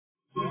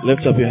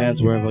Lift up your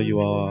hands wherever you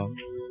are.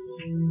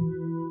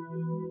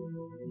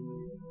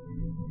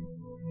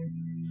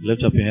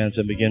 Lift up your hands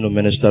and begin to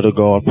minister to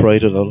God. Pray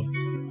to the Lord.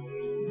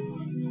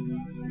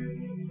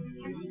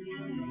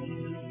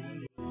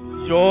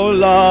 Your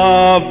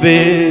love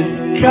is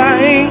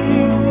kind.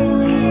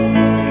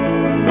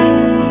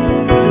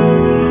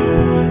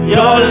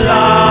 Your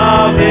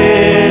love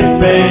is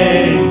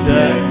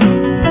patient.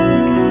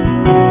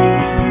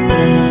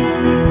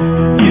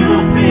 You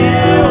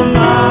fill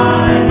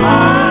my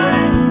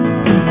mind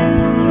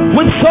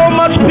with so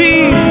much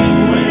peace.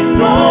 With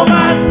so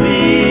much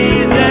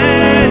peace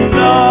and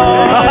joy.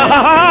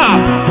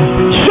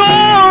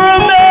 You're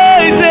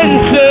amazing,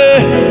 sir.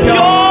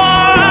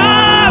 You're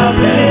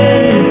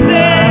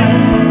amazing.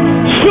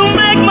 You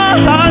make my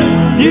heart.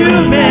 You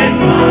make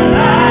my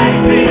life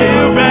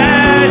feel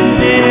brand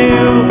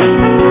new.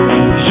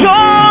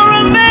 You're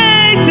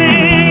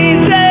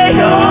amazing, say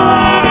you're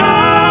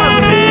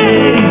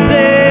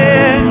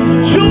amazing.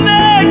 You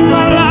make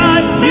my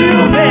life. You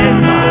make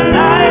my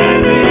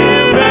life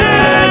feel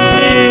brand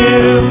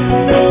new.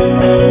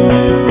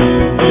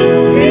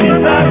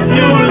 Jesus,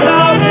 you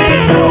love me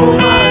so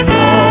much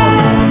more.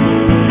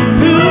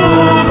 Too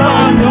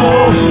much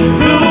more,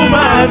 too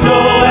much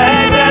more,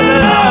 and then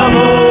love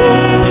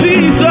more.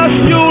 Jesus,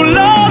 you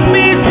love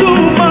me too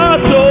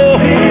much, oh.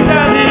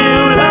 Jesus, you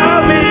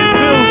love me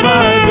too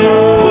much,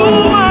 oh.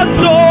 Too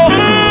much, oh.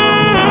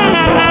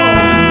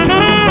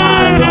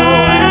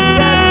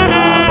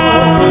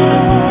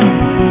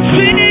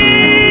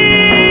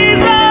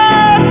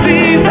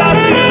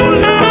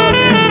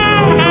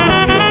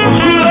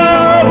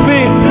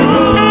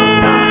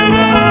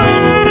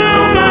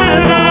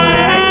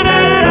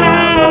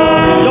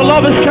 Your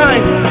love is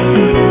kind.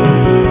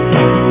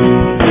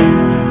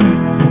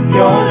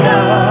 Your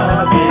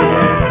love is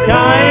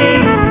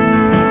kind.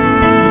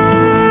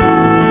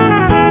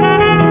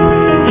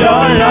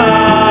 Your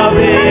love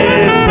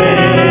is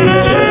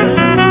patient.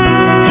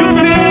 You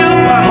fill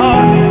my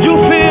heart. You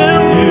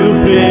fill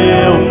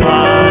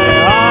my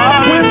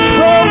heart with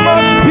so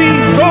much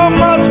peace, Lord.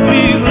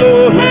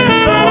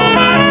 So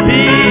much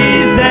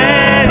peace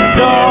and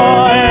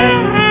joy.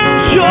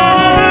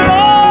 You're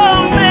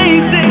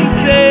amazing,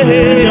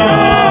 Savior.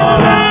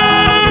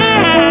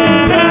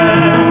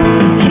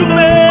 You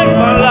make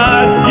my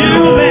life. You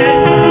make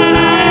my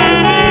life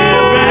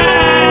feel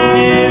brand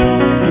new.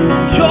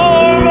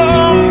 You're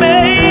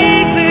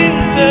amazing,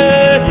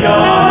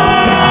 Savior.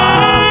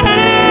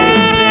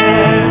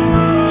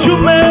 You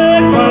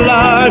make my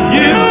life.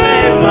 You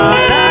make my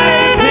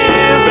life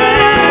feel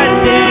brand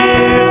new.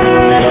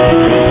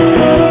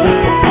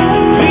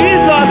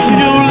 Jesus,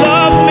 you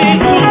love me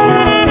too.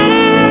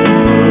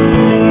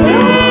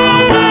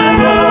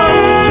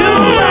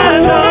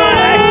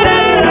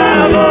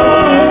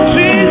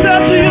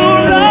 Jesus, you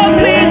love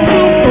me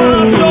too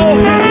much.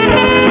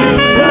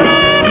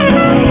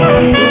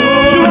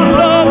 You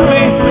love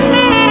me.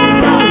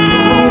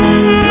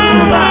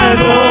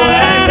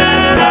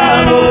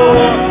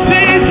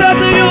 Jesus,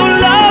 you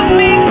love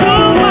me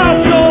too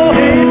much.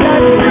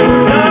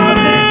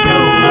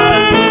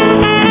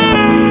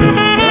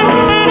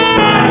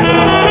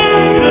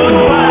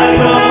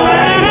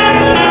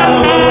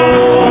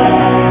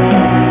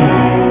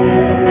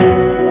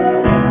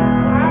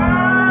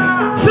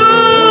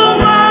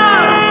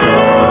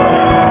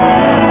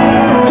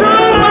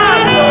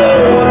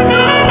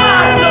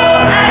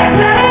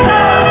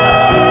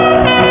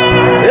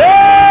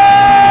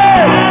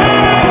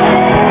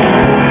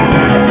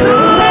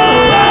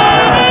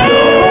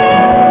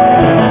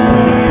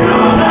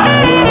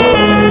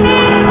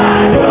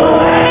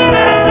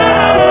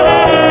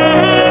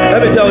 Let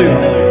me tell you.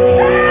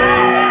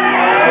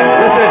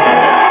 Listen.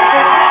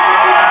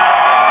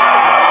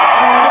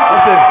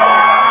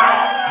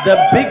 The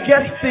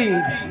biggest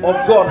things of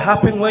God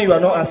happen when you are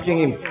not asking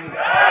Him.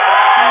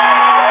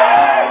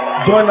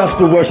 Join us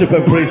to worship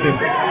and praise Him.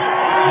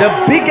 The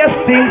biggest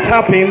things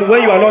happen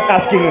when you are not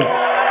asking Him.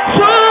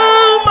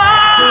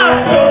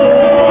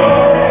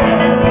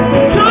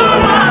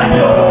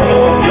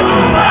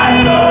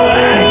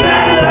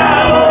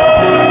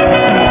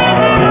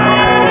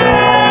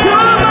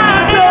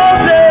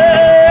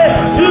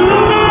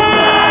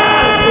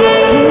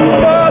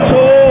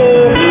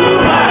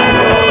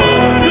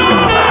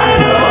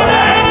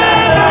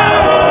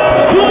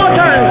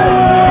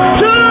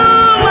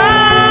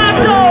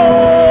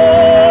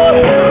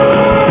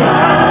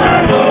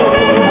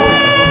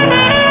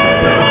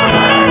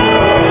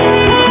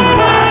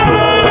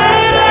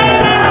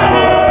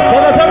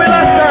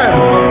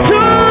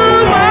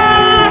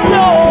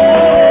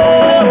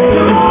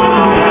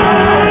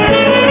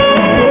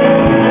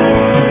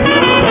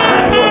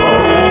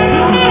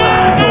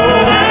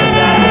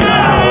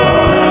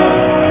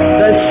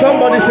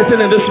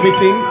 In this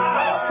meeting,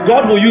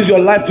 God will use your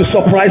life to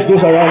surprise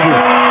those around you.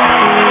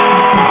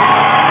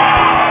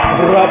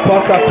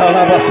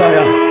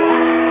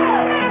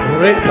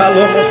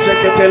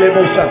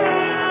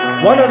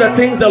 One of the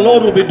things the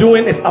Lord will be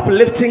doing is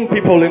uplifting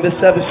people in this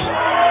service.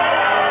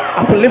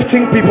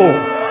 Uplifting people.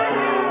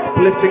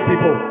 Uplifting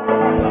people.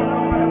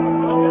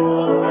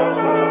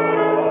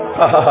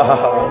 Thank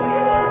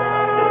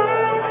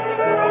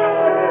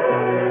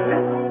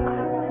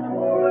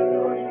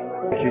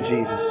you,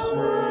 Jesus.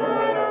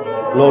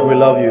 Lord, we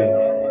love you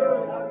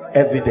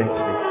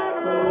evidently.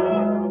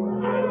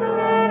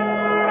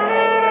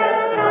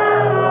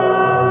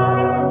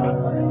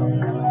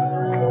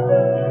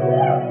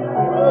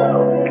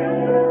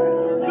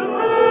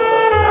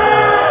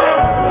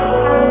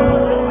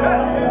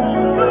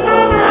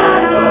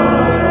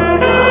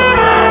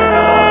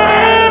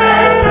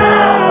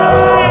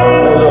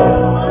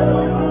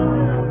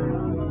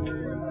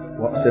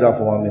 Sit down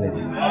for 1 minute.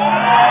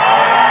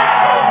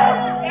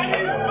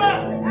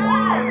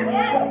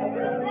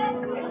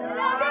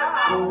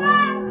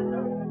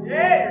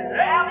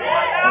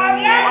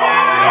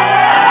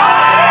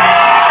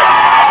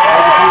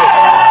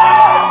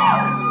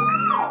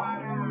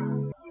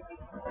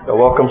 You're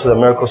welcome to the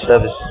miracle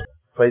service.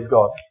 Praise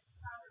God.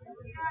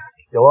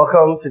 You're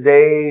welcome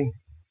today,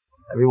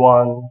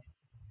 everyone.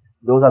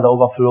 Those at the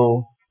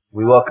overflow,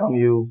 we welcome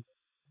you.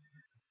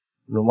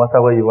 No matter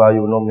where you are,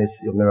 you will not miss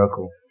your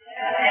miracle.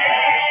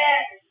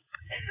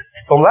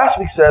 From last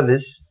week's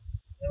service,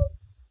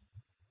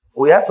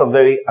 we had some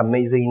very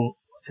amazing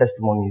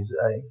testimonies.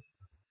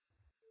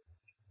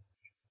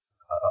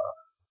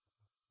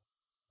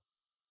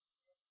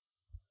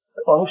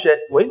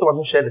 Were you the one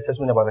who shared the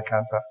testimony about the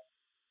cancer?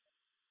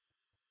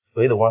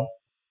 Were you the one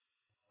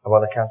about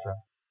the cancer?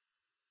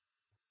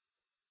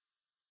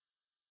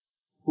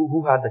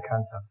 Who had the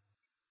cancer?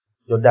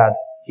 Your dad.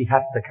 He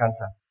had the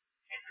cancer.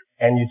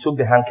 And you took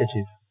the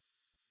handkerchief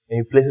and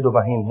you placed it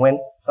over him. When?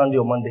 Sunday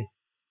or Monday?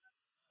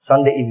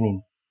 Sunday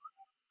evening.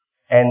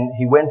 And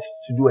he went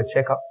to do a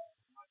checkup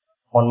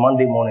on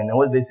Monday morning. And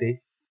what did they say?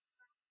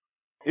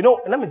 You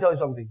know, let me tell you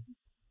something.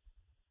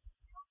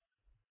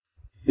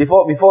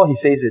 Before he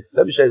says it,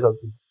 let me share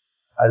something.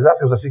 Isaiah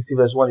chapter 60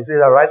 verse 1, he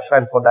says, "Arise,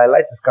 shine, for thy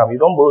light is come." You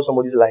don't borrow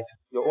somebody's light.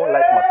 Your own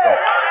light must come.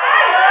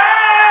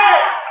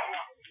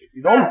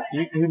 You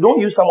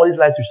don't use somebody's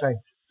light to shine.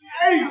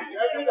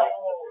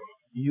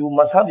 You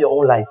must have your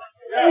own light.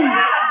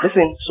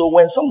 Listen, so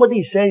when somebody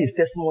is sharing his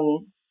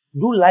testimony,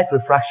 do light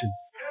refraction.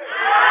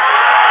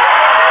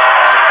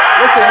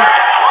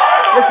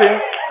 Listen.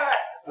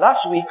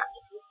 Last week,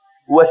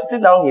 we were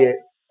sitting down here.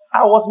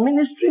 I was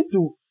ministering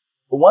to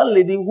one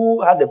lady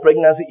who had a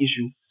pregnancy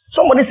issue.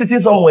 Somebody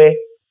sitting somewhere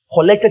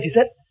collected. She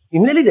said,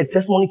 immediately the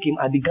testimony came,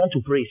 I began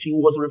to pray. She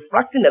was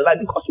refracting the light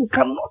because you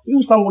cannot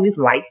use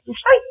somebody's light to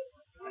shine.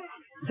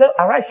 He said,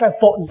 "Arise, shine,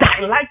 for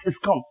thy light is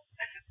come."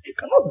 You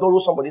cannot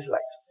borrow somebody's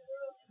light.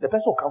 The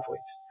person will come for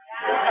it.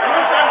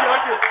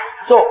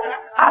 So,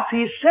 as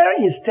he's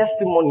sharing his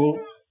testimony,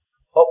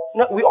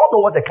 we all know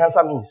what a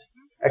cancer means.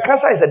 A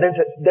cancer is a death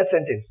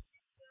sentence.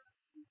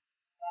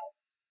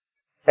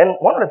 And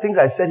one of the things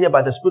I said here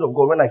by the Spirit of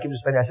God when I came to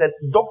study, I said,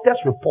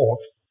 doctors'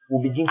 reports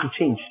will begin to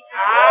change.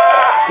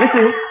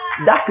 Listen,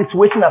 that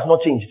situation has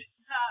not changed.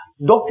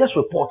 Doctors'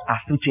 reports are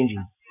still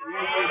changing.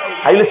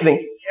 Are you listening?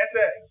 Yes,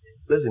 sir.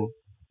 Listen.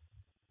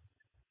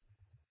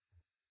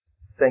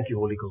 Thank you,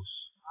 Holy Ghost.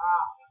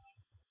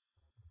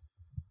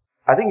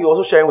 I think you're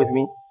also sharing with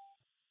me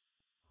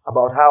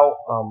about how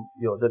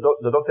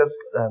the doctors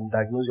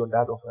diagnosed your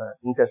dad of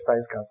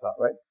intestine cancer,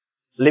 right?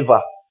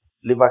 Liver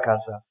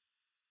cancer.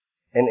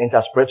 And it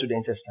has spread to the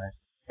intestines.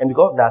 And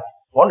because of that,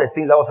 one of the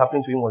things that was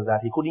happening to him was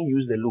that he couldn't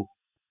use the loo.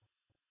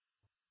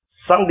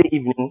 Sunday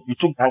evening, you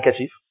took the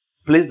handkerchief,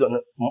 placed on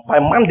by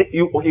Monday,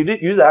 you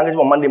used the handkerchief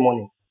on Monday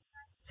morning,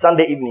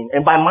 Sunday evening,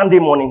 and by Monday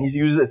morning, he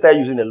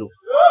started using the loo.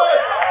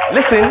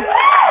 Listen.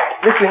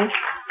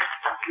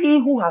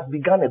 He who has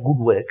begun a good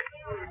work is.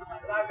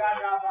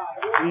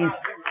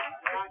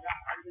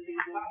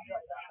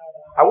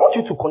 I want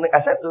you to connect. I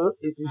said,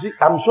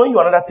 I'm showing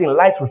you another thing,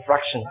 light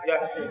refraction.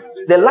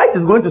 The light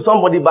is going to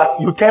somebody,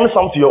 but you turn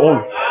some to your own.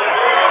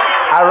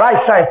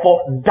 Arise, shine, for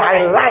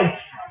thy light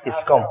is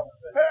come.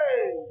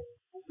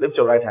 Lift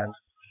your right hand.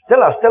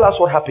 Tell us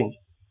what happened.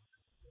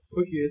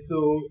 Okay, so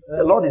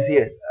the Lord is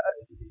here.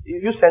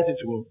 You sent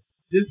it to me.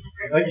 I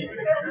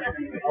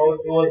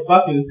was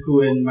back in school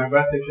and my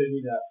brother told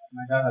me that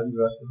my dad had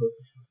rushed to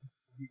hospital.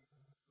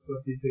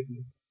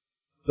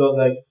 So I was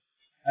like,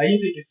 I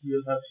didn't take it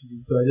serious actually,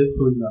 so I just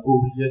told him that,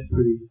 he just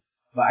prayed.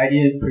 But I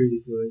didn't pray,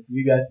 so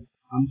you guys,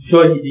 I'm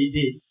sure he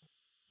did.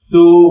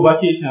 So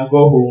vacation, I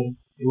go home,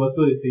 it was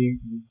still the same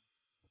thing.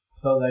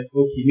 So I was like,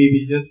 okay,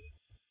 maybe just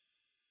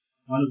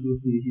one of those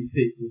things he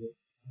said,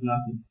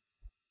 nothing.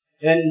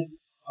 And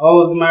I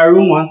was in my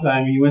room one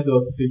time, he went to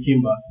hospital,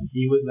 came back.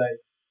 He was like,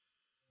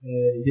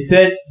 they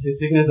said his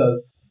sickness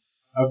has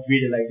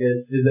upgraded like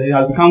this, it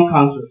has become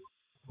cancer.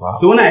 Wow.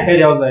 So when I heard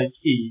it, I was like,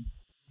 hey,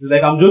 it's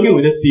like I'm joking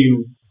with this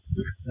thing.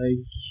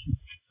 Like,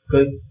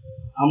 because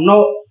I'm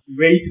not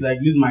ready to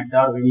like lose my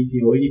dad or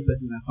anything or any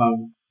person in my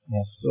family.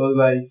 Yes. So I was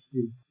like,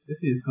 hey, this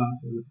is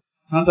cancer.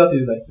 Cancer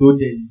is like so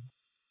deadly.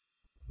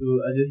 So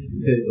I just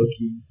said,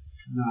 okay,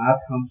 now I have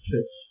to come to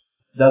church.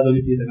 That's the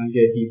only place I can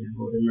get healing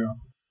for the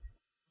miracle.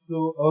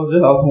 So I was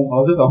just at home.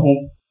 I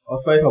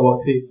was fighting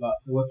about faith, but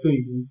it was so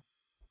easy.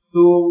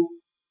 So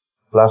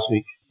last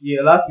week.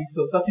 Yeah, last week.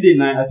 So Saturday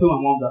night, I told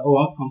my mom that I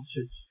want to come to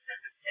church.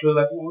 She was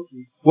like, oh,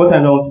 okay. What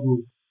time do I want to go?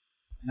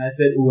 And I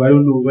said, oh, I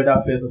don't know whether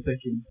first or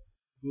second.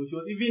 So she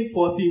was even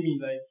forcing me,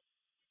 like,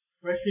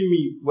 pressuring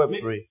me.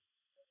 Web3.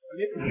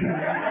 It's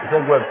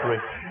not Web3.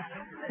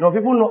 No,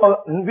 people know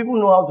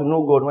how to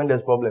know God when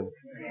there's problem.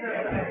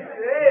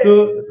 So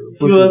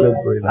she was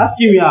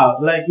asking me out,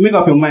 like, make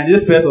up your mind,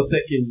 is it first or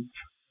second?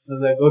 I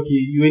was like, okay,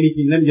 you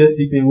anything, let me just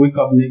sleep and wake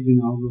up next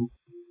thing I'll go.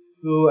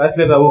 So I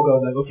slept, I woke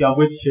up, I was like, okay, I'm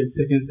going to church,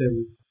 second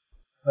service.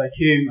 So I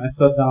came, I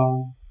sat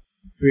down,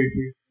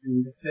 prayed,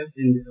 and the church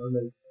ended. I was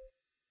like,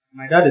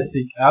 my dad is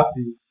sick, I have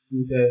to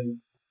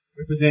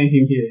represent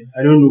him here.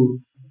 I don't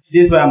know.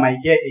 This is where I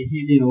might get a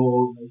healing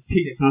or like,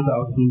 take the cancer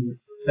out of something.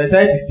 So I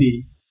decided to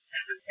stay.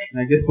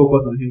 And I just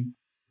focus on him,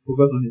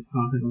 focus on his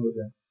cancer and all of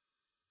that.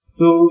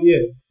 So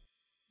yeah,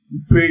 we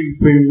prayed,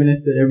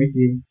 ministered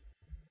everything.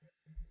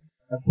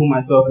 I put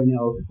myself in it,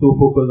 I was so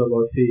focused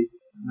about faith.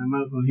 My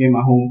man was here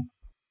at home.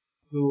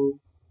 So,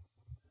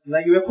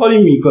 like, they were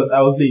calling me because I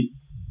was late.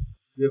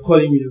 They were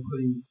calling me.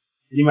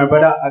 And then my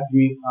brother asked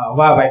me,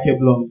 why have I kept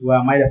long?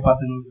 Why am I the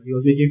person? He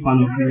was making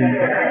fun of me.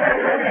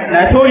 And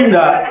I told him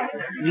that,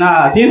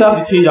 nah, things have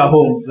to change at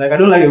home. Like, I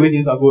don't like the way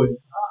things are going.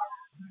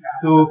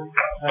 So,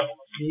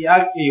 he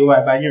asked me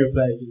why, but I didn't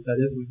reply. So I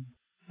just went.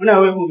 When I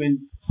went home,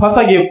 and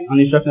Pastor gave an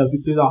instruction to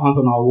place our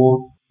hands on our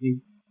walls,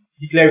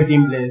 declare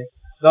everything blessed.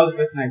 That was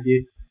the first thing I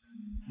did.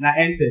 And I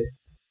entered.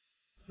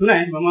 When I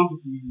entered, my mom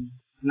put me in.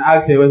 And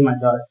I asked her, where's my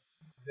dad?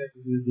 She said,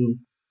 he's in his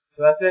room.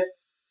 So I said,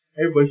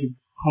 everybody should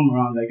come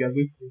around, like, you're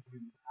going to take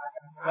him.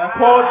 So I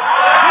called.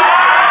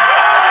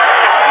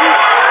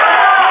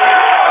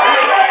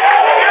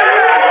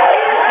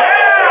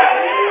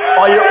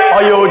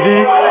 Are you OG?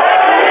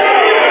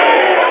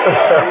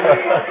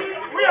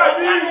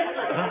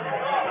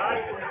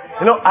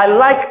 You know, I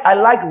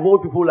like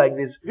bold people like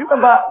this. Do you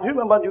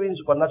remember during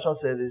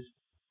supernatural service?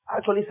 I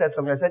actually said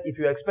something. I said, if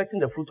you're expecting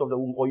the fruit of the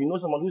womb, or you know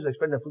someone who's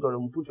expecting the fruit of the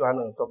womb, put your hand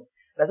on the top.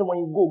 And I said,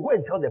 when you go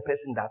and tell the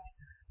person that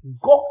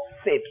God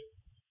said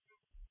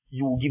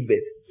you will give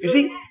birth. You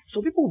see,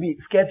 so people will be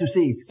scared to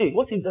say it. Hey,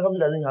 what if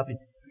something doesn't happen?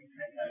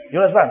 You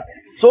understand?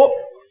 So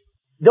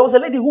there was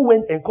a lady who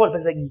went and called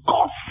and said,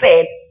 God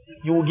said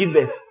you will give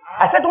birth.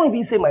 I said, don't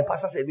even say my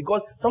pastor said,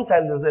 because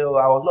sometimes they say, oh,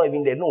 I was not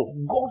even there. No,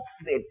 God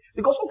said.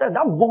 Because sometimes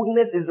that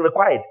boldness is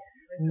required.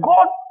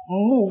 God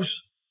moves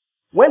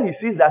when he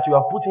sees that you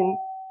are putting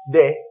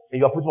there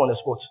and you are putting on the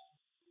spot.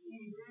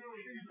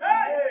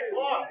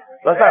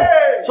 Understand?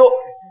 So,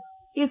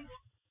 if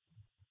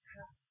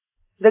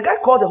the guy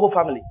called the whole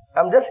family,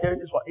 I'm just hearing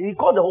this one, he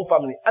called the whole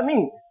family. I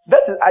mean,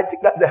 I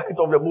think that's the height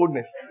of the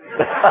boldness.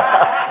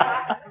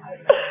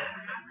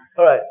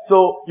 Alright,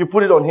 so you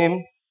put it on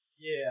him.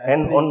 Yeah.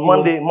 And on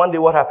Monday,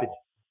 what happened?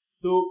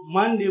 So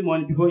Monday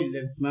morning before he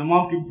left, my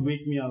mom came to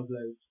wake me up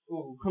like,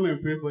 oh, come and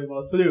pray for him.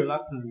 I was fully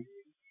reluctant.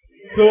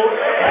 So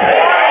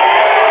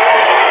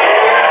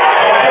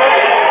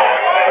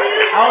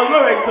I was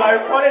not ready, so I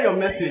recorded your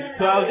message.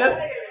 So I was just,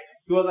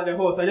 he was at the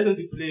house, I just went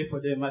to play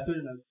for them. I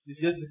told him that you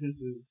should just listen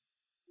to it.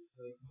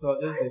 So I was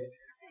just there.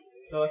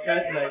 So I was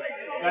trying to like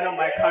gather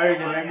my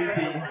courage and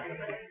everything.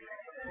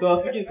 So I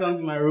was speaking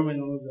songs in my room and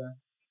all of that.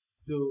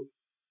 So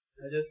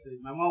I just said,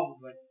 my mom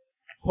was like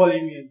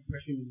calling me and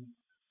pressuring me.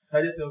 So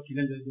I just said, okay,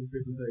 let me just go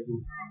pray before I go.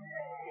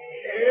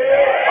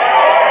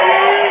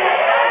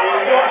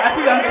 So I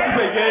think I'm going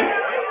to again.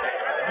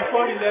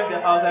 Before he left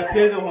the house, I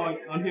prayed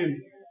on him.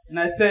 And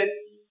I said,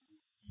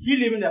 he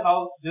leaving the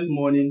house this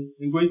morning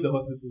and going to the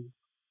hospital.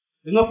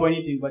 It's not for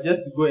anything, but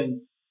just to go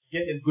and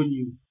get his good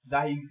news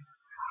that his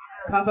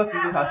cancer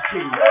treatment has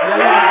changed.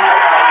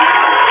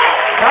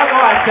 That's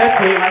all I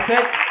said to him. I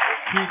said,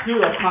 he's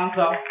healed of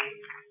cancer.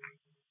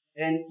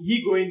 And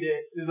he going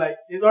there is like,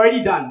 it's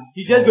already done.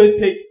 He's just going to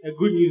take a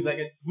good news, like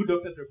a good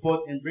doctor's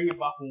report and bring it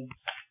back home.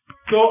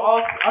 So I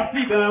was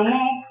asleep and my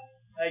mom,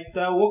 like, so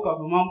I woke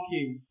up, my mom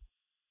came.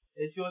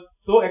 And she was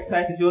so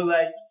excited. She was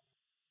like,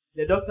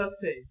 the doctor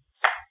said,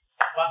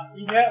 but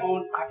in her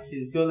own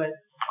actions, she was like,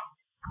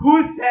 who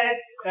said,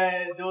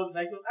 there was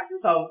like, those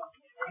actions are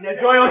in a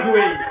joyous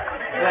way.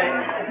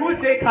 Like, who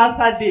said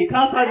cancer day?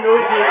 Cancer no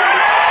day.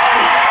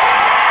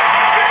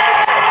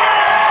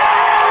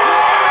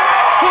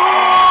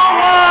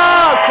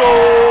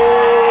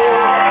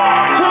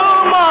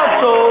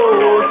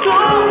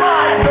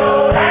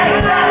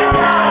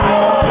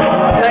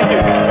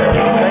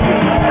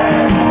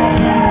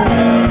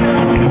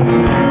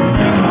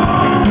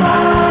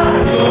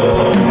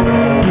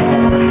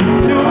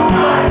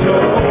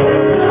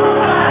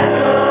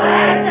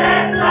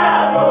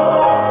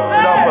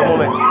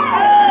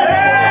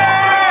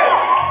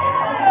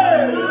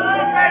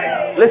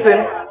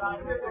 Listen,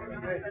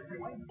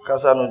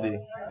 cancer no day.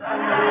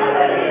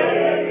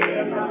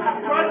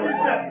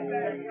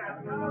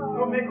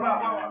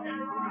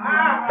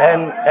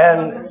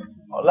 And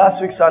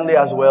last week Sunday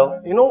as well.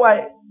 You know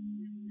why?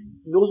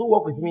 Those who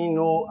work with me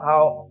know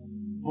how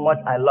much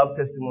I love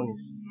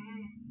testimonies.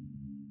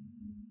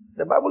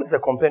 The Bible is a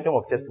compendium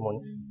of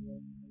testimonies.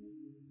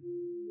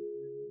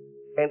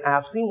 And I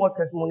have seen what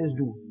testimonies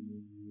do.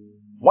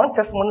 One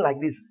testimony like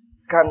this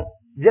can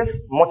just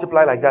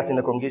multiply like that in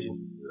the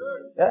congregation.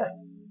 Yeah.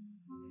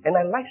 And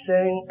I like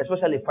sharing,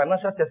 especially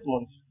financial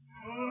testimonies.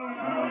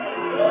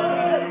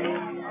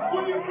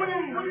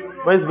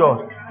 Praise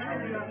God.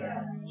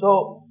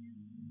 So,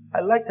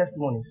 I like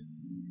testimonies.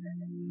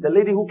 The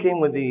lady who came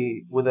with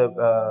a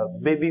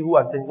baby who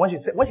had, when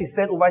she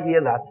said over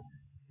here that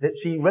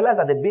she realized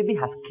that the baby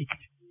has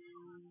kicked.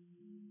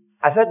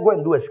 I said, go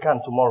and do a scan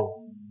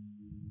tomorrow.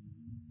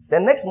 The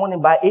next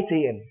morning by 8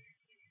 a.m.,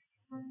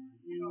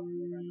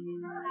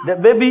 the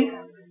baby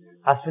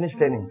has finished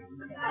turning.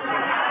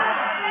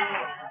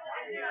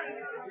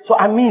 So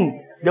I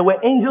mean, there were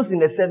angels in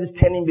the service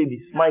turning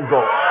babies. My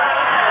God.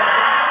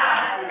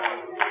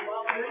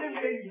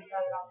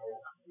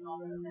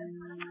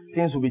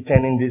 Things will be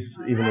turning this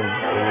evening.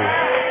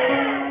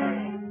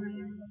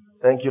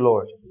 Thank you,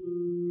 Lord.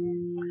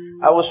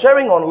 I was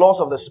sharing on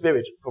laws of the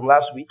Spirit from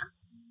last week.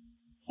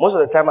 Most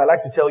of the time I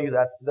like to tell you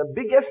that the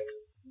biggest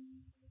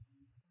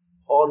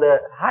or the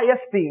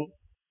highest thing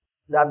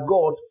that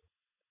God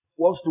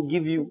wants to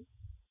give you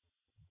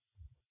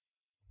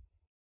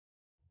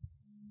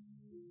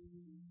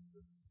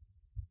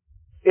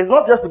is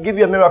not just to give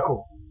you a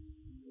miracle.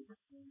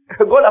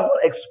 God does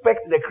not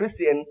expect the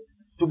Christian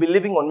to be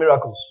living on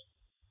miracles.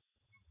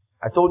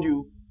 I told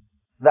you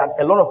that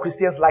a lot of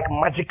Christians like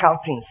magical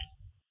things.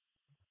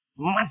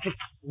 Magic.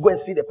 Go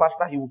and see the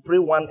pastor, he will pray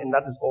one and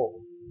that is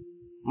all.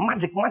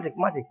 Magic.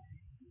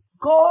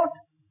 God.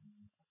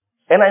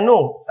 And I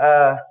know,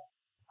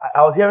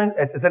 I was hearing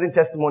a certain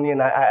testimony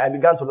and I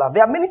began to laugh.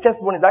 There are many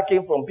testimonies that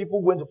came from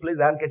people going to place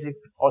the handkerchief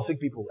on sick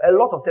people. A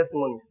lot of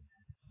testimonies.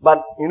 But,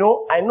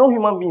 I know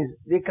human beings,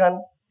 they can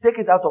take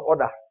it out of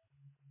order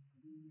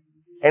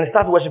and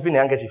start worshipping the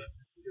handkerchief.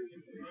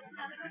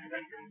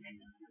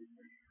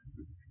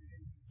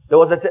 There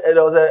was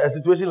a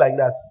situation like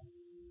that.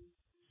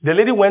 The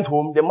lady went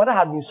home. The mother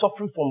had been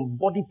suffering from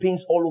body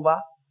pains all over.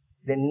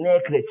 The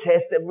neck, the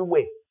chest,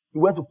 everywhere. He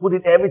went to put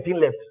it, everything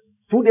left.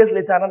 2 days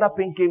later, another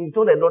pain came. He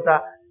told the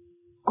daughter,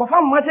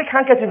 confirm magic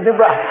handkerchief,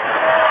 Deborah.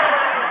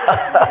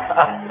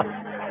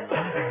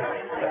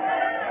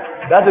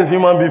 That is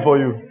human being for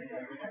you.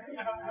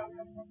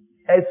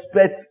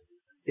 Expert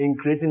in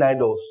creating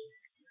idols.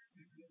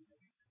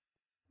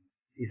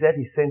 He said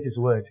he sent his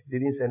word. He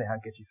didn't send a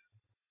handkerchief.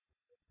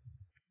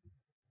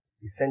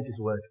 He sent his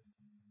word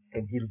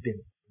and healed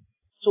them.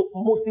 So,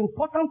 most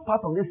important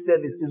part of this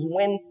service is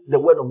when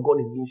the word of God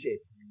is being shared.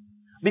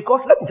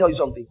 Because let me tell you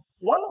something.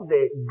 One of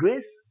the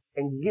grace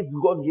and gifts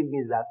God gave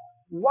me is that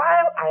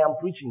while I am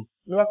preaching,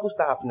 miracles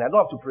start happening. I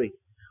don't have to pray.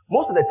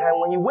 Most of the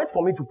time, when you wait for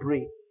me to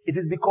pray, it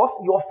is because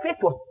your faith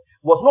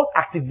was not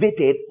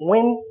activated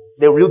when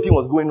the real thing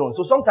was going on.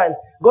 So sometimes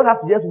God has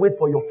to just wait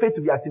for your faith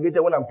to be activated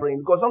when I'm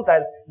praying, because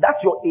sometimes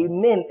that's your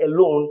amen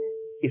alone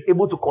is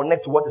able to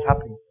connect to what is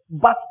happening.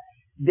 But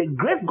the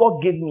grace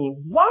God gave me,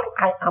 while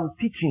I am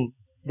teaching,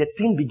 the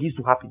thing begins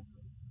to happen.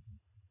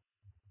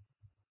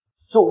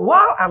 So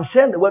while I'm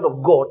sharing the word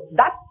of God,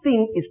 that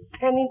thing is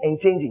turning and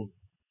changing.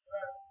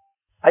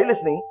 Are you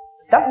listening?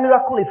 That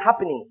miracle is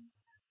happening.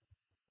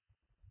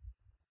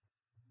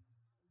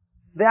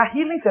 There are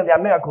healings and there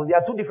are miracles. They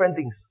are two different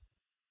things.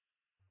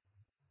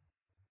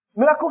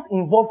 Miracles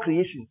involve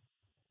creation.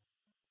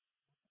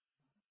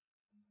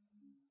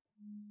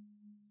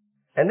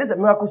 And this is a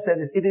miracle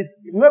service.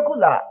 Miracles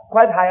are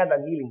quite higher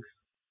than healings.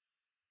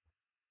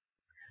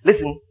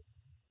 Listen.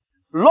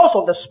 Laws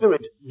of the Spirit,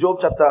 Job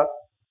chapter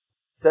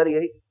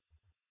 38.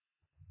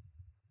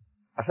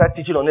 I started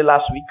teaching on it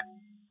last week.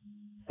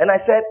 And I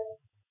said,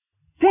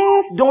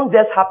 things don't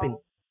just happen.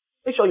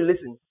 Make sure you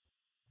listen.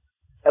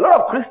 A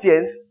lot of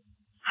Christians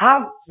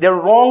have the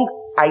wrong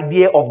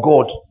idea of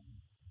God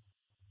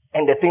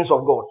and the things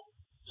of God.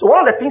 So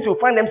one of the things you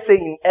find them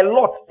saying, a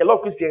lot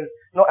of Christians,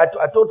 I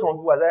told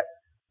some people, I said,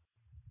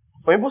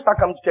 when people start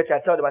coming to church, I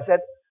tell them, I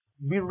said,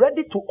 be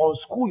ready to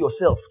unschool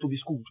yourself to be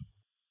schooled.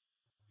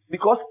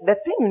 Because the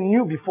thing you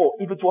knew before,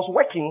 if it was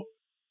working,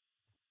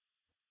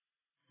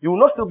 you will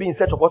not still be in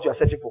search of what you are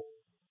searching for.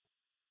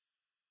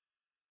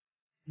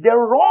 The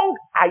wrong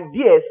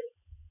ideas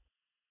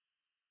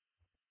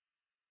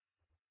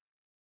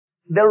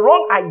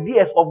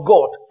of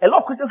God. A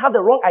lot of Christians have the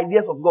wrong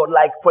ideas of God.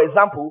 Like, for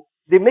example,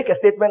 they make a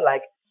statement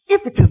like,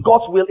 if it is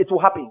God's will, it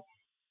will happen.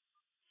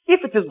 If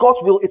it is God's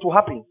will, it will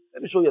happen.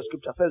 Let me show you a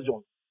scripture. 1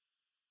 John.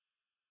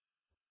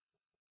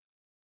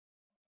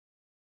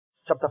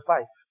 Chapter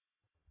 5.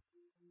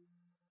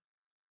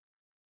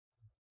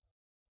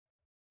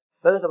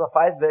 1 John chapter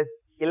 5, verse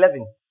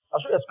 11. I'll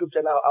show you a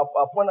scripture now.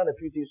 I'll point out a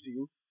few things to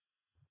you.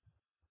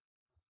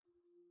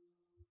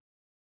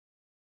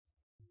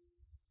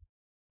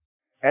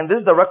 And this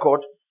is the record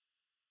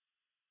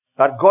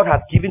that God has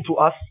given to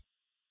us,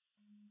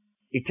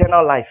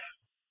 eternal life.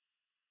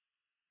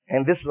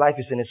 And this life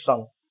is in His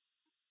Son.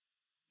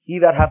 He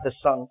that hath the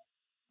Son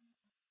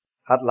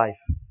hath life.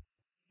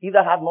 He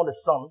that hath not the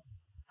Son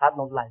hath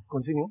not life.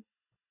 Continue.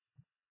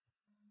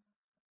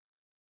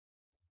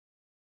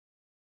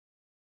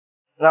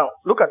 Now,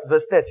 look at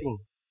verse 13.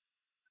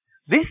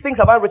 These things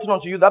have I written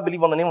unto you that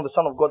believe on the name of the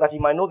Son of God, that ye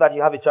might know that ye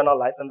have eternal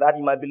life, and that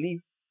ye might believe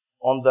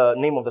on the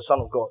name of the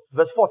Son of God.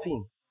 Verse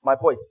 14. My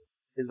point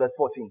is verse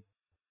 14.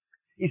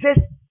 He says,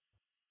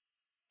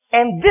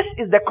 and this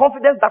is the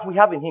confidence that we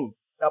have in him.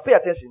 Now pay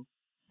attention.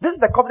 This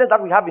is the confidence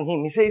that we have in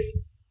him. He says,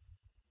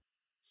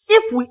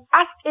 if we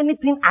ask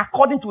anything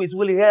according to his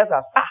will, he hears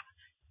us.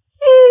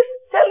 He's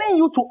telling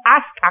you to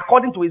ask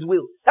according to his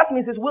will. That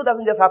means his will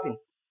doesn't just happen.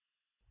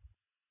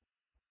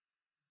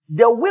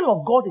 The will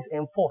of God is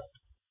enforced.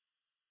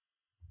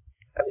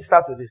 Let me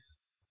start with this.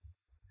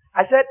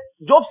 I said,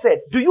 Job said,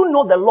 do you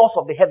know the laws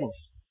of the heavens?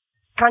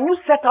 Can you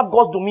set up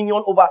God's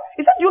dominion over?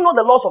 He said, you know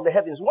the laws of the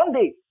heavens. One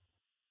day,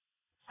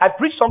 I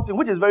preached something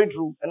which is very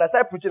true. And I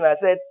started preaching and I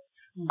said,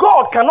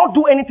 God cannot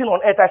do anything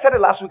on earth. I said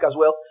it last week as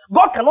well.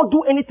 God cannot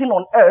do anything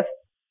on earth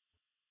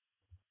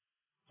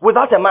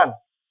without a man.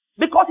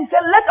 Because he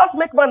said, let us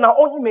make man in our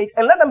own image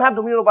and let them have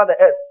dominion over the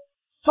earth.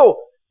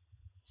 So,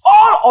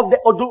 all of the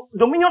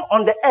dominion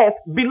on the earth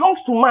belongs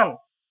to man.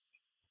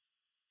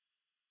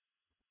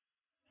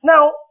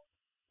 Now,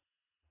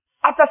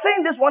 after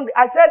saying this one day,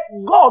 I said,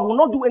 God will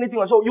not do anything.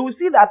 So you will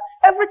see that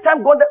every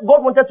time God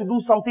wanted to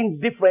do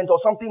something different or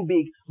something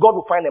big, God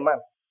will find a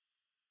man.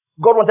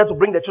 God wanted to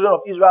bring the children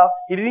of Israel.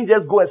 He didn't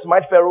just go and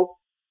smite Pharaoh.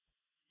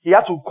 He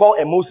had to call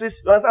a Moses.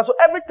 You understand? So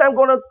every time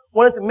God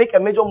wanted to make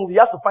a major move, he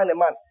has to find a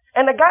man.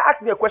 And the guy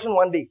asked me a question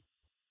one day.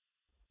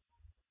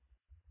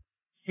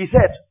 He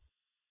said,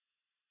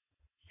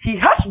 he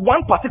has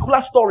one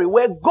particular story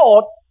where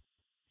God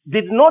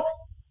did not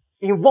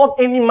involve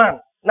any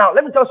man. Now,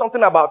 let me tell you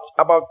something about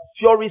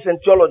theories and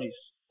theologies.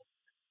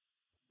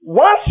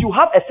 Once you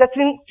have a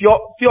certain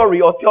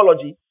theory or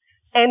theology,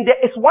 and there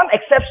is one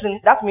exception,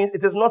 that means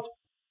it is not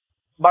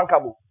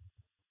bankable.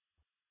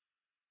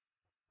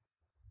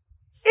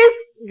 If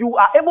you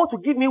are able to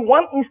give me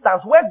one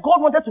instance where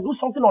God wanted to do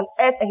something on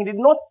earth and he did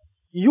not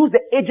use the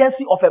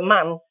agency of a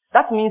man,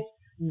 that means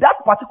that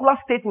particular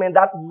statement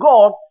that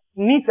God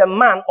needs a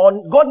man or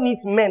God needs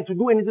men to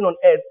do anything on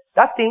earth,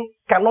 that thing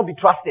cannot be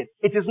trusted.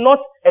 It is not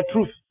a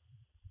truth.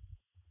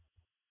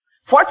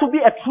 For it to be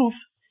a truth,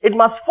 it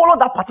must follow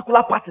that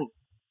particular pattern.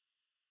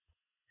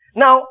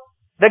 Now,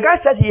 the guy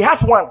said he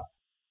has one.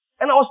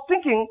 And I was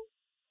thinking,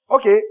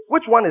 okay,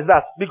 which one is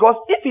that? Because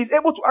if he's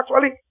able to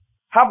actually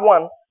have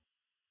one,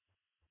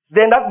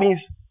 then that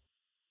means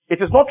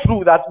it is not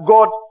true that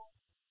God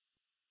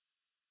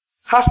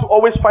has to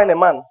always find a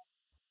man.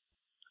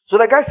 So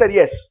the guy said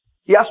yes,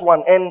 he has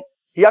one. And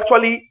he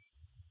actually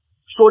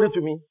showed it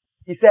to me.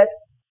 He said,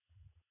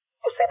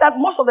 you see that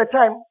most of the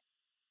time,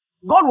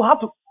 God will have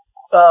to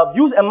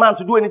use a man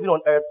to do anything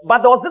on earth.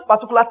 But there was this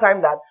particular time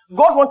that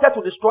God wanted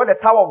to destroy the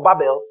Tower of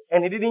Babel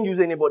and he didn't use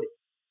anybody.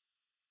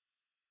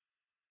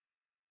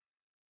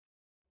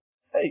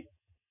 Hey.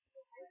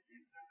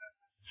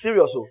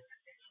 Serious. So.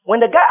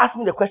 When the guy asked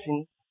me the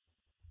question,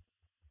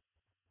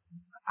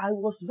 I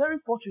was very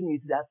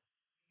fortunate that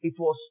it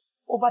was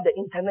over the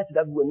internet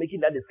that we were making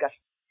that discussion.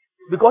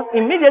 Because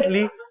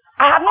immediately,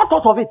 I had not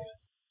thought of it.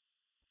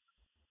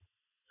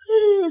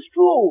 It's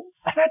true.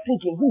 I started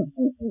thinking, who?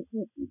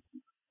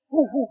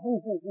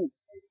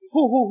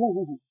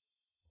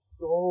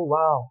 Oh,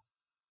 wow.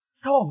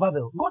 Tower of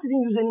Babel. God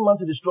didn't use any man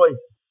to destroy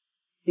it.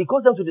 He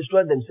caused them to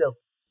destroy themselves.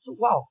 So,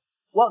 wow.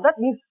 Wow, that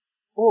means,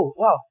 oh,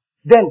 wow.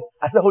 Then,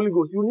 I said, Holy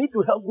Ghost, you need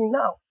to help me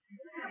now.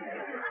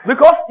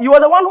 Because you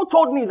are the one who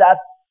told me that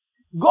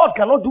God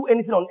cannot do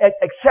anything on earth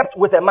except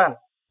with a man.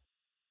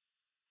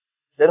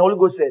 Then Holy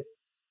Ghost said,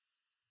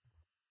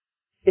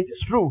 it is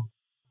true.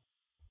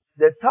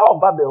 The Tower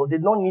of Babel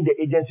did not need the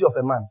agency of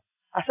a man.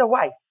 I said,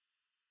 why?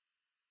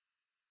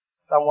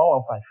 Psalm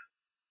 115.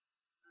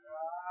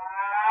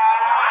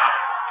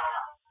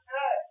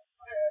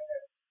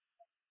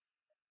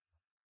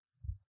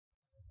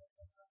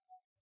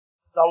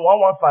 Psalm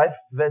 115,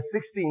 verse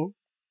 16.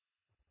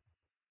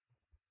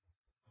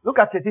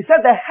 Look at it. He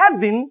said, the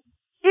heaven,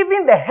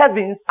 even the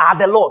heavens are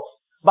the Lord's,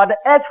 but the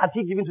earth has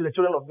he given to the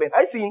children of men.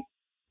 I see.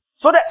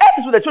 So the earth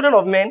is to the children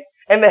of men,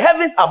 and the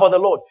heavens are for the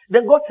Lord.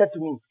 Then God said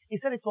to me, he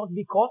said it was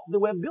because they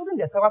were building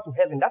their tower to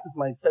heaven. That is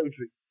my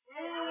territory.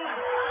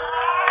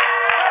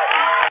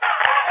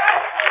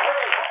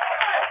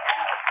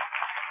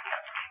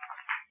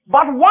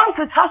 But once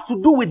it has to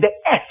do with the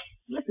earth,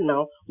 listen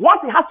now,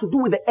 once it has to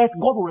do with the earth,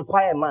 God will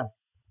require a man.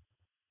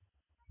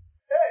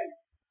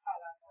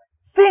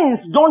 Things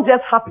don't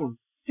just happen.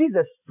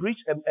 Jesus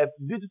preached a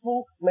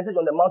beautiful message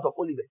on the Mount of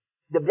Olivet,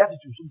 the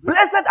Beatitudes.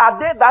 Blessed are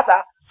they that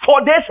are,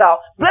 for they shall.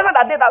 Blessed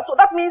are they that. So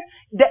that means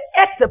the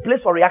earth is a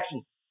place for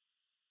reaction.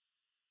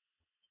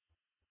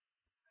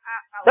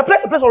 The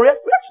place is a place for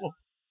reaction.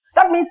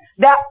 That means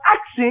there are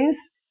actions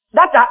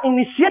that are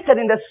initiated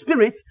in the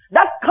spirit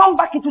that come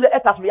back into the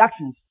earth as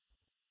reactions.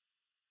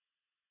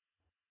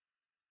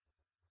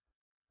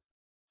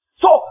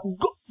 So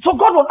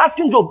God was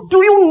asking Job,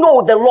 do you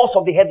know the laws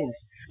of the heavens?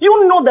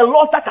 You know the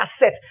laws that are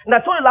set. And I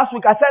told you last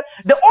week, I said,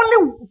 the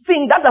only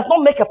thing that does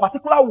not make a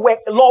particular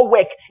law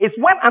work is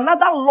when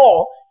another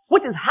law,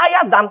 which is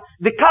higher than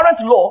the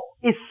current law,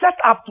 is set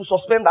up to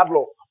suspend that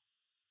law.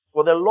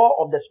 For the law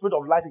of the Spirit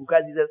of life in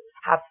Christ Jesus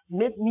has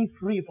made me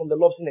free from the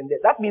law of sin and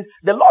death. That means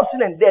the law of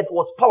sin and death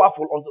was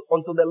powerful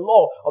until the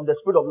law of the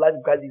Spirit of life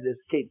in Christ Jesus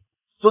came.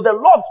 So the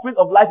law of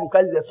spirit of life in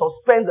Christ Jesus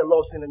suspends the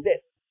law of sin and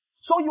death.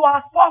 So you are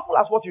as powerful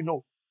as what you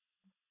know.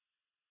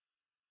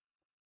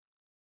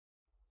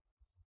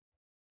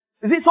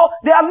 You see, so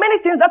there are many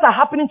things that are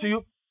happening to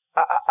you.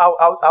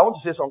 I want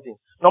to say something.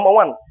 Number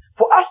one,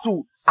 for us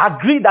to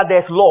agree that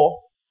there's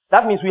law,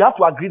 that means we have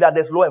to agree that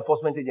there's law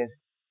enforcement agency.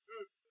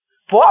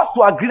 For us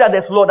to agree that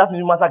there's law, that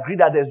means we must agree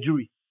that there's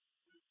jury.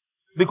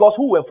 Because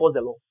who will enforce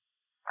the law?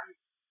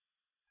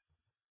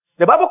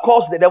 The Bible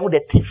calls the devil the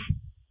thief.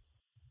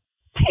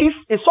 Thief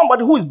is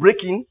somebody who is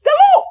breaking the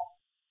law.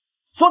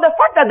 So the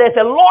fact that there's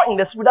a law in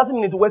the spirit doesn't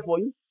mean it will work for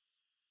you.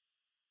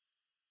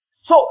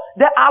 So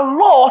there are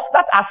laws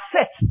that are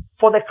set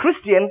for the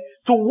Christian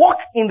to walk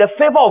in the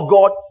favor of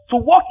God, to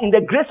walk in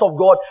the grace of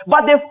God,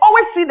 but they've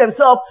always seen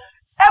themselves,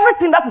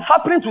 everything that is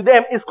happening to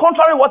them is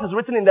contrary to what is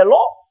written in the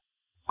law,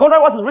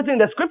 contrary to what is written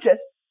in the scriptures.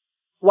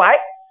 Why?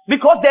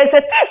 Because there is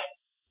a thief.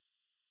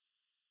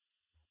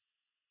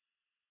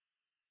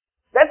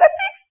 There's a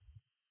thief.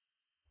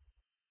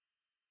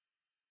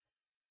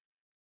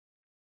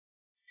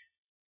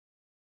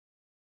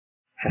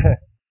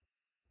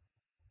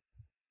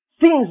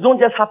 Things don't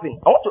just happen.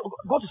 I want to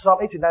go to Psalm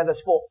 89 verse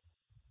 4.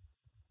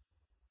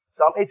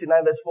 Psalm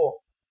 89 verse 4.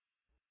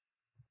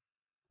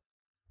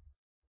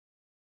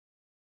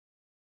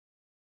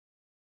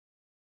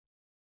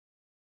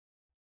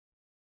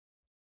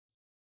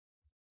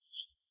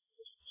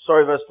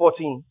 Sorry, verse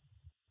 14.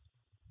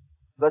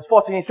 Verse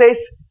 14, it says,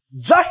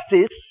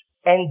 justice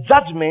and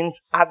judgment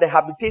are the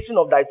habitation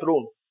of thy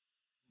throne.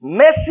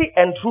 Mercy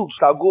and truth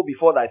shall go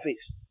before thy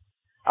face.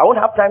 I won't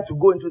have time to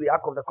go into the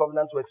Ark of the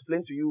Covenant to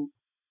explain to you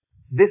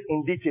this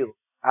in detail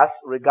as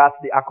regards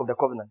the Ark of the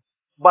Covenant.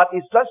 But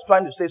it's just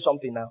trying to say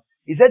something now.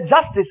 He said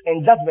justice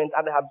and judgment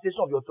are the habitation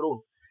of your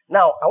throne.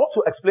 Now, I want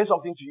to explain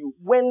something to you.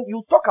 When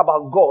you talk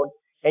about God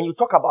and you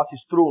talk about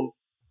his throne,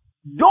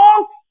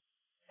 don't,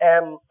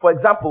 for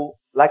example,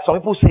 like some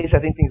people say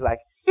certain things like,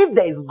 if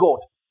there is God,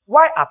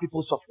 why are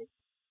people suffering?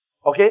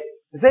 Okay?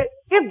 They say,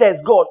 if there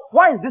is God,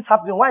 why is this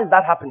happening? Why is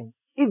that happening?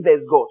 If there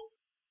is God.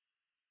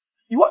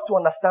 You have to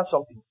understand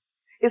something.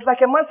 It's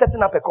like a man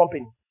setting up a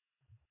company.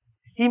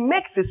 He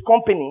makes his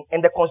company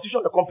and the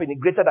constitution of the company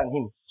greater than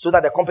him so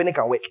that the company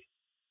can work.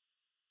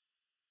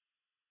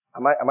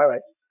 Am I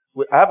right?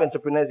 I have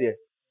entrepreneurs here,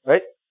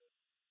 right?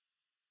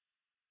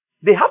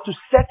 They have to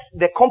set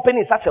the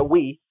company in such a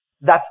way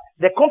that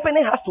the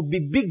company has to be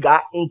bigger,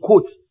 in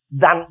quotes,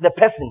 than the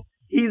person.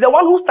 He's the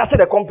one who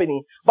started the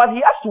company, but he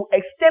has to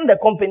extend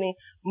the company,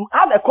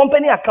 have a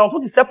company account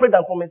which is separate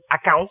than from his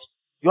account.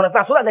 You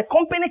understand? So that the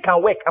company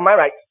can work. Am I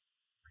right?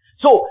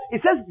 So, it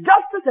says,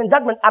 justice and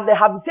judgment are the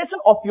habitation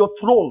of your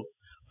throne.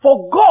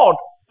 For God,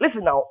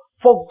 listen now,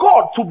 for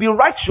God to be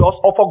righteous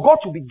or for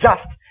God to be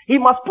just, he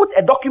must put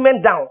a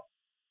document down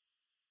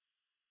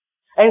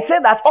and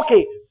say that,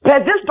 okay,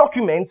 per this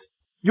document,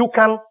 you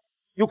can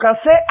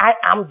say, I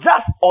am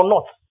just or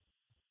not.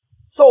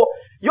 So,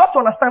 you have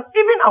to understand,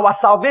 even our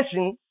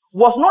salvation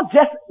was not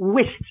just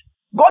wished.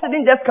 God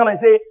didn't just come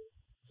and say,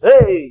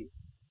 hey,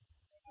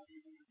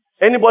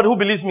 anybody who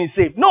believes me is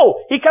saved.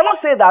 No, he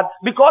cannot say that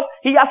because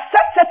he has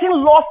set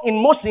certain laws in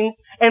motion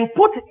and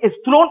put his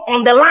throne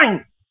on the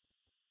line.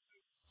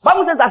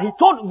 Bible says that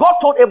God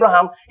told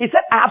Abraham, he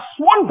said, I have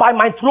sworn by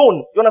my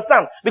throne. You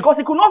understand? Because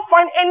he could not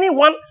find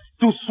anyone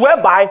to swear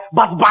by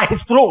but by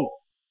his throne.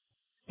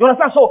 You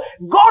understand? So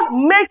God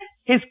makes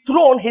his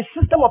throne his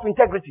system of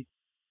integrity.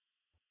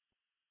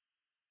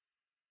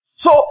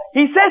 So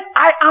he says,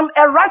 I am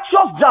a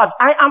righteous judge.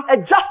 I am a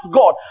just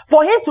God.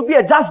 For him to be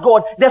a just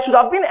God, there should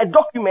have been a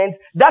document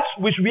that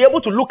we should be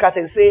able to look at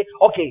and say,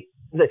 okay.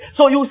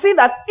 So you see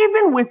that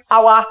even with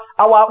our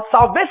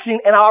salvation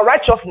and our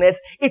righteousness,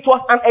 it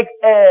was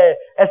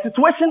a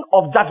situation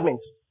of judgment.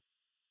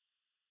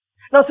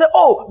 Now say,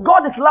 oh,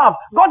 God is love.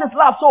 God is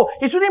love. So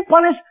he shouldn't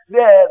punish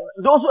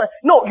those who...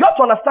 No, you have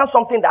to understand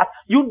something that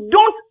you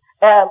don't...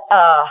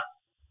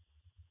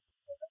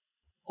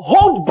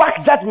 hold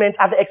back judgment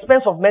at the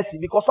expense of mercy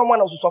because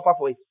someone else will suffer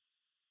for it.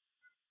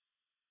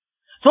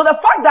 So the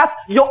fact that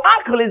your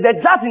uncle is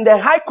the judge in the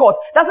high court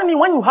doesn't mean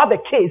when you have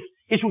a case,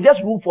 he should just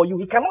rule for you.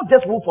 He cannot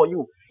just rule for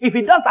you. If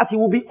he does that, he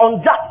will be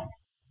unjust.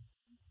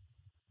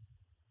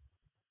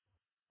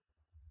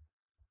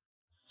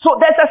 So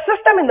there's a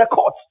system in the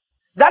court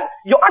that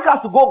your uncle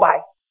has to go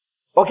by.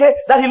 Okay?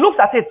 That he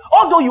looks at it.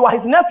 Although you are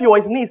his nephew or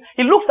his niece,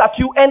 he looks at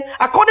you and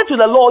according to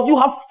the law, you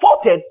have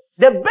faulted.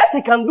 The best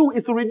he can do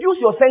is to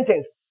reduce your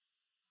sentence.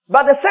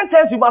 But the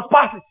sentence, you must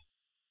pass it.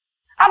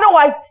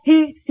 Otherwise,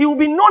 he will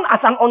be known as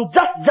an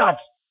unjust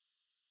judge.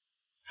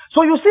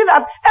 So you see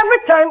that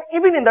every time,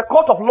 even in the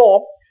court of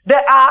law,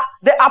 there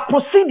are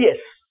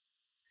procedures.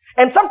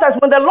 And sometimes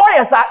when the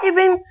lawyers are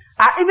even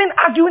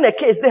arguing a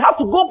case, they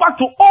have to go back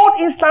to old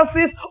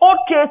instances,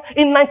 old case.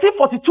 In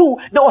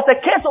 1942, there was a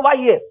case over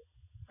here.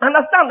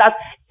 Understand that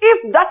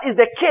if that is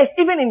the case,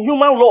 even in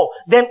human law,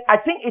 then I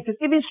think it is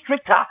even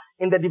stricter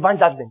in the divine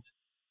judgment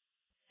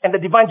and the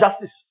divine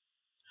justice.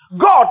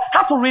 God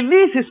had to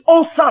release his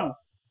own son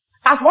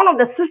as one of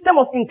the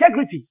system of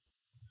integrity.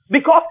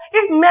 Because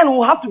if men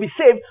will have to be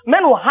saved,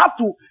 men will have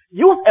to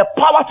use a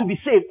power to be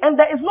saved. And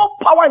there is no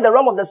power in the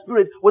realm of the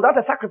spirit without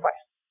a sacrifice.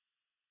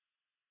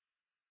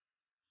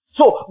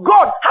 So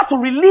God had to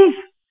release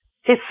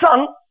his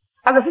son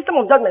as a system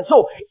of judgment.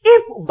 So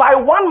if by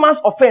one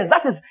man's offense,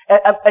 that is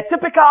a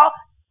typical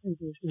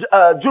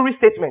jury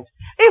statement.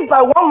 If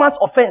by one man's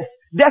offense,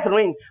 death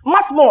reigns,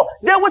 much more,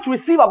 they which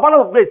receive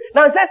abundance of grace.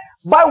 Now it says,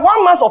 by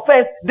one man's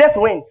offense, death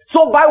reigns.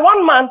 So by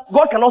one man,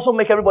 God can also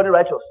make everybody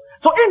righteous.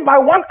 So if by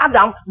one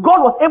Adam,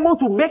 God was able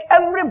to make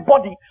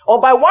everybody,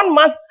 or by one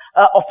man's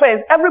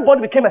offense,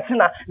 everybody became a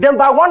sinner, then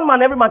by one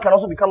man, every man can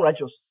also become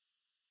righteous.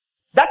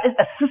 That is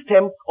a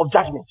system of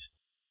judgment.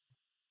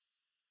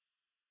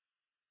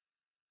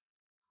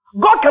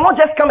 God cannot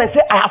just come and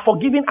say, I have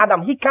forgiven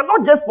Adam. He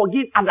cannot just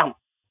forgive Adam.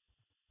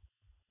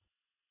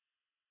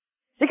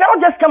 He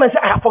cannot just come and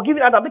say, I have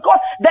forgiven Adam, because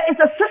there is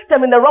a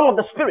system in the realm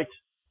of the spirit.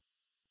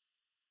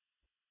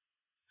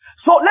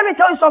 So let me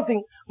tell you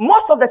something.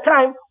 Most of the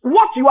time,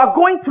 what you are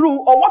going through,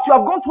 or what you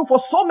have gone through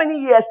for so many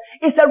years,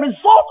 is a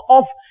result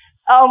of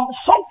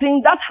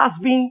something that has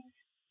been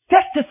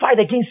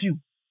testified against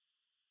you.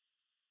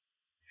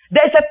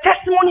 There is a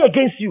testimony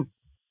against you.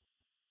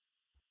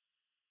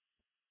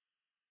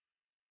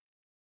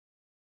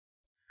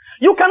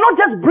 You cannot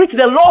just breach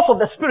the laws of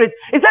the spirit.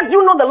 It says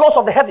you know the laws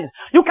of the heavens.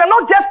 You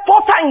cannot just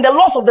falter in the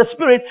laws of the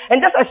spirit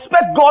and just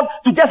expect God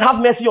to just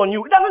have mercy on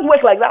you. It doesn't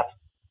work like that.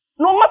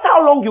 No matter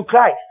how long you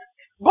cry,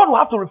 God will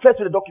have to refer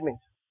to the document.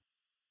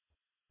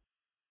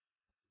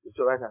 It's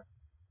your right hand.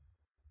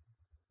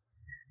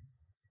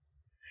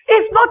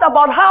 It's not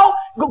about how,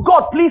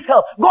 God please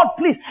help, God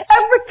please.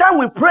 Every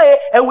time we pray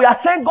and we are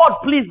saying,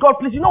 God please,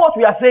 you know what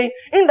we are saying?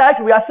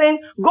 Indirectly we are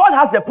saying, God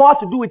has the power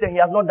to do it and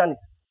he has not done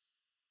it.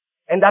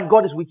 And that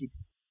God is wicked.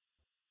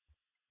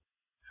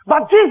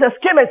 But Jesus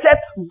came and said,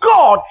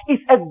 God is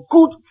a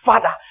good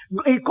father.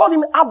 He called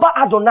him Abba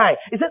Adonai.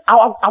 He said,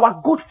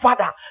 our good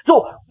father.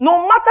 So,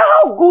 no matter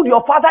how good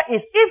your father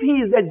is, if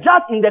he is a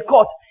judge in the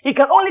court, he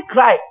can only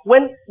cry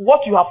when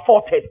what you have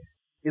faulted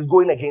is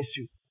going against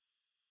you.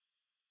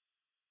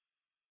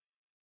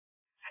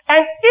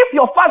 And if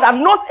your father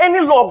knows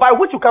any law by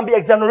which you can be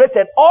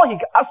exonerated, all he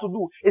has to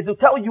do is to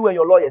tell you and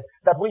your lawyers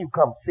that when you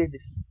come, say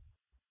this.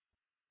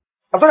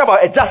 I'm talking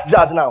about a just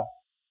judge now.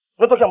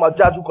 I'm not talking about a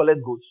judge who collects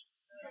goods.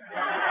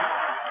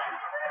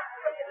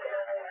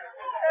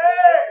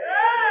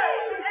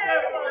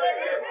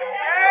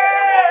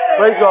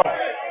 Praise God.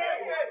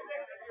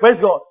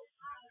 Praise God.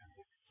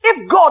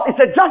 If God is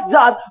a just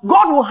judge,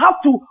 God will have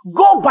to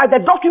go by the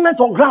documents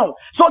on ground.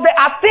 So there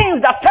are things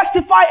that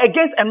testify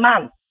against a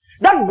man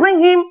that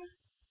bring him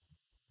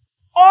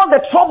all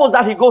the troubles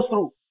that he goes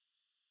through.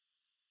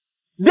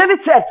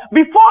 David said,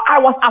 before I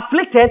was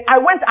afflicted,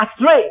 I went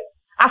astray.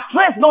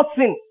 Astray is not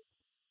sin.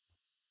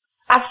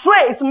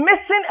 Astray is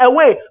missing a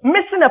way,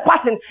 missing a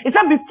pattern. He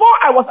said, before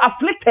I was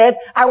afflicted,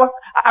 I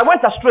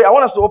went astray. I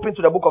want us to open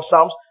to the book of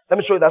Psalms. Let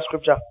me show you that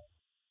scripture.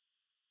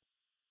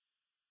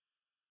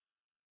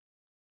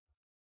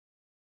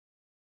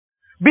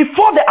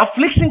 Before the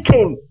affliction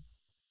came,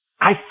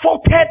 I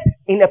faltered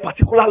in a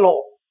particular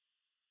law.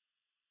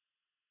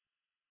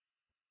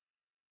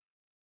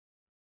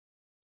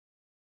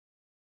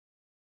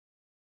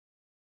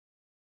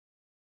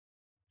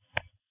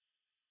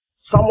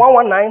 Psalm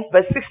 119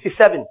 verse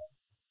 67.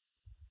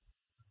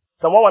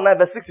 Psalm 119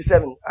 verse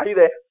 67. Are you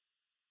there?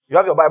 You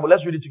have your Bible.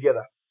 Let's read it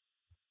together.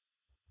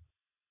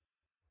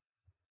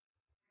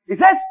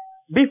 It says,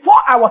 before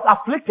I was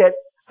afflicted,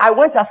 I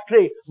went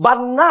astray,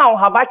 but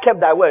now have I kept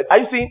thy word. Are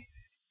you seeing?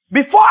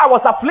 Before I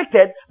was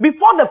afflicted,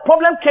 before the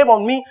problem came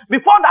on me,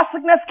 before that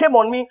sickness came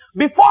on me,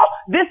 before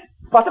this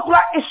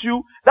particular issue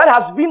that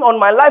has been on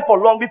my life for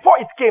long, before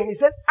it came, he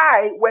says,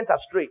 I went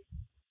astray.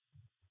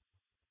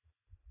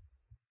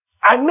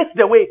 I missed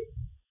the way.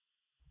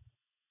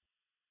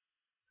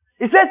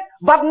 He says,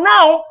 but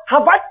now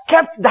have I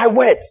kept thy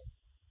word.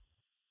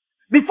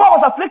 Before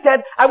I was afflicted,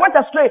 I went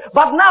astray,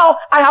 but now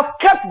I have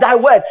kept thy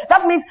word.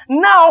 That means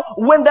now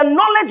when the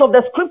knowledge of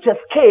the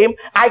scriptures came,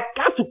 I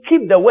had to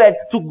keep the word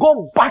to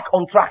go back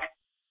on track.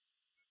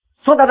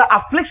 So that the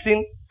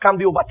affliction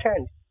can be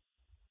overturned.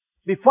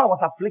 Before I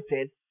was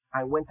afflicted,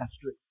 I went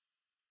astray.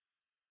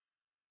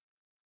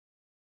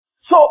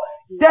 So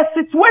the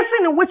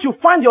situation in which you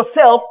find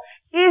yourself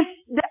is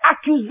the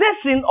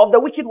accusation of the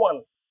wicked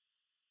one.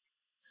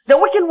 The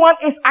wicked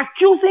one is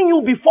accusing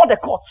you before the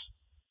court.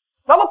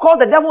 The Bible calls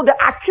the devil the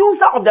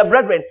accuser of the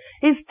brethren.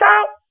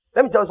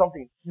 Let me tell you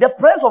something. The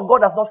presence of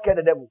God does not scare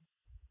the devil.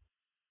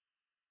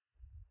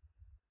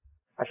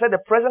 I said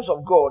the presence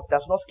of God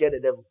does not scare the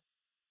devil.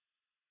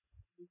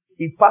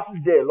 He passes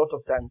there a lot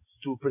of times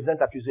to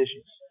present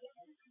accusations.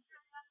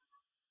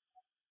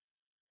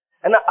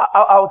 And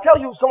I'll tell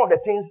you some of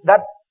the things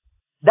that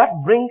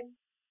bring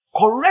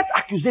correct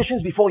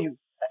accusations before you,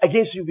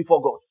 against you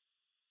before God.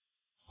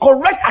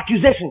 Correct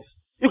accusations.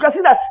 You can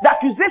see that the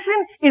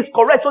accusation is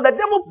correct. So the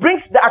devil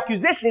brings the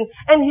accusation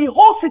and he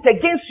holds it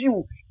against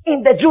you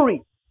in the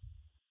jury.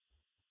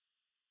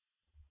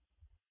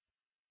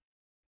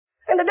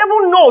 And the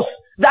devil knows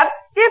that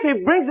if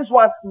he brings this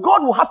one,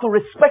 God will have to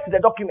respect the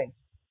document.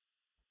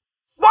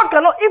 God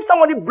cannot, if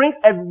somebody brings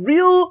a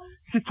real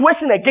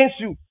situation against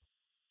you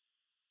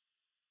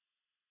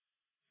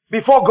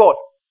before God,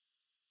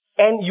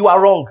 and you are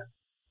wrong,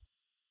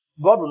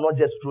 God will not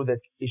just throw that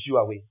issue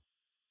away.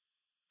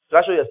 So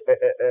I'll show you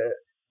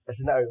a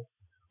scenario.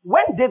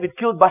 When David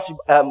killed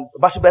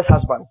Bathsheba's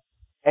husband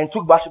and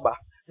took Bathsheba,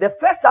 the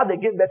first child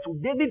they gave birth to,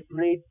 David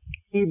prayed,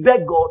 he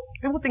begged God.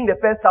 People think the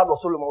first child was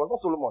Solomon. It was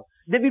not Solomon.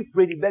 David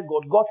prayed, he begged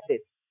God. God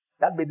said,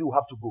 that baby will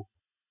have to go.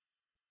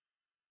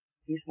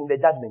 He's in the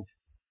judgment.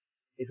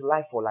 It's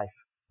life for life.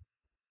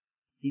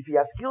 If he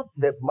has killed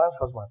the man's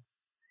husband,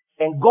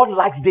 and God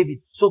likes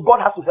David, so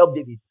God has to help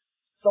David,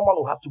 someone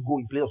will have to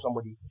go in place of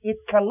somebody. It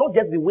cannot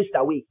just be whisked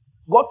away.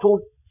 God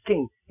told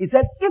King, he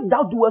said, if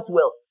thou doest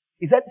well,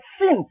 he said,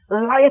 sin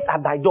lieth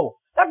at thy door.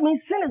 That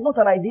means sin is not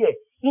an idea.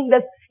 In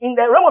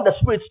the realm of the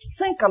spirit,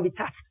 sin can be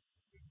touched.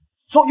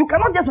 So you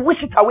cannot just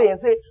wish it away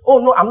and say, oh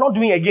no, I'm not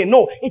doing it again.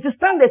 No, it is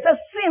time that says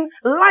sin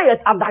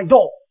lieth at thy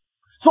door.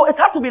 So it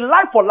has to be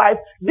life for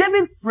life.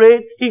 David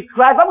prayed, he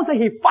cried. Bible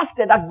says he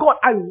fasted that God,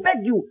 I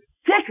beg you,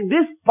 take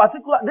this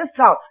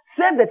child,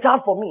 save the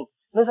child for me.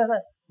 No,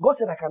 God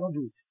said, I cannot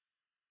do it.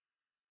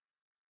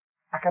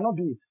 I cannot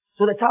do it.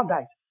 So the child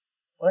died.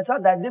 When the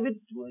child died,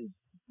 David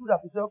stood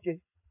up and said, okay.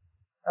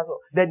 That's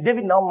all. Then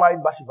David now married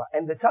Bathsheba,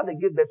 and the child they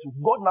gave birth to,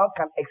 God now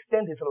can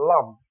extend his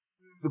love,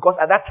 because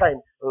at that time,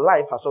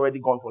 life has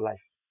already gone for life.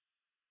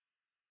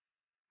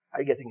 Are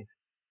you getting it?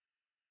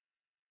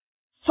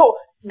 So,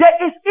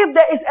 if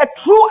there is a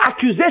true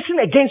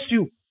accusation against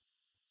you,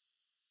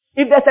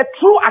 if there's a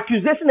true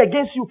accusation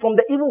against you from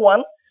the evil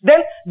one, then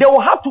there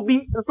will have to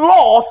be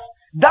laws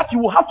that you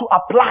will have to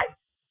apply.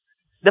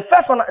 The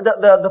first one,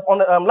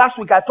 last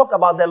week I talked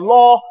about the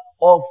law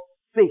of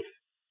faith.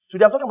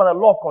 Today I'm talking about the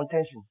law of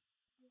contention.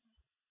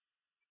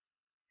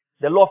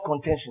 The law of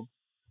contention.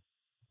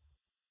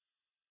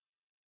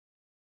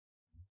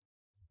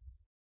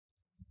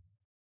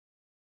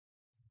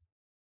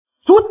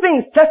 Two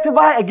things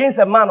testify against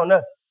a man on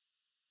earth.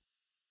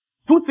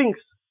 Two things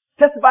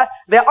testify.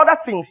 There are other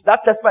things that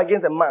testify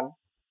against a man,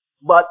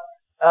 but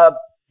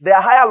there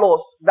are higher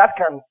laws that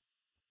can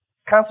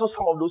cancel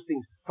some of those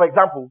things. For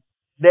example,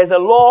 there's a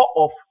law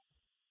of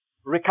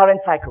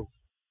recurrent cycles.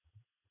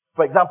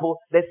 For example,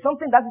 there's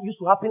something that used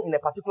to happen in a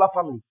particular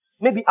family.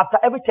 Maybe after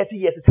every 30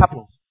 years it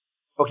happens.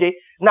 Okay?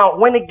 Now,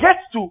 when it gets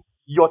to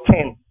your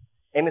turn,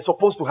 and it's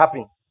supposed to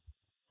happen,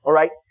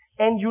 alright,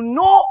 and you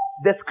know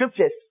the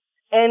scriptures,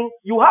 and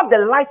you have the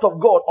light of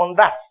God on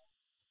that,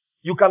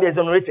 you can be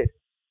exonerated.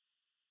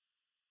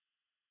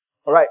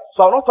 Alright,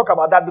 so I'll not talk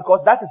about that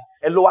because that is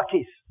a lower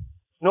case.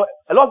 You know,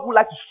 a lot of people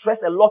like to stress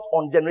a lot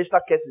on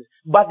generational cases,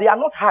 but they are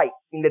not high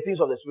in the things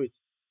of the spirit.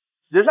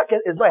 Generational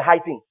case is not a high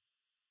thing.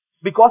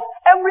 Because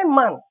every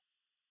man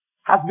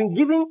has been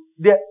given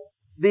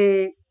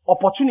the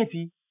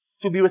opportunity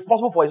to be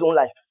responsible for his own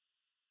life.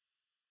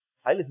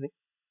 Are you listening?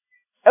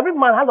 Every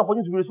man has the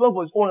opportunity to be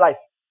responsible for his own life.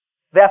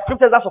 There are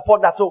scriptures that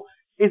support that. So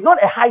it's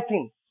not a high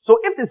thing. So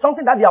if it's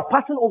something that they are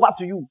passing over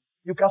to you,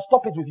 you can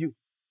stop it with you.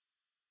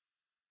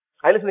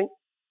 Are you listening?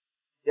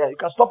 Yeah, you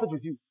can stop it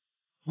with you.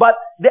 But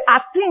there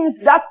are things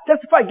that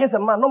testify against a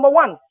man. Number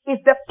one is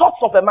the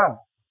thoughts of a man.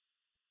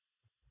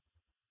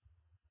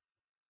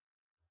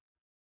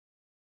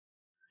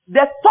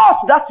 The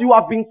thoughts that you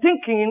have been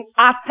thinking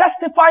are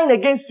testifying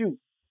against you.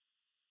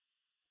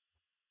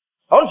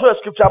 I want to show a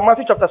scripture,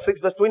 Matthew chapter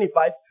 6, verse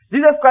 25.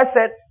 Jesus Christ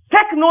said,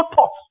 take no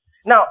thoughts.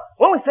 Now,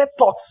 when we say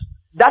thoughts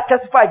that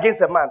testify against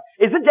a man,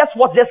 is it just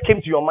what just came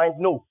to your mind?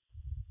 No.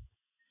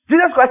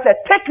 Jesus Christ said,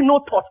 take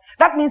no thoughts.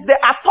 That means there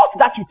are thoughts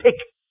that you take.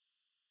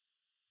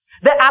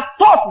 There are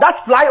thoughts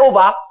that fly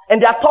over,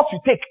 and there are thoughts you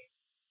take.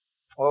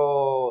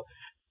 Oh.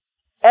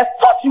 A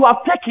thought you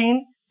have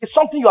taken is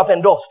something you have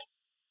endorsed.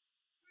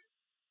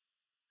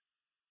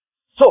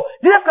 So,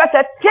 Jesus Christ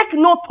said, take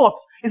no thoughts.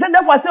 He said,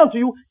 therefore I say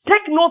unto you,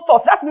 take no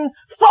thoughts. That means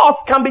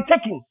thoughts can be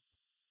taken.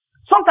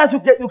 Sometimes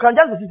you can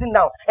just be sitting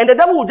down, and the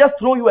devil will just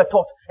throw you a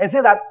thought and say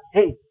that,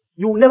 hey,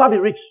 you will never be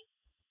rich.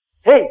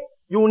 Hey,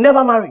 you will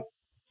never marry.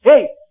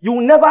 Hey, you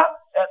will never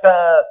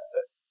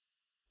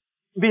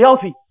be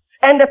healthy.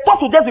 And the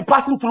thought will just be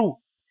passing through.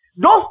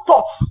 Those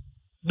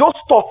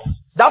thoughts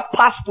that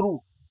pass through,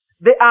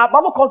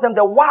 Bible calls them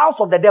the wiles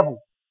of the devil.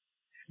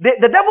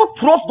 The devil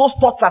throws those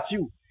thoughts at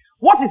you.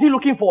 What is he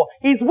looking for?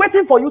 He's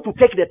waiting for you to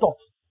take the thoughts.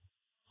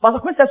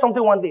 Pastor Chris said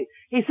something one day.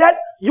 He said,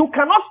 you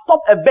cannot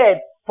stop a bird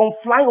from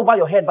flying over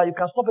your head, but you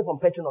can stop it from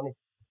perching on it.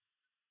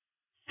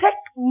 Take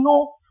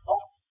no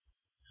thought.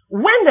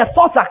 When the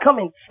thoughts are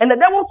coming, and the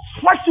devil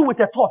strikes you with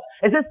a thought,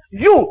 and says,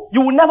 you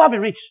will never be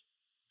rich.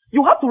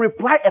 You have to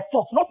reply a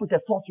thought, not with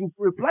a thought. You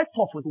reply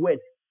thought with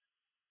words.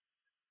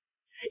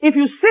 If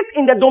you sit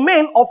in the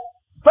domain of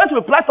trying to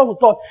reply thought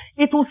with thought,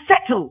 it will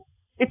settle.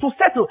 It will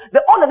settle.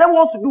 All the devil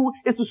wants to do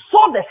is to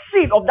sow the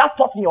seed of that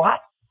thought in your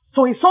heart.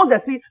 So he sows the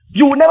seed,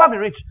 you will never be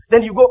rich.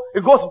 Then it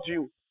goes into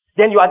you.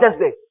 Then you are just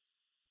there.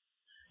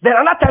 Then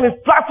another time he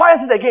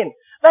fires it again.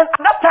 then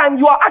at that time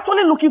you are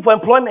actually looking for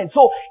employment.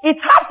 So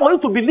it's hard for you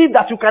to believe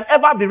that you can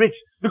ever be rich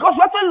because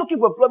you're actually looking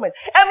for employment.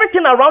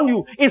 Everything around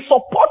you is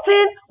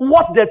supporting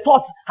what the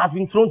thought has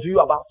been thrown to you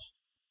about.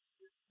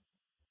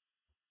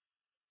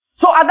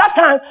 So at that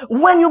time,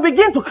 when you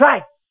begin to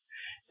cry,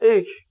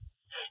 hey,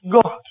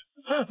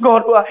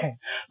 God, why?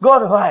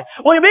 God, why?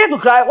 When you begin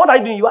to cry, what are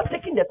you doing? You are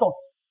taking the thought.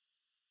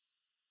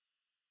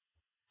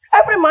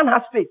 Every man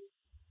has faith.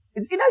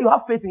 It's either you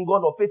have faith in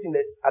God or faith in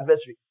the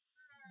adversary.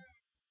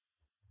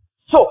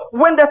 So,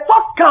 when the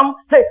thoughts come,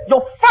 say,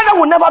 your father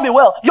will never be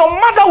well. Your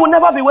mother will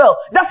never be well.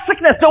 That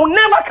sickness, they will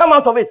never come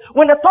out of it.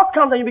 When the thought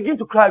comes and you begin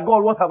to cry,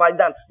 God, what have I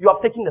done? You have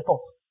taken the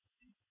thought.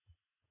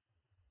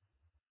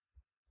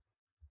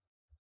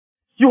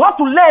 You have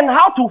to learn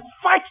how to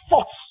fight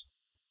thoughts.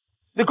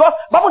 Because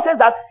Bible says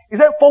that, it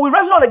says, for we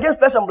wrestle not against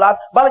flesh and blood,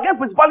 but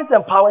against principalities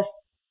and powers.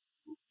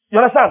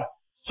 You understand?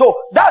 So,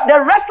 that the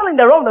wrestling in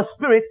the realm of the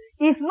spirit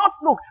is not,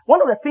 look, one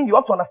of the things you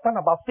have to understand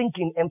about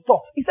thinking and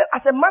thought. He said,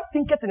 as a man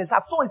thinketh in his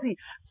heart, so is he.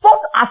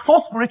 Thoughts are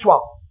so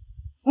spiritual.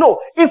 No,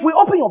 if we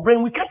open your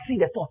brain, we can't see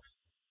the thoughts.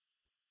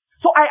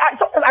 So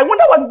sometimes I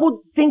wonder why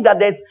people think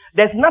that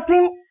there's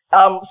nothing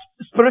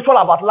spiritual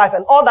about life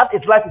and all that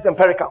is life is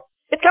empirical.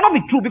 It cannot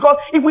be true because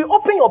if we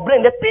open your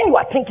brain, the thing you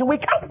are thinking, we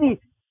can't see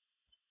it.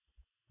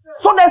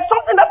 So there's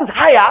something that is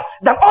higher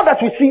than all that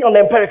we see on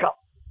the empirical.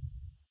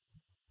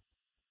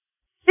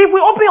 If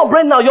we open your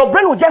brain now, your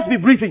brain will just be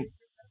breathing.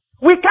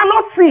 We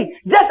cannot see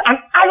just an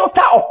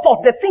iota of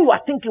thought, the thing you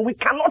are thinking, we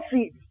cannot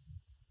see it.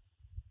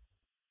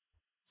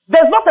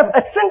 There's not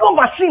a single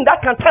machine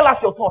that can tell us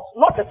your thoughts,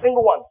 not a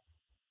single one.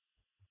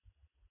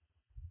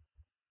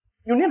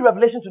 You need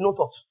revelation to know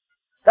thoughts.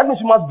 That means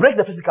you must break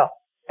the physical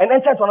and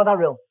enter into another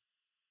realm.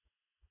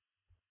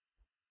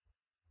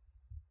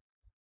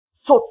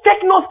 So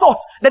take no thought.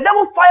 The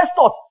devil fires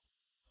thoughts.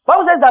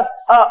 Bible says that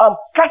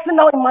casting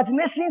down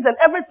imaginations and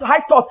every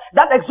high thought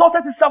that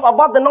exalted itself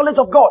above the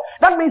knowledge of God.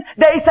 That means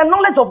there is a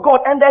knowledge of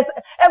God and there's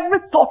every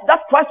thought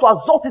that tries to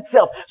exalt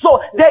itself. So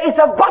there is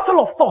a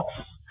battle of thoughts.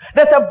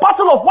 There's a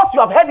battle of what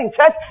you have heard in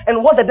church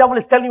and what the devil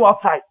is telling you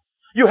outside.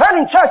 You heard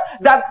in church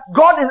that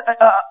God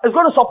is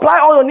going to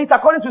supply all your needs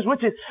according to his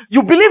riches.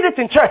 You believed it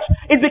in church.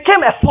 It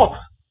became a thought.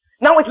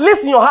 Now it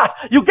lives in your heart.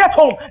 You get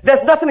home,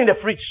 there's nothing in the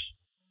fridge.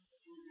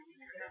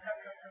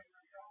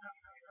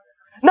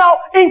 Now,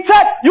 in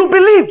church, you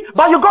believed,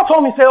 but you got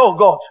home and say, oh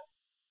God,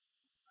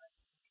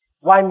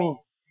 why me?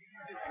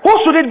 Who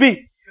should it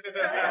be?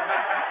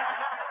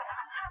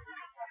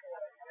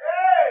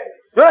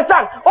 You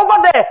understand?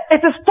 Over there,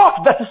 it is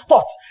thought versus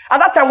thought. At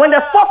that time, when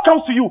the thought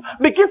comes to you,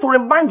 begin to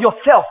remind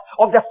yourself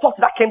of the thought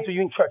that came to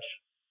you in church.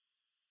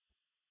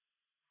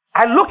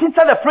 I look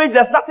inside the fridge,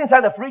 there's nothing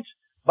inside the fridge,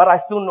 but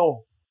I still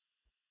know.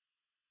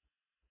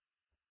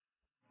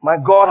 My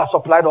God has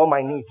supplied all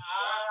my needs.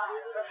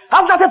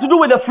 Has nothing to do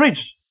with the fridge.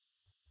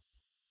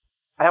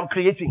 I am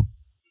creating.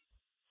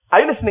 Are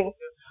you listening?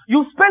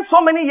 You spend so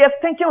many years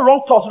thinking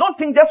wrong thoughts. Don't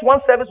think just one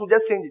service will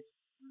just change it.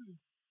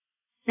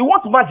 You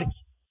want magic.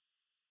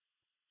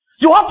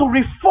 You have to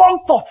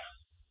reform thoughts.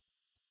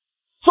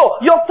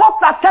 So your thoughts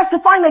are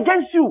testifying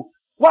against you.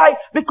 Why?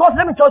 Because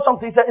let me tell you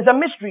something. It's a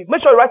mystery. Make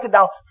sure you write it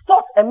down.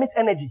 Thoughts emit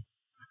energy.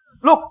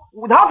 Look,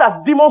 how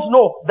does demons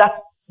know that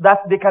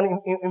they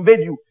can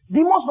invade you?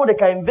 Demons know they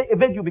can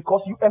invade you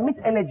because you emit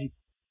energy.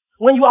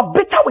 When you are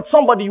bitter with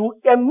somebody, you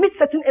emit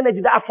certain energy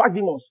that attracts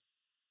demons.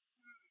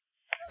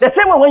 The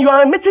same way when you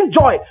are emitting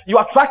joy, you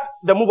attract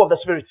the move of the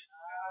Spirit.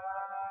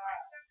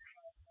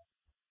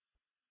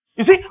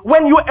 You see,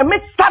 when you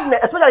emit sadness,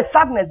 especially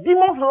sadness,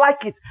 demons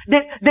like it. They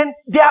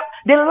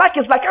like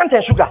it like ant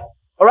and sugar.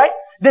 Alright?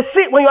 They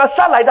see when you are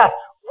sad like that,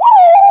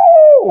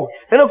 woo!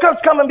 And they'll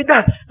come and be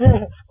that.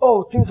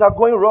 Oh, things are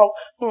going wrong.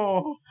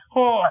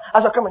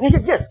 As you're coming,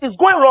 yes, it's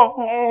going wrong.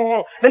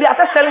 Then they are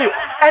just telling you.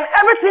 And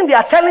everything they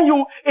are telling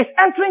you is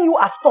entering you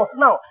as thought.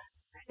 Now,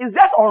 it's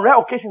just on rare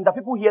occasions that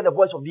people hear the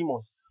voice of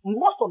demons.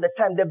 Most of the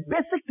time, the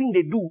basic thing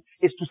they do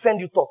is to send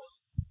you thoughts.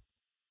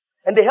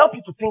 And they help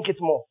you to think it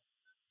more.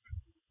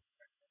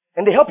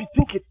 And they help you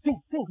think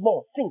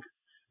more, think.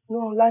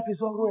 No, life is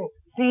all going.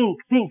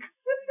 Think.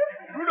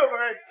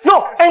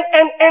 No,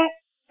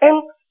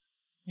 and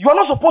you are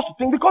not supposed to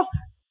think because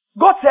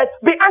God said,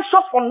 be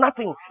anxious for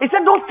nothing. He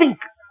said, don't think.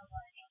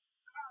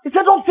 He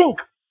said, don't think.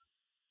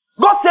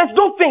 God says,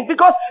 don't think,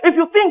 because if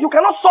you think, you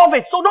cannot solve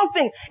it. So don't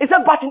think. He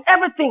said, but in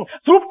everything,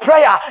 through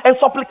prayer and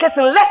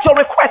supplication, let your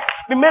request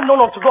be made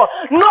known unto God.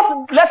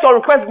 Not let your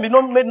request be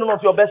made known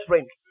unto your best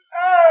friend.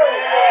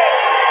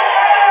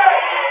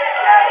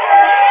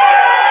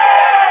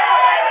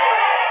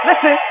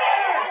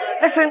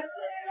 Listen.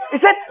 He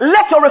said,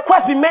 let your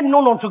request be made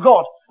known unto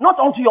God, not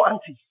unto your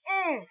auntie.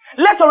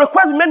 Let your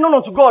request be made known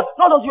unto God,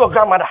 not unto your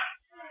grandmother.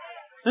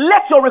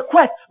 Let your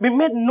request be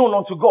made known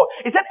unto God.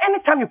 He said,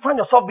 anytime you find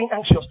yourself being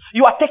anxious,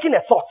 you are taking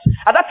a thought.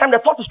 At that time,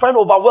 the thought is trying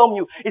to overwhelm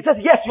you. He says,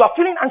 yes, you are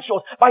feeling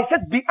anxious, but he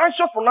said, be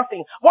anxious for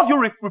nothing. What do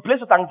you replace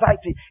with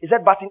anxiety? He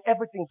said, but in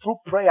everything through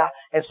prayer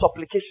and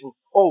supplication.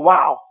 Oh,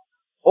 wow.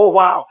 Oh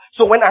wow.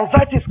 So when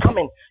anxiety is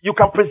coming, you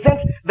can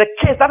present the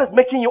case that is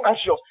making you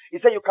anxious. He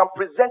said you can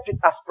present it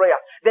as prayer.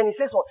 Then he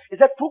says, he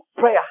said through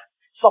prayer,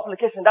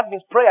 supplication. That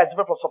means prayer is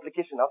different from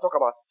supplication. I'll talk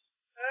about it.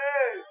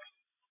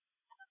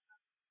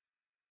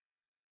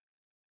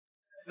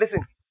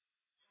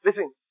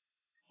 Listen.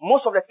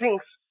 Most of the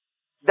things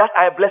that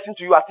are a blessing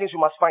to you are things you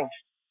must find.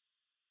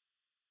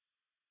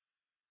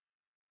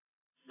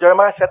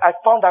 Jeremiah said, I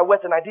found thy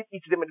words and I did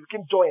eat them and it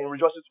became joy and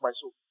rejoicing to my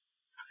soul.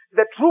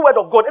 The true word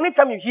of God,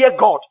 anytime you hear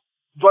God,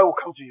 joy will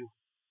come to you.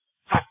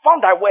 I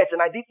found thy words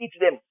and I did eat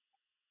them.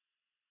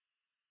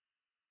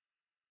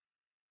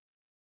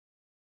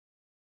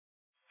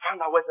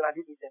 Found thy words and I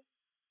did eat them.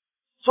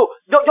 So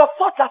your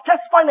thoughts are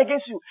testifying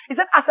against you. He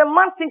said, as a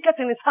man thinketh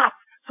in his heart,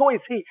 so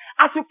is he.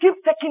 As you keep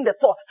taking the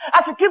thought,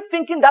 as you keep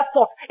thinking that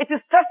thought, it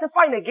is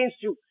testifying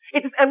against you.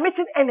 It is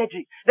emitting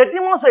energy. The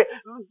demons say,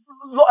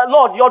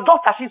 Lord, your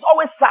daughter, she's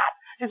always sad.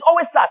 She's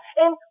always sad.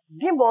 And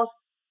demons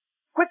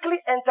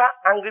quickly enter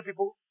angry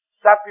people,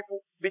 sad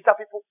people, bitter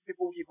people,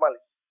 people who give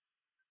malice.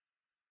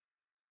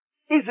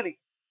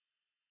 Easily.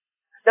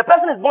 The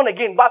person is born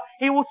again, but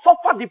he will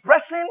suffer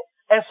depression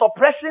and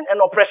suppression and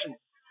oppression.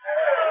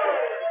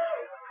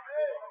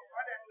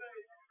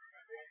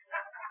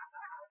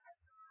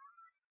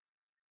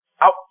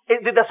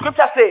 Did the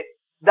scripture say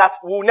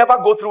that we'll never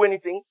go through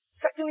anything?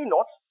 Certainly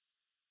not.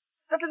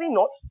 Certainly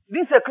not.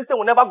 Didn't say a Christian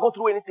will never go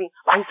through anything,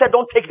 but he said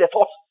don't take the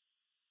thought.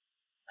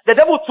 The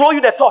devil will throw you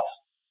the thought.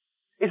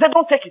 He said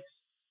don't take it.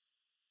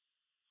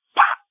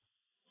 Bah!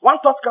 One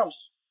thought comes.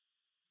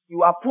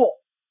 You are poor.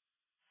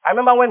 I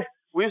remember when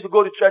we used to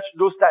go to church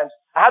those times.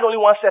 I had only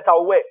one shirt I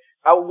would wear.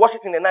 I would wash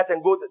it in the night and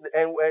go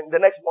and the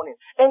next morning.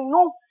 And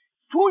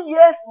 2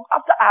 years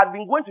after I had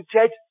been going to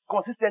church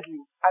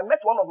consistently, I met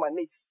one of my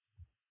mates.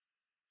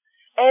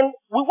 And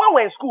when we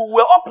were in school, we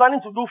were all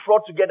planning to do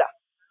fraud together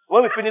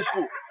when we finished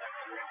school.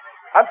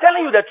 I'm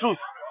telling you the truth.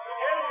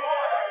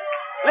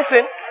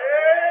 Listen.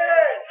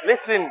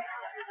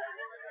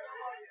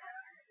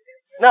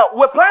 Now,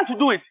 we're planning to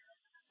do it.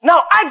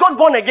 Now, I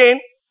got born again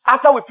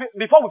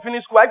before we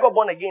finished school. I got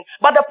born again.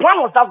 But the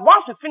plan was that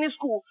once we finish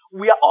school,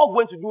 we are all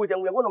going to do it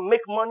and we are going to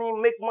make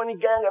money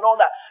gang and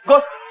all that.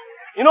 Because,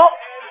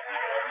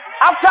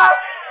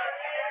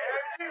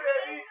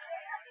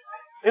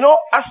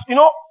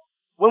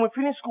 when we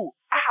finish school,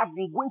 I have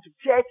been going to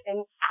church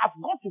and I've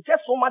gone to church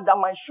so much that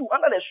my shoe,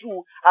 under the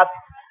shoe,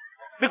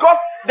 because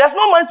there's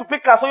no money to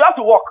pick car, so you have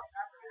to walk.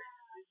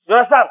 You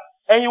understand?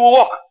 And you will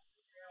walk.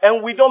 And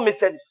we don't miss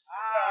service.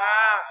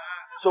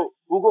 So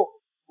we'll go.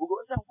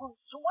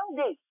 So one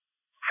day,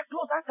 I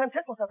closed that time,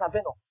 church was at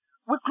Aveno.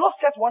 We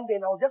closed church one day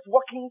and I was just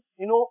walking,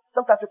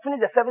 sometimes you finish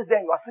the service there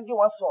and you are singing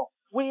one song.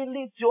 We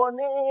lift your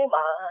name,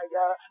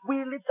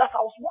 we lift, as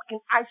I was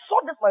walking, I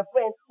saw this, my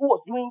friend, who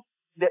was doing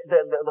the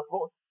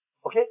phone.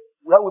 Okay?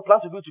 Well, we plan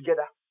to do it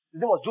together.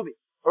 His name was Juby.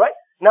 Alright?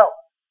 Now,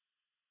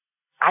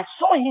 I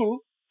saw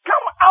him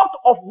come out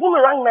of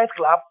Boomerang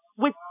nightclub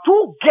with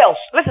 2 girls.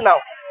 Listen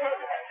now.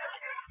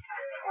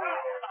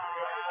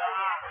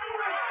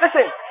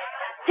 Listen.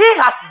 He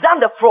has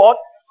done the fraud.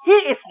 He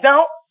is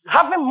now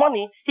having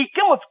money. He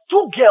came with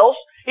 2 girls.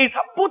 He's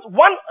put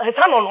his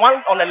hand on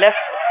one on the left,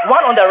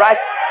 one on the right,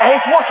 and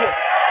he's walking.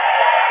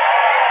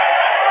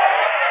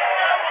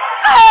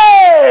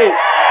 Hey!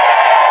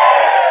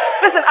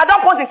 Listen, at that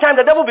point in time,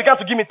 the devil began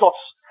to give me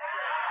thoughts.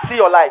 See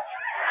your life.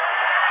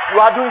 You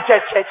are doing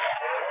church.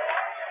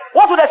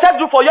 What will the church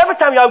do for you? Every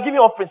time you are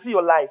giving offering, see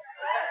your life.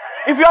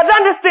 If you are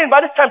done this thing, by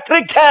this time,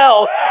 3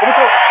 girls.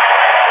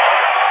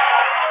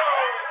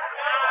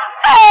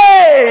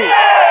 Hey!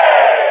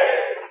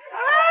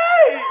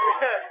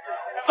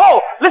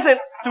 So,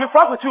 listen, to be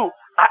frank with you,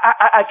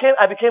 I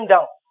became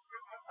down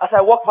as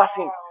I walked past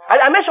him.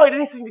 I made sure he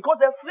didn't see me because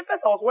the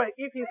slippers I was wearing,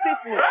 if he sees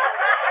me.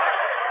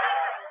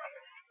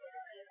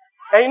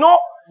 And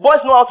boys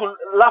know how to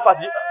laugh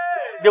at you.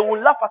 They will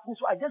laugh at me,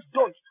 so I just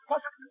dodged.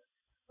 As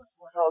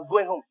I was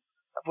going home,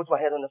 I put my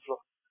head on the floor.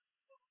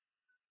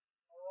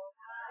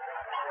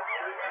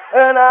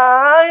 And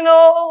I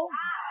know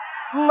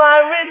my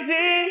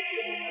Redeemer.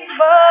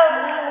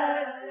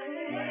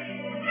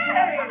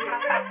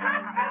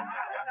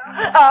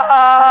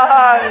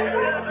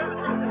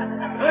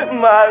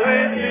 My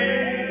Redeemer.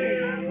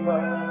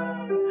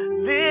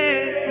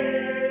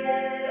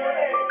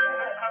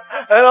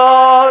 And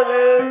all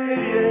the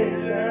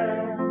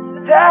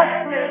creation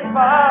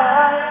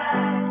testify,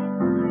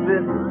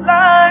 this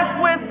life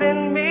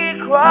within me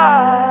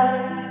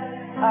cries,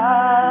 I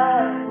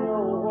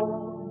know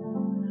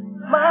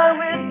my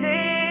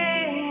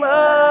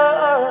Redeemer.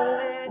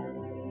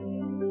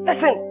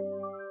 Listen.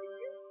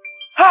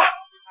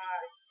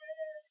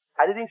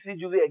 I didn't see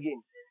Julie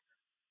again.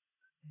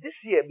 This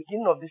year,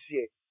 beginning of this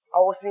year, I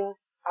was in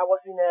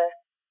a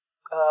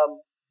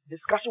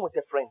discussion with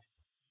a friend.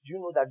 Do you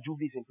know that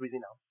Juvi is in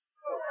prison now?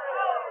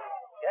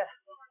 Yeah.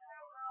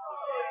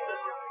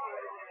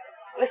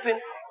 Listen.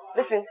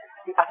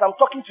 As I'm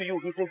talking to you,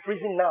 he's in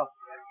prison now.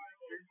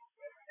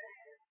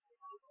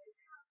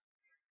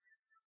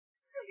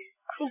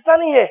 I'm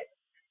standing here.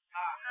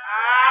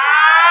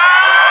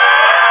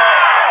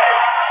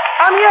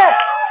 I'm here.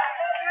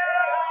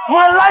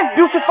 My life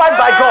beautified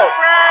by God.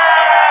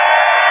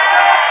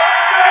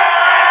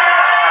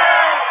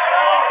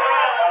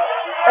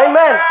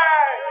 Amen.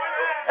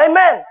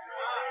 Amen.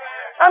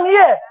 I'm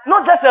here.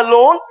 Not just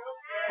alone.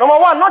 Number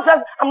one,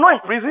 I'm not in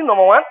prison,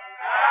 number one.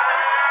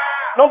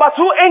 Number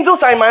two, angels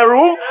are in my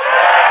room.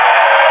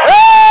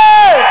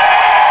 Hey!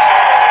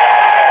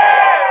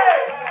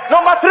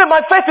 Number three,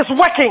 my faith is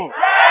working.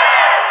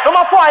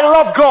 Number four, I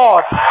love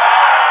God.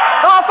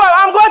 Number five,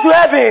 I'm going to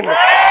heaven.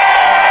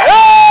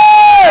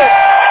 Hey!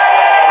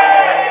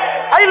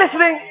 Are you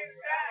listening?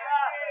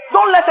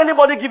 Don't let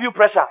anybody give you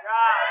pressure.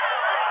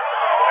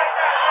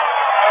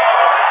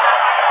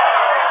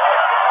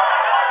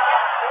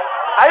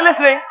 Are you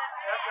listening?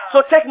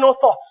 So take no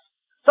thoughts.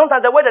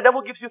 Sometimes the way the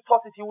devil gives you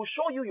thoughts is he will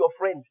show you your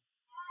friend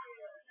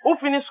who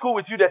finished school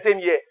with you the same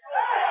year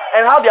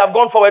and how they have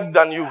gone forward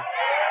than you.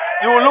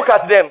 You will look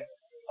at them.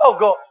 Oh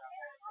God.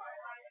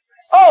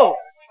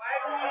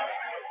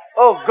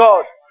 Oh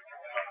God.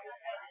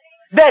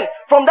 Then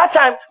from that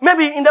time,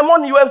 maybe in the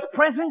morning you are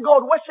praising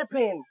God,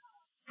 worshiping,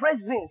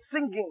 praising,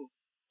 singing.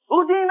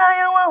 As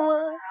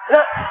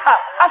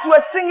you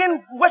are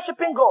singing,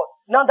 worshiping God,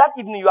 now that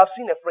evening you have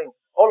seen a friend.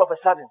 All of a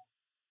sudden,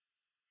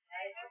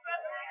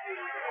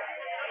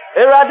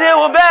 Erade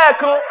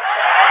ubeko.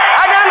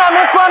 Agana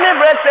mi kwa mi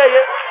brese.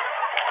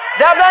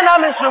 Daba na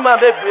mi suma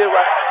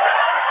bebewa.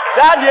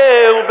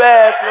 Dade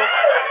ubeko.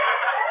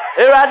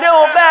 Erade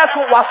ubeko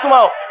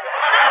wasuma.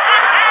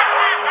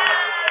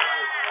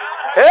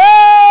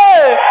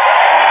 Hey!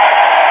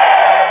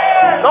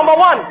 Number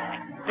one,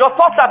 your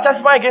thoughts are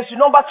testifying against you.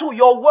 Number two,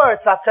 your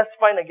words are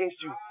testifying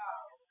against you.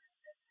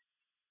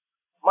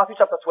 Matthew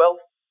chapter 12.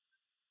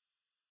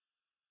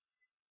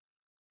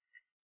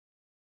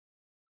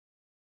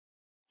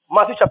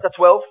 Matthew chapter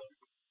 12.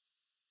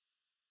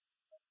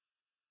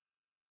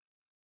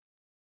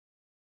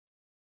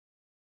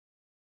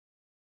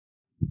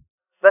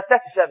 Verse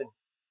 37.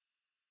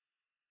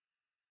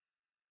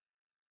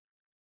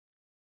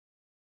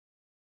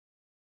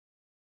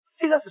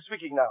 Jesus is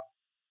speaking now.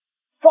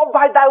 For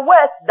by thy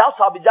words thou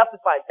shalt be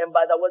justified, and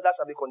by thy words thou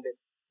shalt be condemned.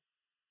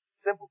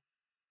 Simple.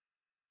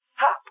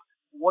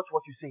 Watch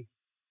what you say.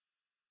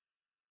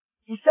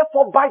 He said,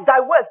 for by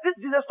thy words, this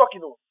Jesus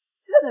talking about.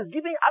 Jesus is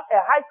giving us a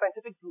high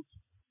scientific truth.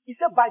 He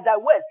said, by thy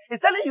words.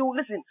 He's telling you,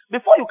 listen,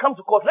 before you come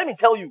to court, let me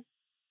tell you.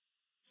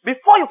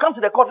 Before you come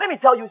to the court, let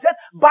me tell you, he said,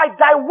 by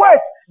thy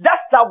words,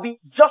 that shall be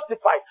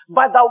justified.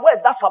 By thy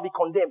words, that shall be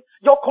condemned.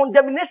 Your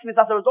condemnation is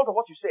as a result of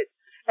what you said.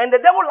 And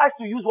the devil likes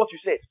to use what you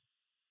said.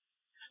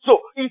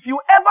 So, if you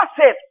ever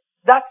said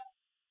that,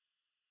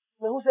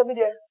 who said me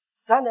there?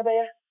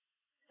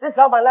 This is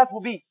how my life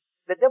will be.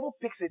 The devil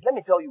picks it. Let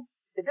me tell you.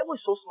 The devil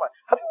is so smart.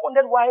 Have you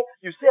wondered why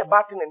you say a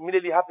bad thing and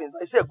immediately happens?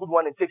 You say a good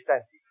one, it takes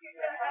time.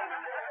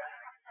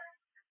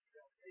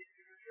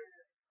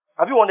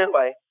 Have you wondered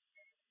why?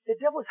 The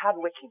devil is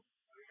hardworking.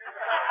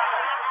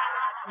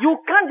 You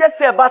can't just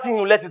say a bad thing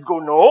and you let it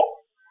go. No.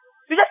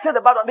 You just say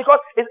the bad one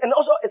because and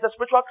also it's a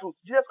spiritual truth.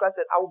 Jesus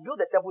Christ said, I will build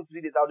the temple in 3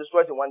 days. I will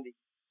destroy it in 1 day.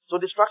 So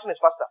distraction is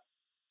faster.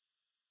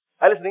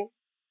 Are you listening?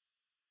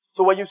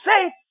 So when you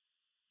say it,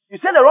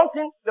 you say the wrong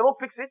thing, the devil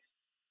picks it.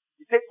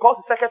 He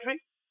calls the secretary.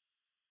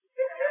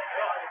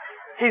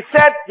 He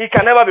said he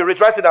can never be rich.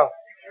 Write it down.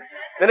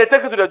 Then they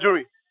take it to the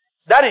jury.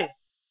 Daddy,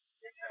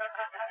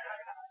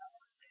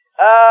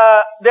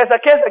 there's a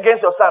case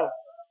against your son.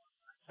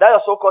 That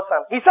your so-called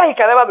son. He said he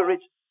can never be rich.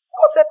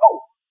 God said,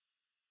 oh.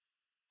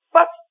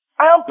 But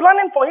I am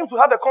planning for him to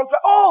have a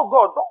contract. Oh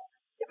God, no.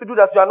 If you do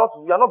that, you are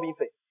not being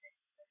fair.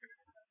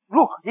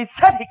 Look, he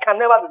said he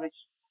can never be rich.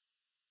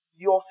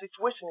 Your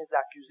situation is the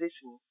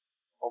accusation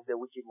of the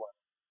wicked one.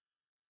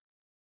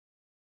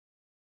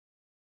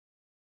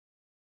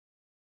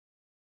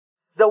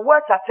 The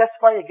words are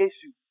testifying against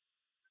you.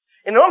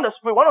 In the realm of the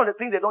spirit, one of the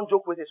things they don't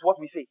joke with is what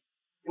we say.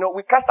 You know,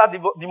 we cast out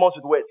demons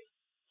with words.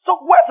 So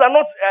words are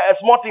not a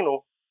small thing,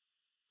 no.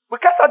 We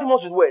cast out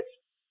demons with words.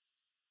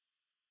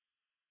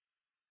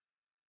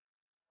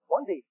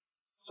 One day,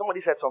 somebody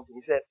said something.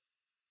 He said,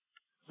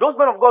 those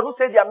men of God who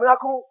say they are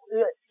miracle,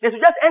 they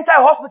should just enter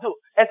a hospital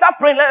and start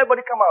praying, let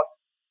everybody come out.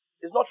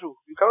 It's not true.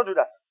 You cannot do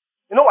that.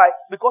 You know why?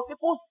 Because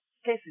people's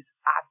cases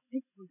are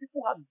different.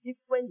 People have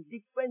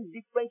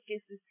different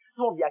cases.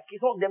 Some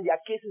of them,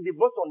 their cases, they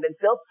brought on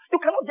themselves. You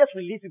cannot just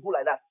release people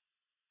like that.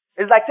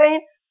 It's like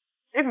saying,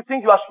 if you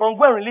think you are strong,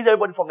 go and release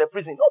everybody from the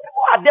prison. No,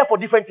 people are there for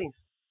different things.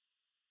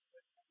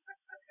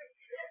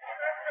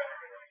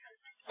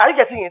 Are you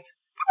getting it?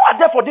 People are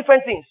there for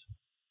different things.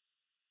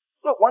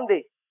 Look, one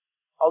day,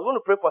 I was going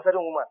to pray for a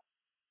certain woman.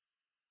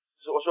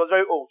 So she was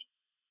very old.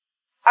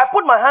 I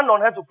put my hand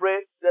on her to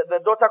pray. The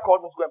daughter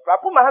called me to go and pray.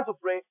 I put my hand to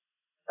pray,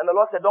 and the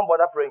Lord said, don't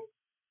bother praying.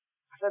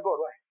 I said,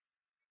 God, why?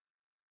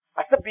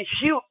 I said, be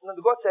healed. And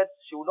God said,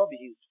 she will not be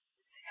healed.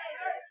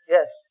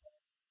 Yes.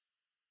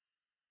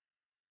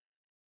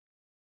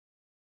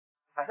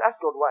 I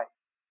asked God why.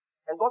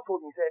 And God told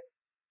me, he said,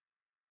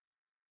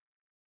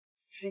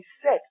 she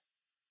said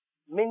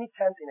many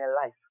times in her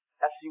life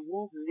that she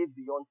won't live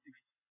beyond 60.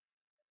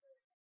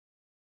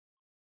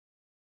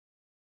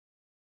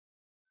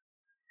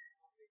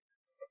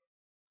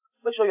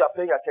 Make sure you are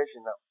paying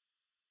attention now.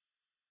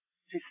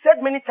 She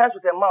said many times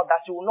with her mouth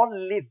that she will not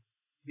live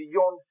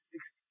beyond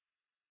 60.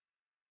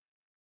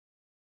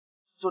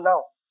 So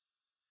now,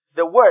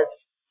 the words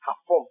have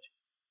formed.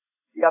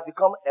 They have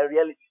become a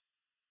reality.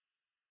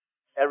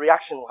 A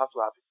reaction will have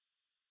to happen.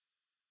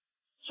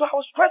 So I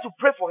was trying to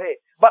pray for her,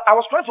 but I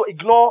was trying to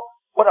ignore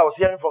what I was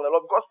hearing from the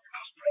Lord because I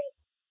was praying.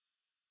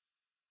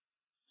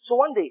 So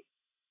one day,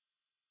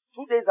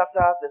 2 days after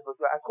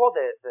I called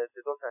the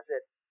doctor. I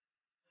said,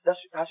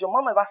 has your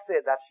mom ever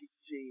said that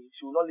she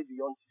will not live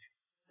beyond 60?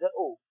 She said,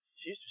 oh,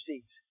 she used to say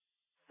it.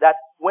 That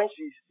when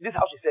this is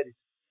how she said it.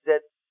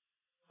 That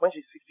when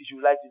she's 60, she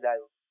would like to die.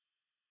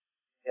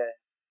 Yeah.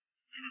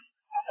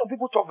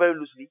 People talk very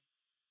loosely.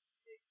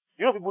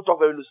 People talk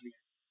very loosely.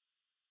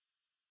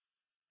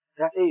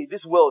 That, hey,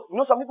 this world.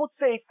 Some people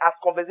say it as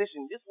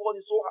conversation. This world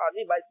is so hard.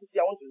 If I 60,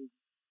 I want to live.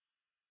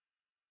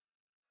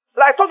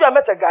 Like I told you, I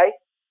met a guy.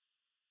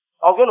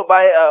 I was going to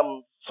buy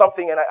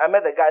something and I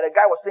met the guy. The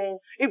guy was saying,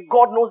 if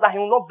God knows that he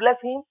will not bless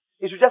him,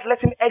 he should just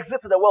let him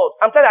exit to the world.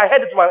 I'm telling you, I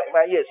heard it to my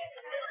ears.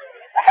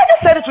 He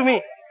just said it to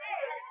me.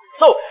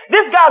 So,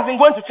 this guy has been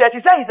going to church.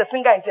 He said he's a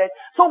singer in church.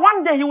 So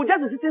one day he will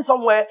just be sitting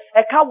somewhere,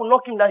 a car will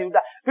knock him down, he will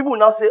die. People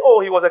will now say, oh,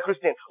 he was a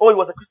Christian. Oh, he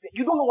was a Christian.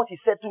 You don't know what he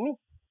said to me.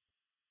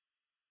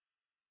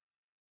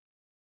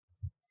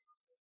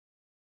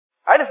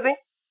 Are you listening?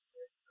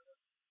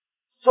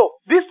 So,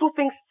 these two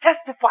things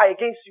testify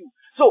against you.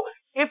 So,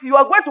 if you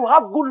are going to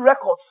have good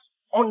records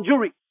on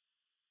jury,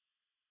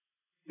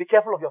 be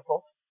careful of your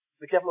thoughts.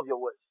 Be careful of your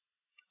words.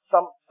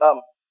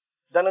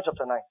 Daniel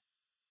chapter 9.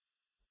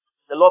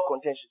 The law of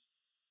contention.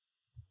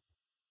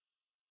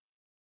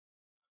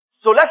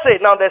 So let's say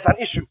now there's an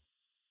issue.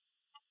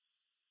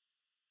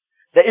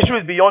 The issue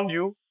is beyond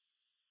you.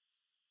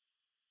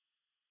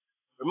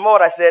 Remember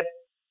what I said?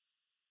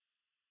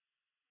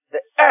 The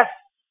earth.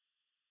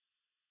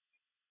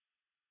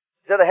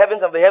 He said the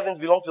heavens and the heavens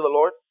belong to the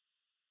Lord.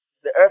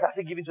 The earth has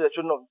been given to the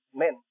children of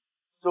men.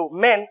 So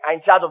men are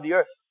in charge of the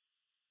earth.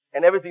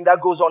 And everything that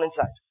goes on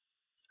inside.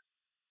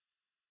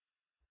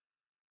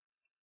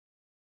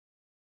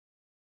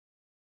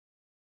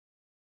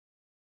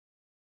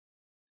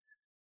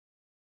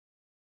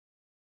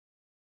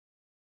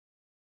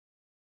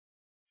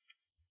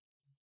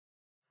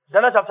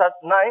 Daniel chapter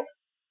 9.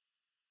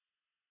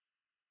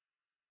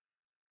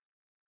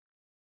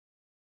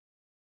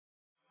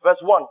 Verse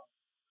 1.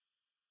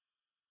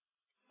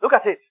 Look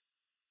at it.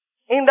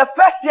 In the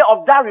first year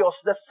of Darius,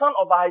 the son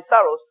of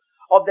Ahasuerus,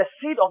 of the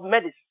seed of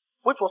Medes,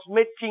 which was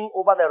made king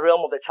over the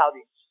realm of the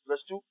Chaldeans.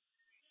 Verse 2.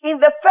 In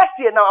the first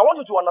year, now I want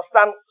you to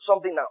understand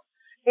something now.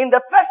 In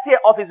the first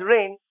year of his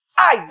reign,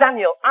 I,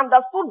 Daniel,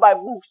 understood by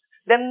books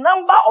the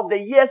number of the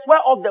years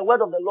whereof the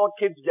word of the Lord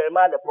came to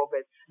Jeremiah the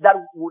prophet that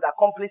would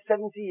accomplish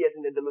 70 years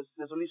in the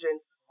desolation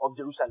of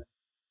Jerusalem.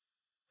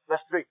 Verse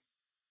 3.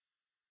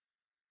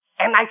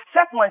 And I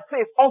set my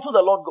face unto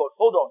the Lord God.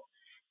 Hold on.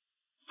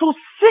 To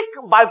seek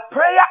by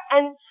prayer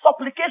and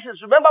supplications.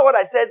 Remember what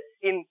I said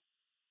he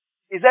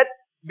said,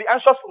 be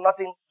anxious for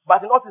nothing, but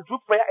in all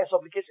through prayer and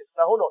supplications.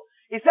 Now hold on.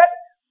 He said,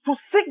 to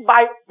seek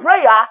by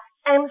prayer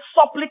and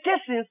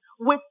supplications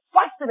with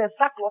fasting and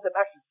sackcloth and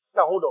ashes.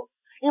 Now hold on.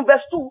 In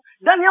verse 2,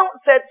 Daniel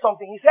said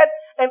something. He said,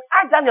 and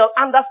I, Daniel,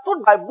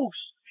 understood by books.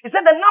 He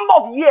said the number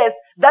of years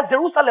that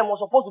Jerusalem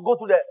was supposed to go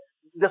through the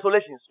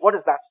desolations. What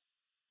is that?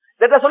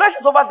 The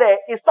desolations over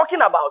there is talking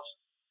about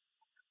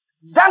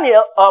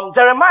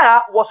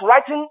Jeremiah was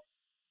writing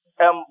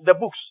the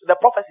books, the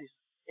prophecies.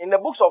 In the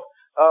books of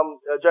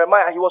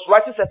Jeremiah, he was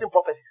writing certain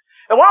prophecies.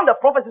 And one of the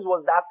prophecies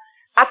was that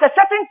at a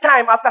certain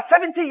time, after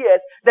 70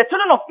 years, the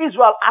children of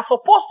Israel are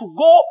supposed to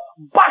go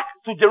back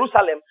to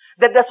Jerusalem.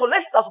 The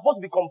desolations are supposed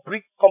to be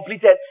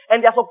completed,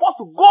 and they are supposed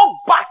to go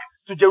back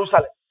to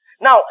Jerusalem.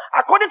 Now,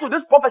 according to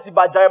this prophecy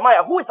by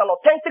Jeremiah, who is an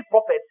authentic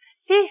prophet,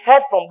 he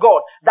heard from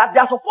God that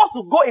they are supposed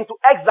to go into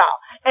exile.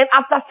 And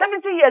after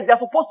 70 years, they are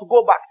supposed to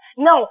go back.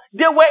 Now,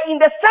 they were in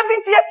the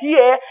 70th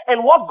year,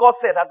 and what God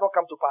said has not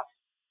come to pass.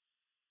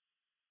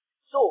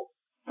 So,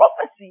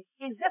 prophecy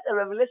is just a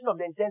revelation of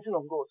the intention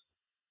of God.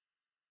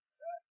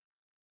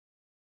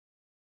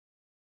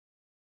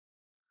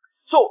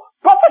 So,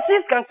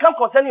 prophecies can come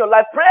concerning your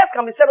life. Prayers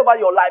can be said over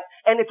your life,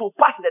 and it will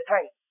pass the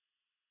time.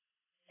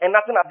 And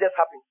nothing has just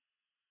happened.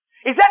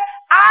 He said,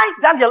 I,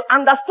 Daniel,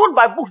 understood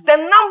by books the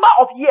number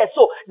of years.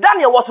 So,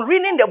 Daniel was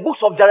reading the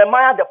books of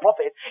Jeremiah the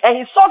prophet, and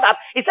he saw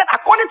that, he said,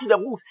 according to the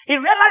books, he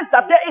realized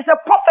that there is a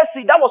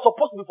prophecy that was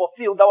supposed to be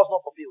fulfilled that was not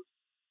fulfilled.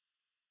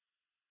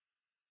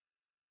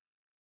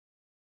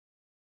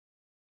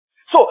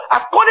 So,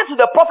 according to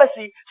the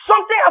prophecy,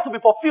 something has to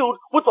be fulfilled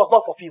which was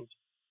not fulfilled.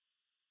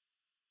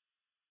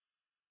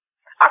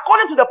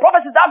 According to the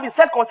prophecies that have been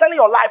said concerning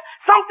your life,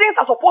 some things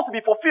are supposed to be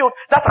fulfilled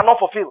that are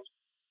not fulfilled.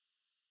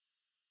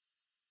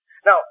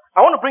 Now, I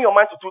want to bring your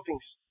mind to two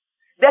things.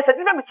 There's a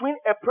difference between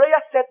a prayer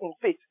set in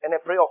faith and a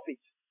prayer of faith.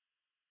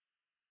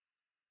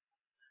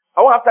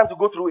 I won't have time to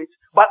go through it,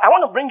 but I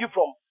want to bring you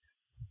from,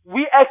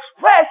 we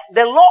express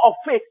the law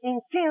of faith in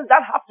things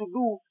that have to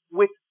do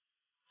with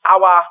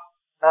our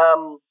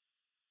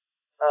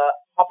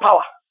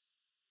power.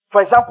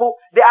 For example,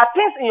 there are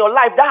things in your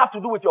life that have to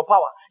do with your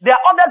power. There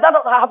are others that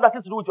don't have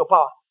nothing to do with your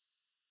power.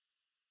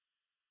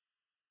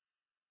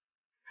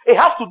 It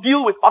has to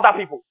deal with other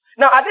people.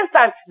 Now, at this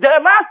time,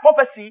 Jeremiah's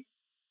prophecy,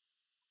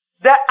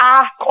 there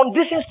are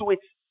conditions to it.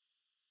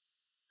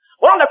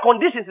 One of the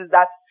conditions is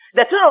that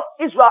the children of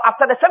Israel,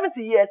 after the 70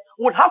 years,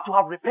 would have to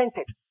have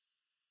repented.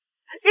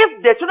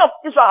 If the children of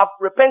Israel have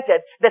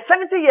repented, the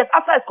 70 years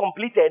after it's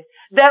completed,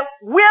 the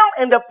will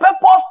and the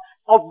purpose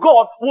of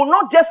God will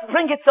not just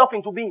bring itself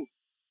into being.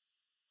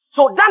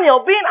 So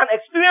Daniel, being an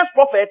experienced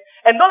prophet,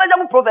 a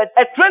knowledgeable prophet,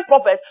 a trained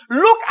prophet,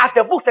 looked at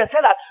the books and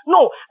said that,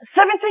 no,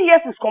 70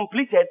 years is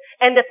completed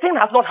and the thing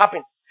has not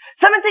happened.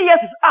 70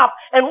 years is up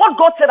and what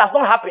God said has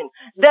not happened.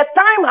 The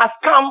time has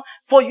come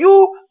for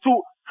you to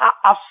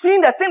have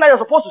seen the thing that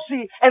you're supposed to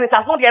see and it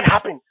has not yet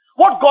happened.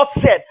 What God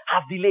said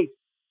has delayed.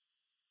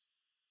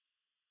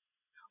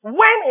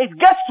 When it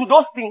gets to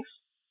those things,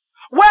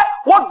 where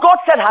what God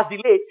said has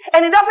delayed,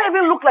 and it doesn't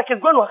even look like it's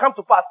going to come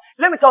to pass.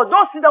 Let me tell you,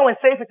 don't sit down and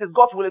say if it is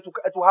God's will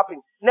to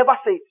happen. Never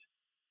say it.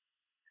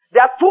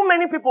 There are too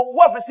many people who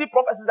have received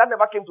prophecies that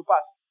never came to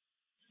pass.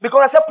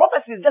 Because I said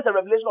prophecy is just a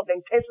revelation of the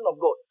intention of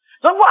God.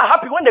 Some people are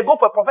happy when they go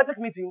for a prophetic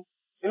meeting,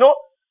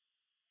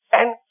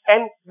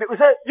 and we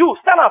say, you,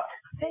 stand up.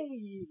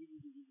 Hey.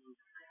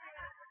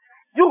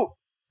 You,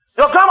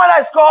 your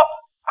grandmother is called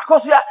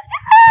Akosia.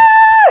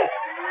 Hey!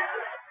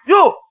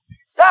 You,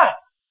 yeah.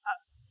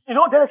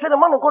 Then they say the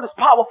man of God is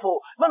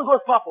powerful. The man of God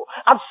is powerful.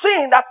 I'm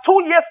saying that 2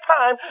 years'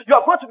 time, you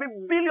are going to be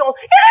billions.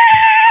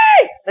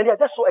 Yay! Then they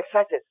are just so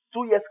excited.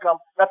 2 years come,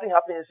 nothing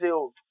happens. They say,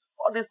 oh,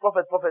 all these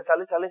prophets,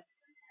 Charlie,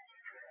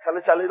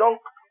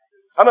 don't.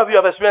 How many of you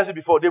have experienced it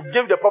before? They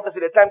gave the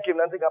prophecy, the time came,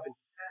 nothing happened.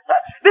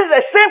 This is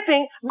the same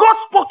thing. God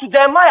spoke to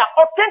Jeremiah,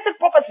 authentic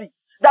prophecy,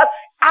 that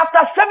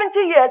after 70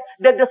 years,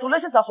 the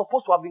desolations are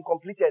supposed to have been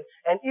completed,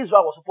 and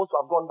Israel was supposed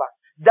to have gone back.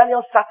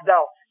 Daniel sat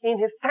down. In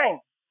his time,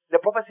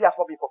 the prophecy has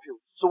not been fulfilled.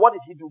 So what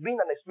did he do?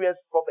 Being an experienced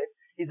prophet,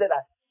 he said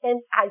that,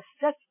 and I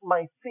set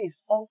my face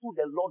unto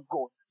the Lord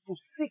God to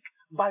seek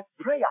by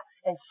prayer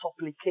and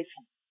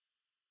supplication.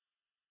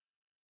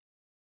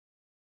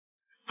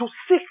 To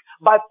seek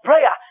by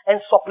prayer and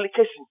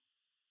supplication.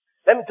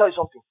 Let me tell you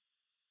something.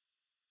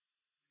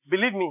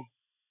 Believe me.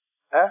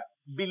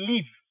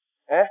 Believe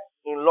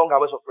in long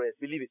hours of prayer.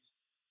 Believe it.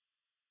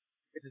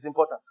 It is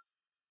important.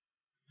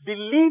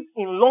 Believe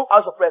in long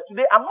hours of prayer.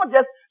 Today, I'm not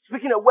just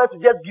speaking a word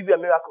to just give you a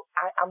miracle.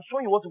 I'm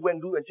sure you want to go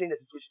and do and change the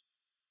situation.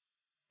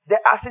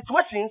 There are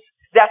situations,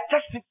 there are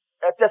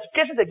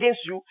testifications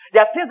against you,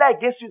 there are things that are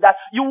against you that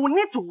you will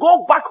need to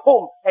go back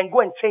home and go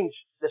and change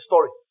the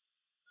story.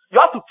 You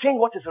have to change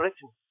what is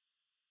written.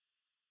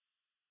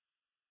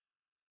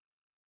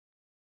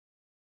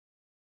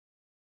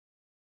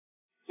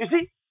 You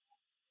see,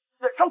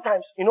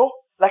 sometimes,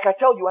 like I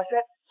tell you, I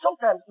said,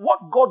 sometimes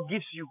what God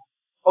gives you,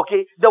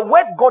 okay, the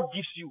word God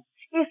gives you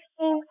is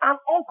in an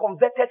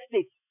unconverted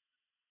state.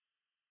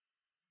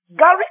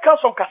 Gary comes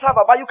from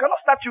cassava, but you cannot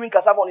start chewing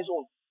cassava on his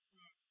own.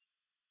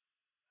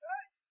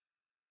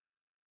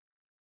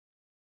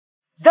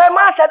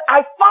 Jeremiah said,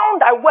 I found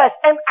thy words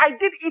and I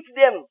did eat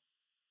them.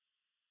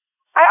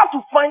 I have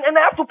to find and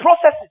I have to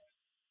process it.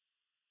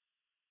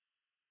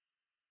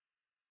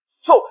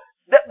 So,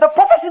 the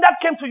prophecy that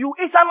came to you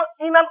is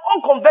in an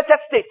unconverted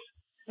state.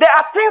 There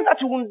are things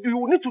that you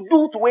will need to do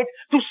to it,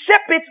 to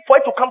shape it for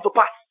it to come to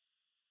pass.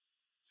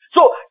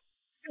 So,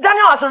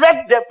 Daniel has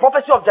read the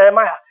prophecy of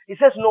Jeremiah. He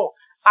says, no,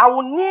 I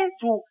will need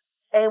to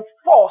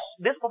enforce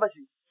this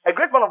prophecy. A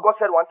great man of God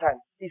said one time,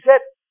 he said,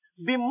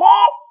 be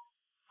more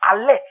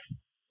alert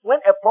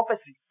when a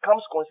prophecy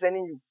comes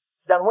concerning you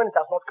than when it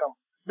has not come.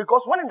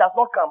 Because when it does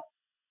not come,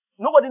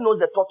 nobody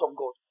knows the thoughts of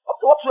God.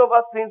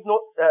 Whatsoever things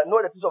know the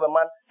things of a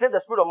man, says the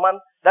spirit of man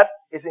that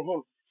is in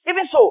him.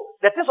 Even so,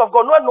 the things of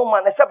God know no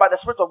man except by the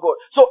Spirit of God.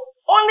 So,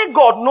 only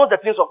God knows the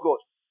things of God.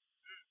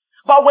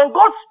 But when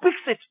God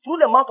speaks it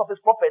through the mouth of his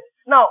prophet,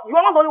 now, you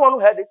are not the only one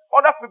who heard it.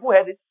 Other people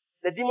heard it.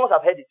 The demons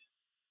have heard it.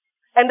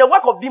 And the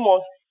work of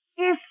demons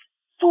is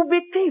to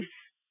be thieves,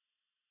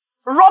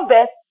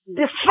 robbers,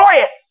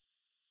 destroyers.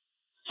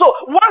 So,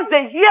 once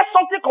they hear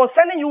something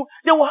concerning you,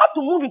 they will have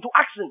to move into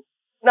action.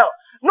 Now,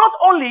 not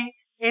only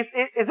is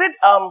it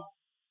an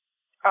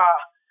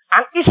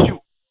issue,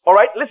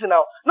 alright, listen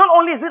now. Not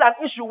only is it an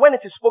issue when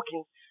it is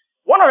spoken,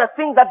 one of the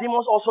things that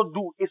demons also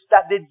do is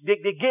that they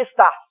gaze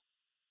stars.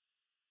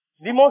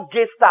 Demons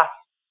gaze stars.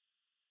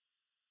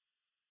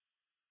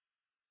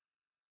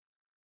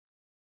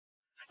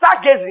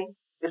 Stargazing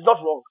is not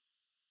wrong.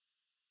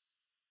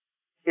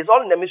 It's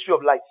all in the mystery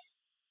of light.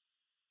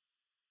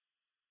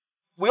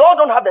 We all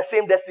don't have the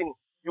same destiny.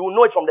 You will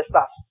know it from the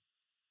stars.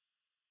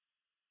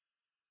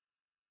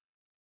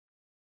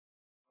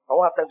 I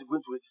won't have time to go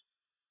into it.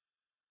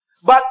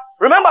 But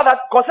remember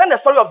that concerning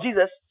the story of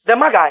Jesus, the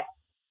Magi,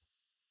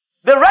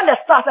 they read the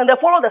stars and they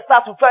followed the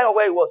stars to find out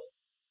where he was.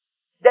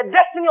 The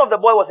destiny of the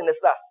boy was in the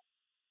stars.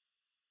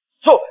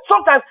 So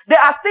sometimes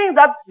there are things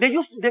that they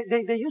used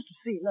to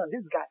see. Now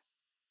this guy,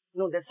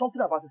 there's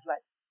something about his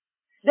life.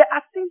 There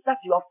are things that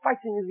you are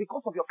fighting is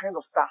because of your kind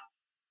of star.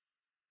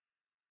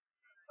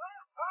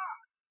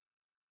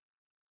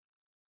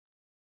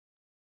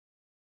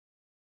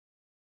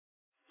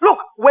 Look,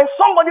 when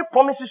somebody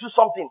promises you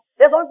something,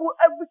 there's some people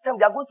every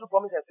time they are going through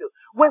promise and fail.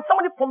 When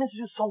somebody promises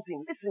you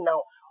something, listen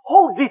now,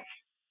 hold it.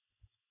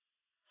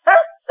 Huh?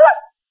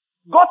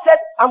 God said,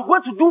 I'm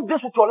going to do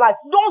this with your life.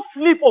 Don't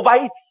sleep over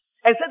it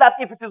and say that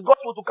if it is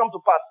God's will to come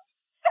to pass.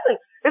 Listen,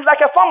 it's like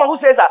a farmer who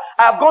says that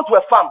I have gone to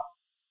a farm.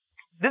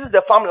 This is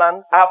the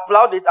farmland. I have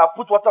plowed it. I have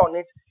put water on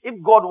it. If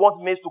God wants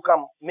maize to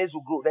come, maize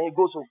will grow. Then he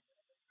goes home.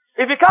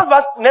 If he comes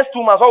back next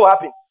 2 months, what will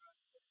happen?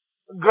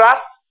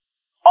 Grass.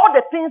 All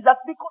the things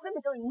that, because let me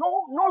tell you,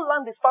 no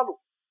land is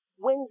fallow.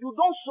 When you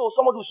don't sow,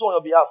 somebody will sow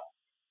on your behalf.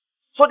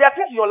 So there are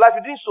things in your life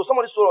you didn't sow,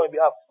 somebody sowed on your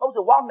behalf. I was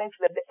a wild man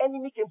slept, the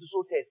enemy came to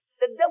sow tares.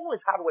 The devil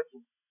is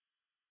hardworking.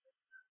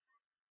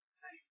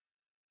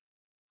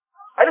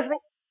 Are you listening?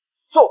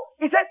 So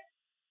he said,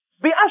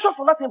 be anxious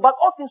for nothing, but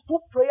all things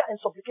through prayer and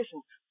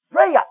supplication.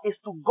 Prayer is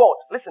to God.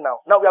 Listen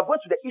now. Now we are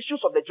going to the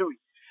issues of the jury.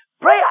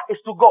 Prayer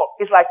is to God.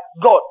 It's like,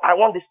 God, I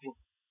want this thing.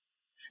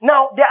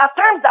 Now, there are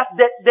times that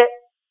the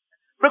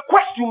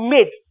request you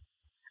made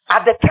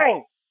at the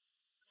time,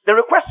 the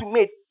request you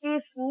made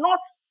is not,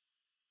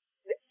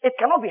 it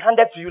cannot be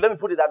handed to you. Let me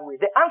put it that way.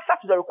 The answer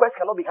to the request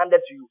cannot be handed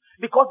to you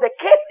because the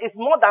case is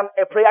more than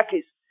a prayer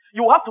case.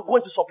 You have to go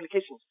into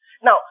supplications.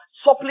 Now,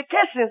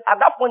 supplications at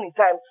that point in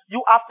time,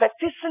 you are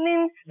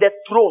petitioning the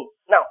throne.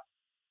 Now,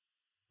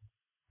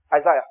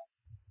 Isaiah.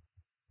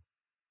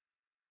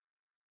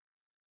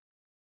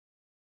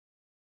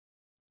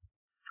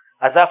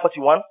 Isaiah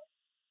 41.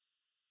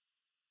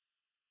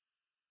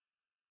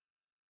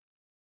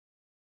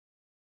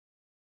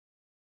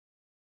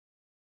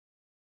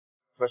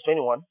 Verse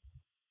 21.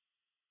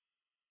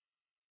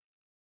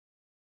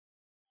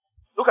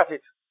 Look at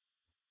it.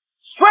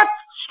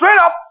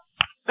 Straight up.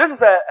 This is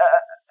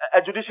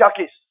a judicial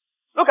case.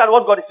 Look at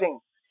what God is saying.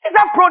 He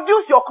said,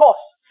 produce your cause,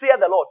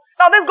 saith the Lord.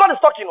 Now this God is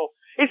talking.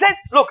 He said,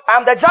 look,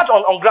 I'm the judge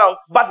on ground,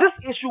 but this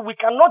issue we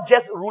cannot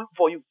just rule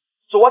for you.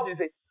 So what did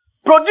he say?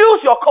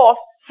 Produce your cause,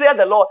 saith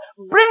the Lord.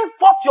 Bring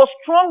forth your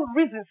strong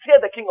reasons,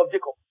 saith the King of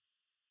Jacob.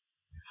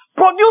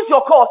 Produce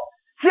your cause,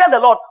 saith the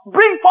Lord.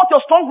 Bring forth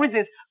your strong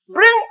reasons.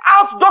 Bring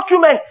out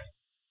documents.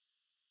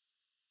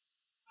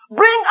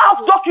 Bring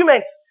out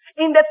documents.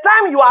 In the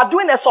time you are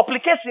doing a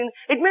supplication,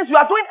 it means you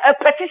are doing a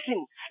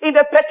petition. In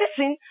the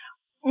petition,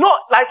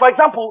 like for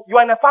example, you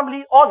are in a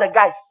family, all the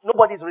guys,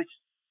 nobody is rich.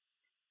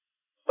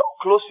 Don't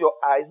close your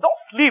eyes. Don't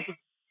sleep.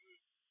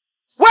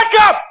 Wake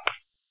up!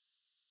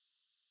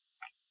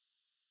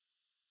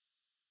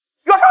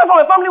 You are coming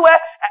from a family where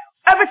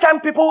every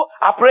time people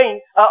are praying,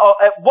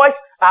 boys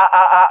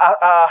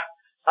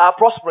are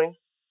prospering,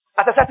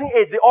 at a certain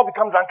age, they all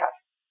become drunkards.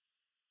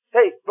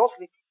 Hey, don't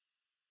sleep.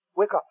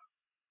 Wake up.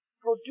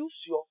 Produce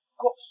your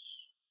cause.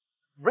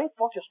 Bring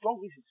forth your strong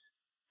reasons.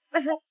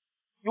 Listen,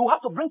 you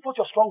have to bring forth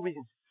your strong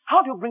reasons.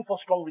 How do you bring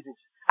forth strong reasons?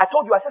 I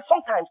told you, I said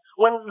sometimes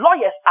when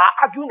lawyers are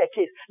arguing a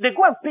case, they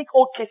go and pick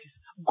old cases,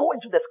 go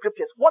into the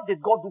scriptures. What did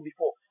God do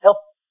before?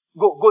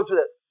 Go into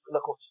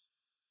the courts.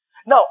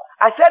 Now,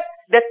 I said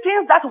the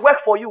things that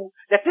work for you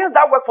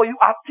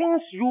are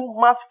things you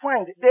must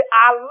find. They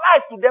are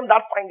life to them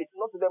that find it,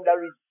 not to them that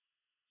read.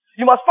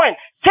 You must find.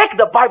 Take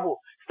the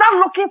Bible. Start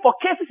looking for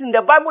cases in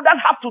the Bible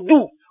that have to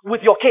do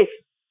with your case.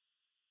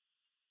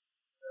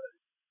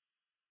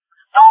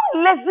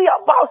 Don't lazy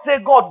about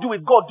say God do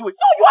it, God do it.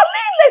 No, you are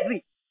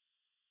lazy.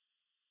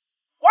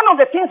 One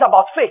of the things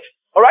about faith,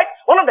 alright?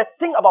 One of the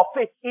things about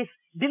faith is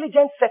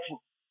diligent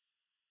searching.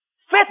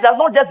 Faith does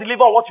not just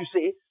deliver on what you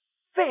say.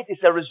 Faith is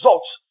a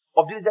result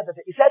of diligent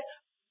searching. He said,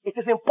 it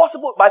is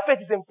impossible, by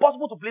faith it is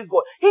impossible to please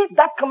God. He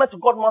that cometh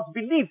to God must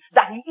believe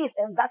that he is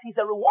and that he is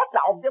a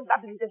rewarder of them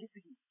that diligently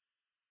seek him.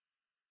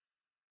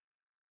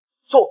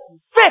 So,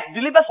 faith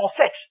delivers on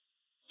search.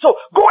 So,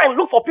 go and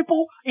look for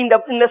people in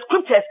the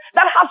scriptures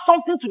that have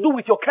something to do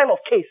with your kind of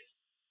case.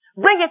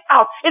 Bring it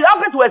out. It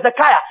happened to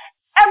Hezekiah.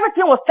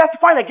 Everything was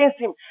testifying against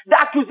him. The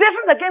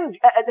accusations against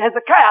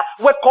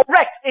Hezekiah were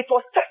correct. It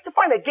was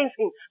testifying against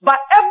him. By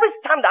every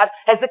standard,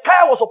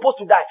 Hezekiah was supposed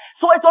to die.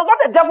 So it was not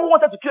the devil who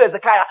wanted to kill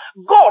Hezekiah.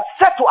 God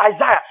said to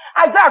Isaiah,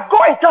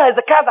 go and tell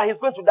Hezekiah that he's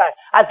going to die.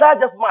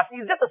 Isaiah just marched.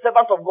 He's just a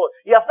servant of God.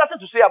 He has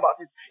nothing to say about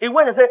it. He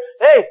went and said,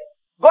 hey,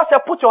 God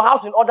said, put your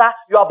house in order.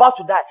 You're about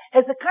to die.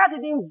 Hezekiah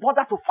didn't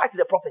bother to fight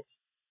the prophet.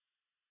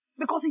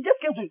 Because he just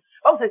came to him.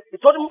 He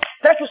told him,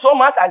 thank you so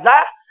much,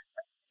 Isaiah.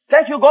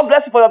 Thank you, God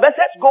bless you for your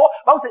message. Go.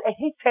 Bible said, and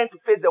he turned to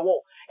face the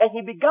wall. And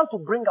he began to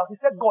bring out. He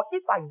said, God,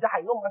 if I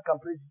die, no man can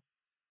praise you.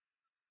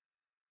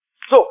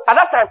 So, at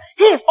that time,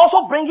 he is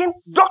also bringing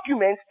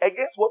documents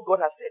against what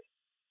God has said.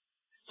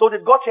 So,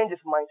 did God change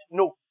his mind?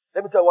 No.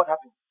 Let me tell you what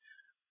happened.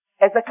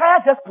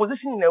 Hezekiah just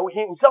positioned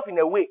himself in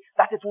a way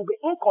that it will be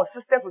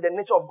inconsistent with the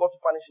nature of God to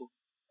punish him.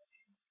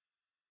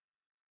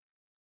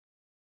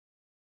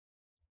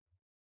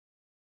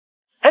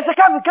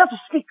 Hezekiah began to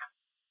speak.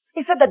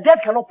 He said, the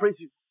dead cannot praise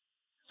you.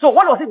 So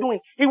what was he doing?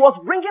 He was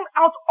bringing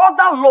out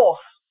other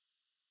laws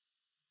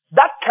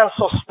that can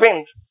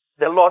suspend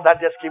the law that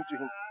just came to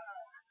him.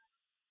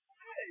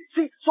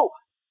 See, so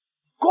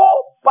go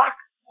back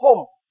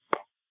home.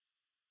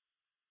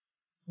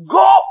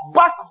 Go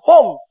back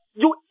home.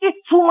 You eat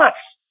too much.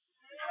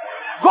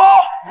 Go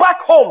back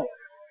home.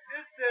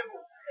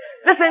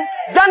 Listen,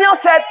 Daniel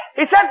said,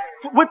 he said,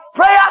 with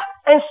prayer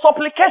and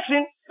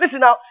supplication, listen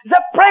now, he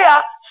said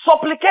prayer,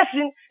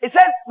 supplication, he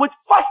said with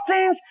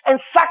fastings and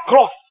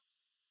sackcloth.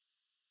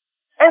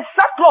 And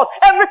sackcloth,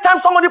 every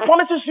time somebody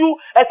promises you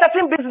a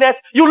certain business,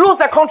 you lose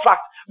the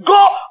contract.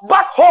 Go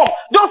back home.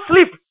 Don't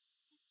sleep.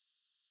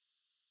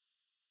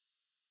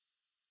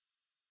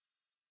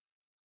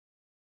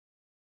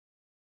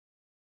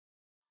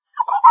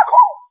 Go back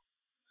home.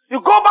 You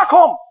go back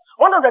home.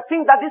 One of the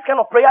things that this kind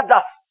of prayer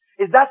does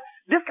is that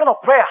this kind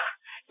of prayer,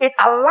 it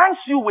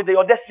aligns you with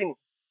your destiny.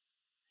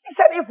 He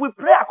said if we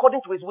pray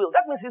according to his will,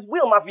 that means his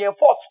will must be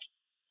enforced.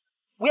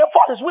 We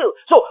enforce his will.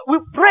 So we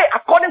pray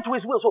according to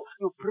his will. So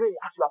you pray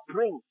as you are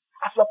praying.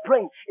 As you are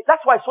praying.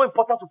 That's why it's so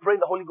important to pray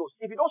in the Holy Ghost.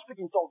 If you don't speak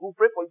in tongues, we'll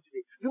pray for you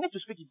today. You need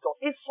to speak in tongues.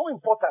 It's so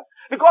important.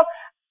 Because,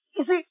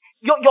 you see,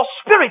 your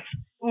spirit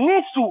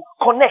needs to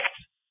connect.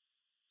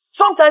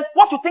 Sometimes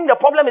what you think the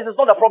problem is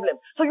not the problem.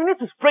 So you need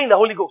to pray in the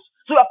Holy Ghost.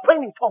 So you are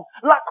praying in tongues.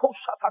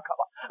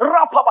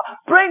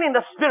 Praying in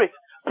the spirit.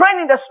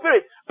 Praying in the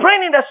spirit.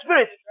 Praying in the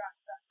spirit.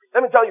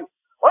 Let me tell you,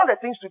 one of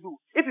the things to do,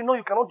 if you know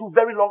you cannot do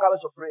very long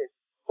hours of prayer,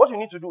 what you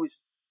need to do is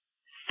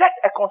set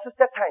a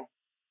consistent time.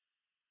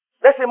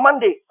 Let's say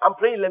Monday, I'm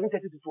praying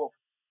 11:30 to 12.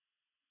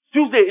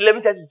 Tuesday,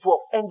 11:30 to 12.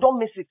 And don't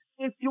miss it.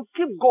 If you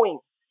keep going,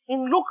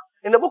 in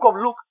the book of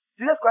Luke,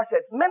 Jesus Christ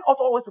said, men ought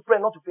always to pray,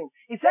 not to faint.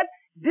 He said,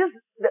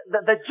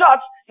 the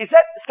judge, he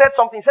said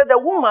something. He said, the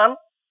woman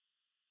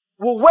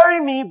will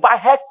worry me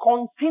by her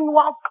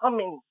continual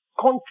coming.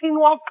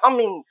 Continual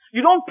coming.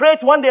 You don't pray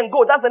it one day and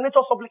go. That's the nature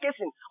of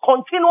supplication.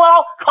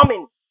 Continual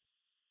coming.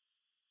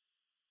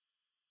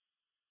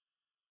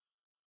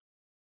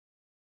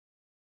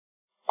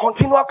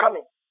 Continual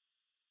coming.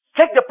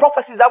 Take the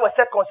prophecies that were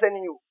said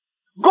concerning you.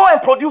 Go and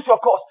produce your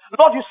cause.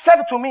 Lord, you said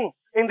it to me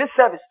in this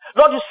service.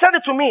 Lord, you said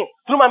it to me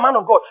through my man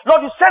of God.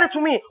 Lord, you said it to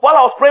me while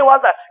I was praying.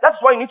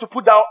 That's why you need to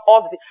put down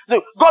all the things. So,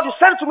 God, you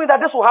said it to me that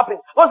this will happen.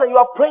 Lord, you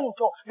are praying in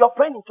tongues. You are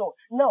praying in tongues.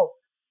 Now,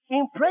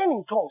 in praying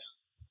in tongues,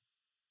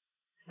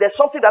 there's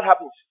something that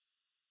happens.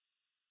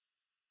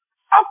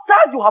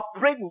 After you have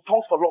prayed in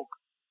tongues for long,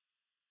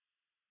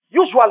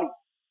 usually,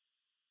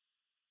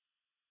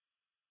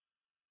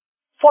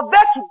 for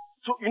that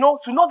to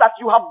know that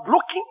you have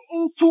broken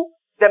into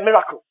the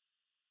miracle,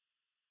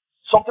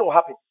 something will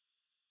happen.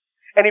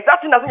 And if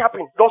that thing doesn't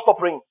happen, don't stop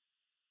praying.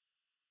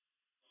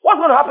 What's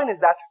going to happen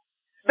is that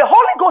the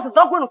Holy Ghost is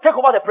not going to take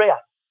over the prayer.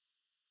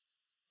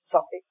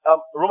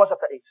 Romans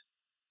chapter 8.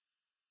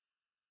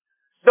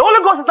 The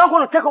Holy Ghost is not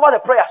going to take over the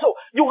prayer. So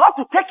you have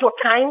to take your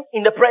time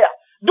in the prayer.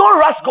 Don't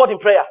rush God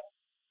in prayer.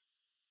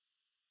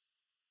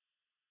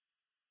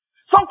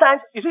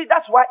 Sometimes, you see,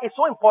 that's why it's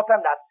so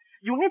important that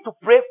you need to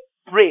pray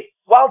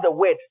while the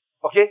word,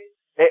 okay,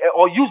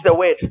 or use the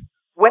word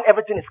when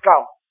everything is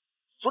calm.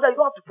 So that you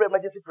don't have to pray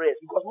emergency prayers,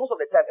 because most of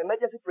the time,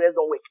 emergency prayers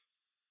don't work.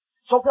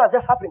 Something has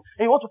just happened,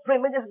 and you want to pray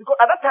emergency, because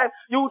at that time,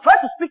 you will try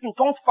to speak in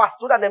tongues fast,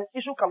 so that the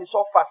issue can be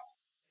solved fast.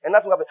 And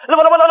that's what happens. No.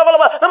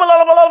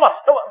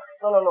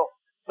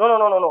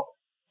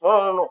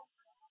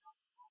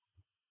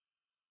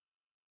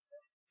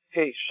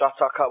 Hey,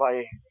 Shata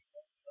Kabaye.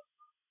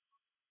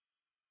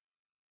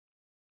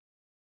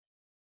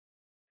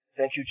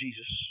 Thank you,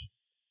 Jesus.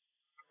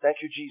 Thank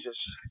you, Jesus.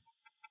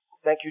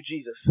 Thank you,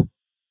 Jesus.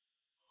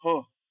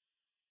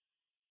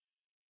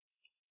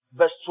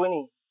 Verse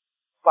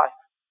 25.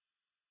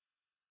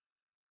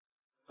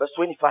 Verse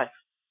 25.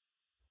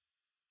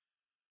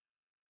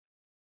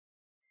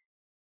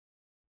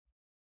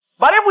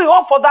 But if we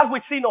hope for that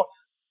which see not,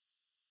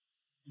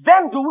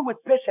 then do we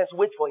with patience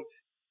wait for it.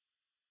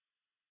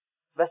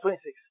 Verse 26.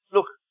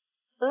 Look,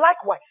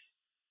 likewise,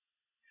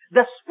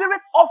 the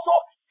Spirit also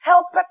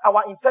helpeth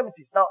our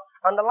infirmities. Now,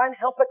 underline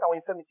helpeth our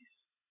infirmities.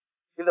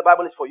 If the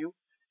Bible is for you.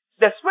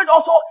 The Spirit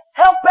also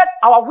helpeth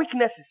our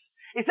weaknesses.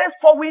 It says,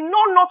 for we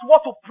know not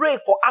what to pray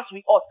for as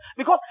we ought.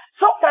 Because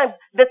sometimes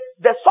the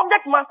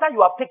subject matter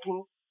you have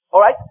taken,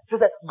 alright, says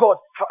that, God,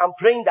 I'm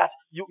praying that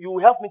you will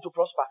help me to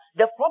prosper.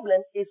 The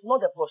problem is not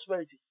the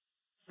prosperity.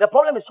 The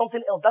problem is something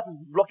else that is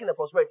blocking the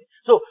prosperity.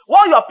 So,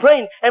 while you are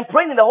praying and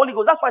praying in the Holy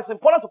Ghost, that's why it's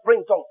important to pray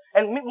in tongues.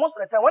 And most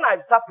of the time, when I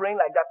start praying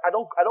like that, I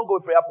don't go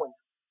with prayer points.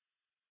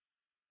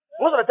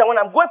 Most of the time, when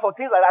I'm going for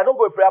things like that, I don't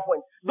go with prayer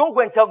points. Don't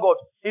go and tell God.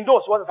 He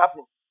knows what is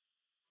happening.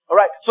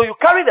 Alright, so you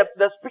carry the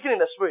speaking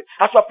in the Spirit.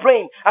 As you are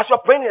praying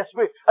in the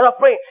Spirit, as you are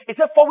praying, it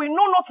says, for we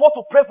know not what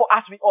to pray for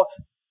as we ought.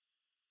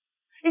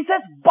 He says,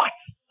 but.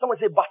 Someone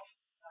say, but.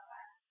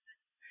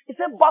 He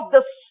said, but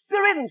the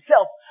Spirit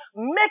Himself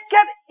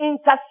maketh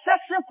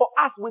intercession for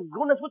us with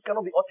groanings which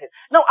cannot be uttered.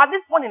 Now, at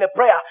this point in the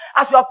prayer,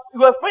 as you are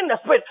praying in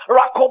the Spirit,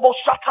 Rakobo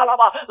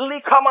Shatalaba,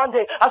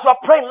 Likamande, as you are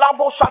praying,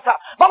 Labo Shata,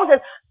 Bible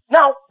says,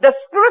 now the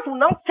Spirit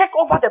will now take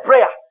over the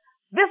prayer.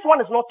 This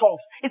one is not tongues.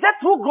 It said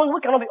through groans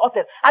which cannot be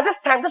uttered. At this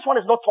time, this one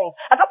is not tongues.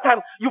 At that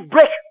time, you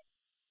break.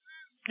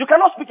 You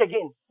cannot speak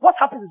again. What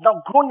happens is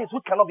now groanings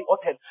which cannot be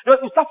uttered. You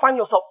start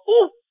finding yourself,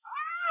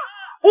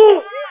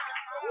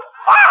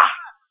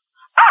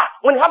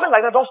 When it happens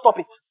like that, don't stop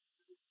it.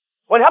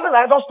 When it happens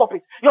like that, don't stop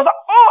it. You're like,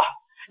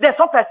 Then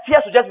sometimes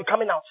tears will just be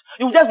coming out.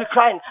 You will just be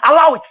crying.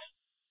 Allow it.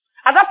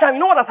 At that time,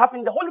 you know what has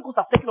happened? The Holy Ghost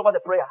has taken over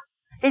the prayer.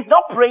 He's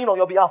not praying on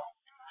your behalf.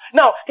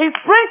 Now, he's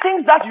praying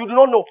things that you do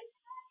not know.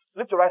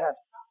 Lift your right hand.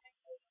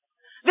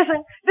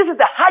 Listen, this is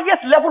the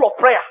highest level of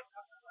prayer.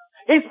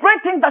 He's praying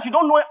things that you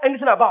don't know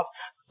anything about.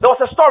 There was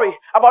a story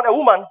about a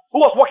woman who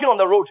was walking on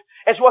the road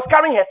and she was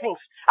carrying her things.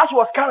 As she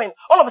was carrying,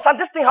 all of a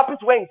sudden this thing happened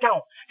to her in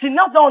town. She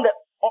knelt down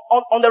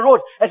on the road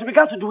and she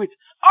began to do it.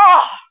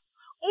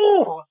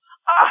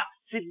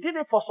 She did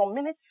it for some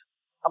minutes,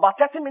 about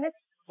 30 minutes.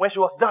 When she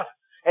was done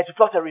and she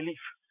felt a relief,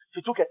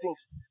 she took her things.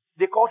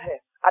 They called her.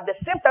 At the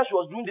same time she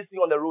was doing this thing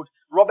on the road,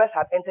 robbers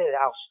had entered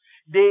the house.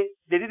 They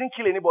didn't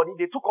kill anybody.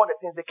 They took all the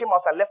things. They came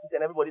outside, left it,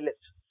 and everybody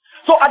left.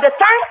 So at the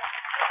time,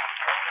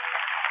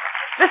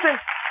 listen,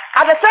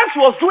 at the time she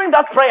was doing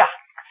that prayer,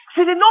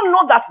 she did not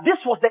know that this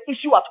was the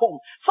issue at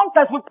home.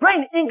 Sometimes we pray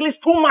in English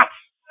too much.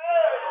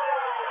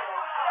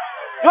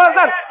 You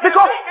understand?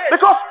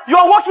 Because you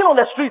are walking on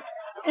the street.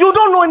 You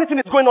don't know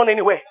anything is going on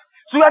anywhere.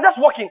 So you are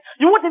just walking.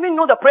 You won't even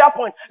know the prayer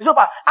point. It's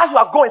over. As you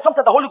are going,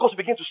 sometimes the Holy Ghost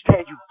will begin to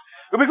stir you.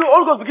 The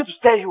Holy Ghost begin to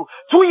stir you.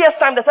 2 years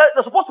time,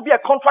 there's supposed to be a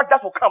contract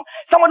that will come.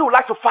 Somebody would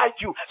like to fight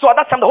you. So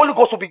at that time, the Holy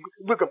Ghost will be.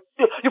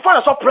 You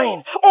find yourself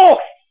praying.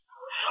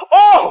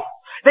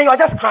 Then you are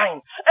just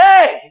crying.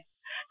 Hey.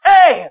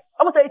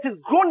 I'm going to say it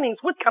is groanings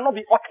which cannot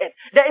be uttered.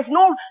 There's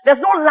no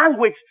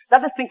language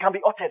that this thing can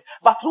be uttered.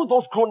 But through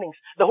those groanings,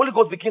 the Holy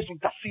Ghost begins to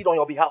intercede on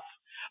your behalf.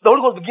 The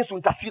Holy Ghost begins to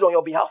intercede on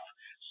your behalf.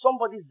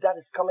 Somebody's dad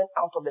is coming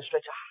out of the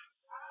stretcher.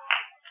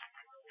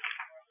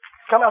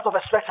 Coming out of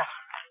a stretcher.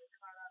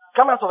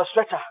 Coming out of a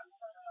stretcher.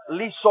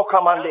 Listen.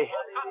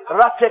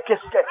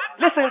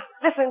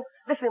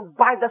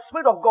 By the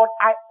Spirit of God,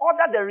 I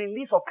order the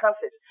release of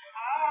cancers.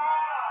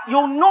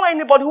 You know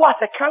anybody who has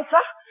a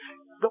cancer?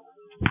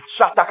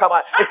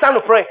 It's time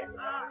to pray.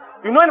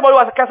 You know anybody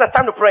who has a cancer? It's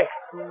time to pray.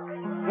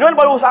 You know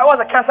anybody who has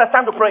a cancer? It's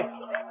time to pray.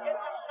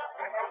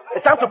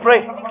 It's time to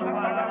pray.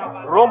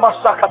 Roma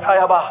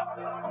Sakatayaba.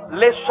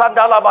 Le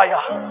Shandalabaya.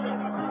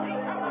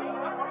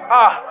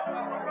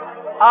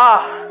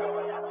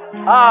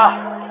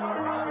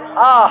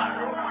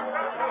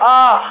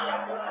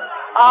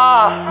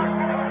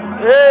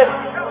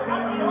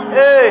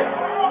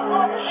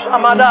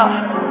 Shamada.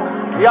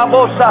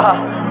 Yabosa.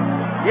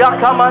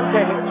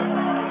 Yakamante.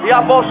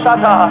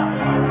 Yabosada.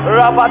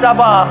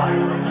 Rabadaba.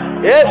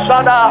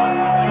 Eshada.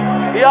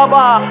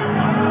 Yaba.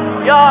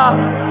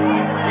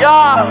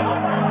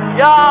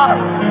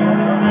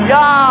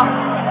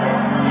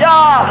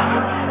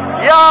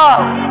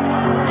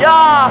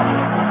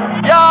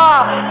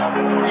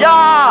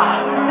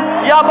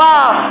 Yaba,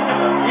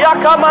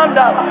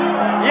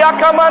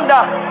 Yakamanda,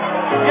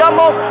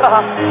 Yamosa,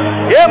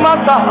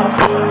 Yemata,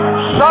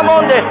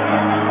 Samonde,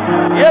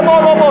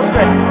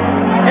 Yemorobose,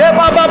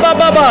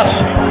 Yebabababas,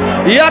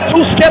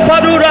 Yatuske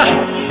Padura,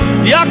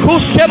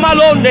 Yakuske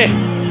Malonde,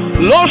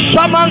 Los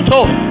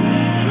Samanto,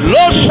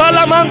 Los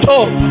Salamanto,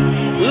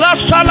 La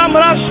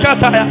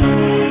Salamraskataya,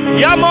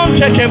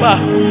 Yamonte Keba,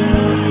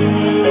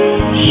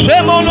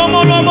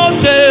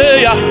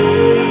 Semonomonomoseya.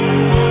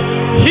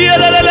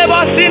 Yeleleleba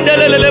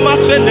sindelelelema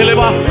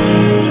sendeleba.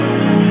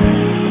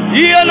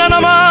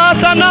 Yenanama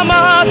tanama.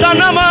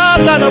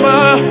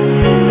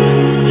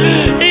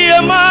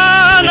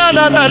 Yemana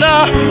nanana.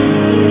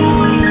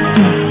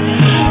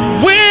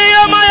 We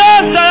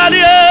amayasa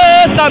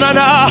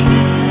sanana.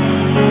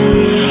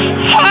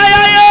 Ay.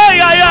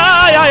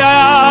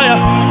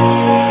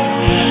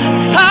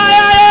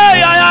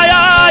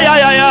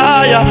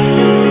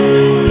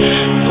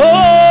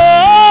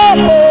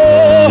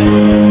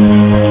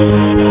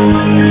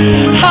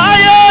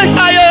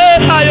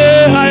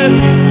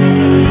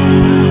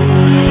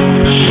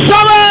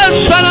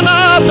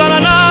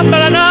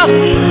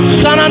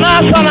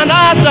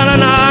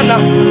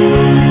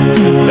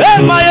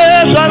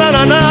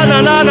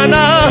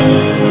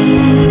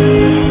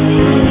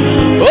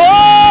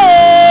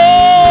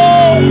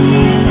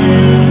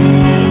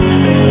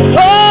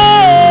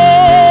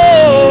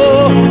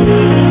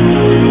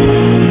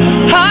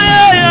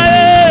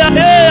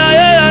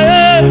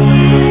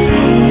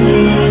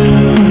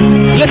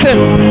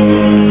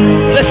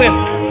 Listen.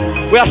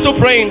 We are still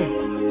praying.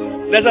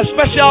 There's a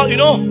special,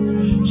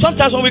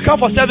 sometimes when we come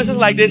for services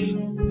like this,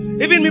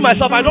 even me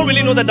myself, I don't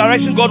really know the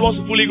direction God wants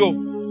to fully go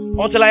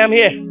until I am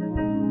here.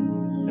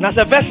 And as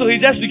a vessel, He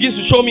just begins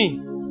to show me.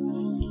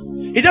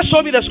 He just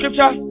showed me the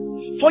scripture.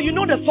 For you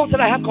know the thoughts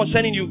that I have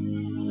concerning you.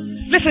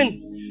 Listen,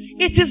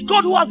 it is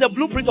God who has the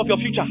blueprint of your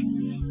future.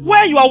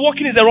 Where you are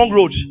walking is the wrong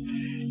road.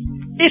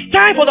 It's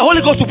time for the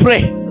Holy Ghost to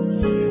pray.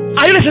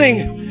 Are you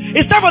listening?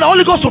 It's time for the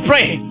Holy Ghost to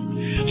pray,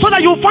 so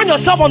that you find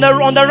yourself on the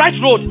right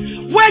road.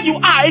 Where you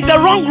are is the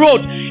wrong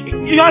road.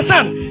 You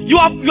understand? You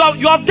have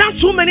done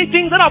too many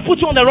things that have put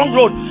you on the wrong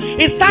road.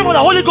 It's time for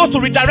the Holy Ghost to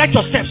redirect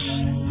your steps.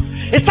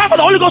 It's time for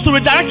the Holy Ghost to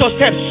redirect your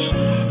steps.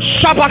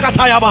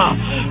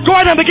 Go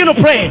ahead and begin to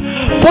pray.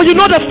 For you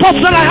know the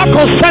thoughts that I have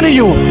concerning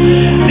you.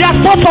 They are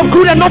thoughts of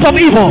good and not of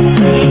evil,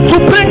 to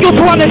bring you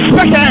to an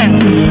expected end.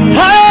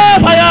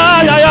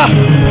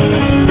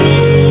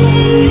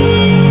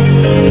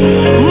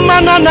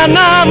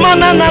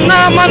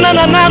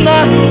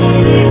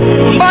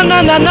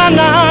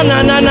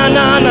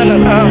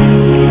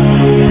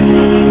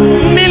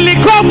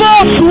 Milikobo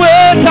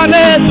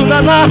suetane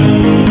sunana.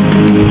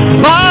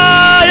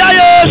 Baya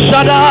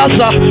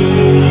yeshadasa.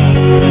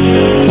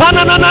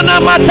 Banana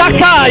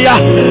matakaya.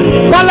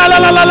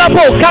 Balalala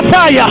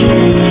kataya.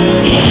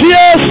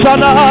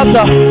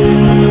 Yesanata.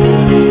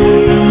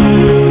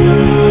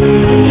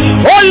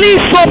 Oli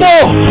sobo,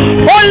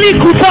 oli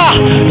kuta,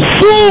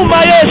 suma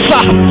yesa,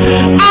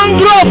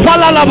 andro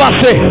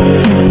palalabase.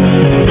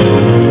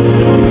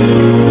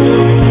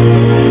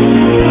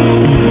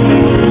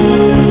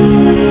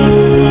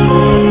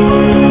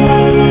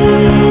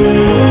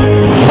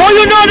 For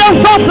you know the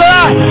thoughts that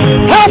I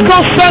have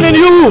concerning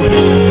you.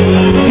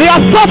 They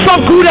are thoughts of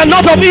good and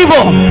not of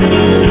evil.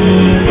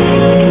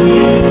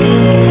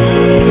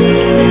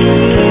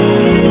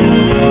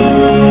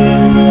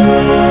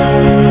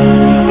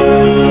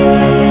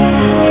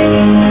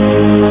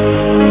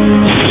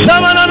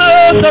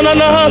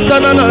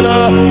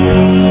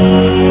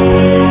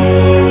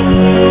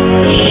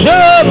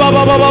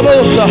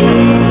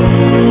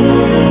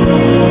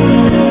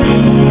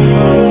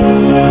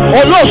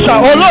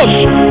 Olos,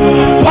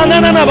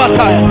 banana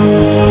bataya.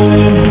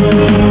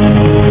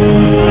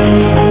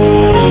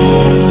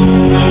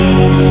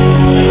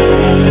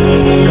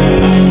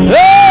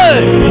 Hey!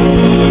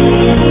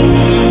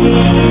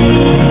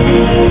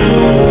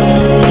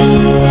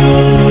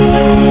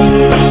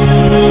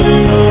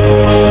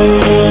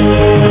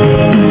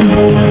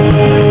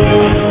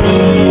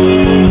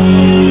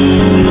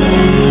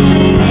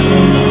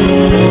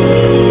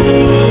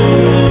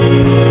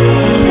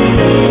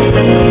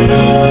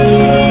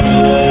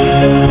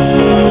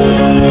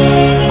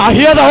 I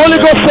hear the Holy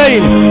Ghost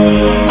saying,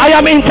 I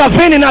am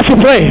intervening as you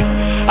pray.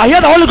 I hear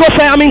the Holy Ghost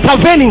saying, I'm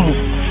intervening.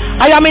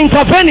 I am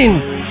intervening.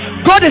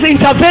 God is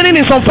intervening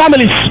in some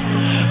families.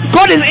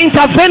 God is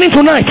intervening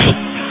tonight.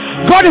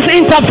 God is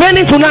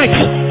intervening tonight.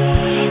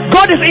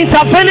 God is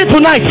intervening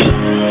tonight.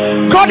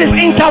 God is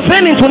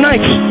intervening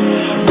tonight.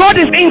 God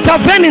is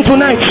intervening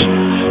tonight.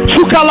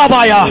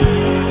 Chukalabaya.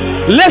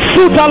 Let's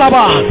shoot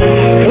Alaba.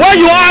 Where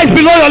your eyes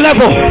below your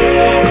level.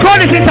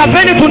 God is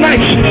intervening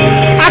tonight.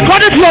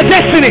 According to your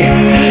destiny,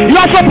 you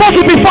are supposed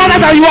to be farther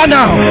than you are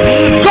now.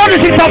 God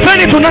is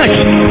intervening tonight.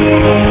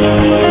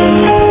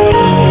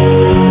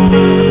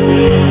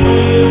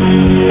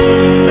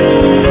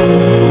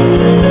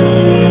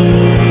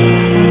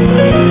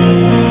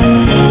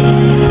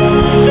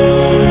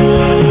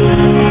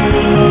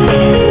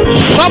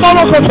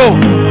 Sabalokoto.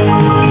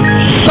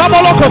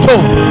 Sabalokoto.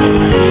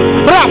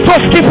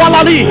 Rafoski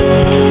Palali.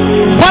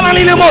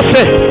 Palali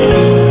Lemose.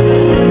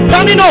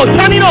 Tanino.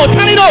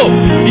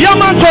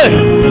 Yamante.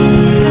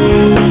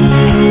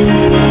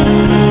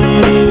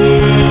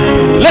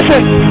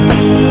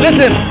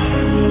 Listen.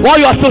 While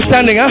you are still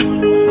standing,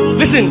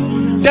 listen.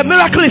 The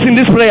miracle is in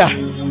this prayer.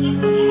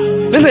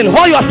 Listen,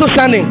 while you are still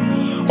standing,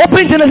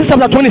 open Genesis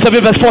chapter 27,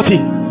 verse 40.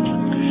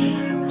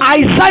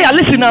 Isaiah,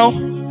 listen now.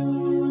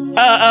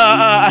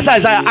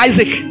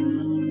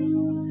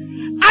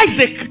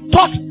 Isaac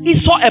thought he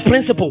saw a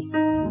principle.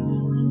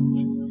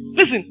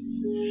 Listen,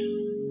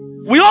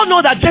 we all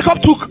know that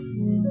Jacob took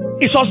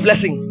Esau's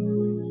blessing.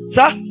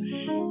 Sir?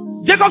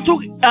 Jacob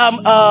took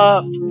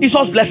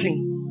Esau's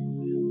blessing.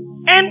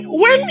 And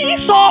when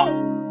Esau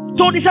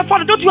told, he said,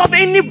 Father, don't you have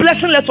any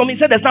blessing left for me? He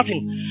said, there's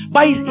nothing.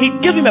 But he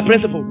gave him a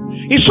principle.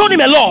 He showed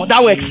him a law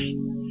that works.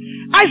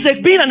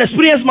 Isaac, being an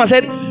experienced man,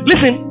 said,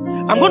 listen,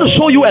 I'm going to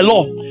show you a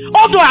law.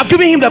 Although I've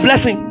given him the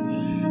blessing,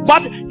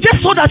 but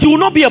just so that you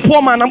will not be a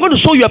poor man, I'm going to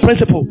show you a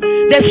principle.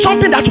 There's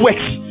something that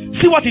works.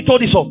 See what he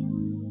told Esau.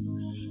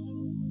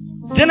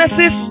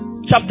 Genesis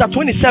chapter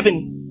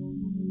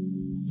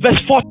 27, verse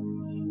 4.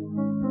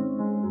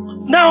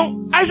 Now,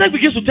 Isaac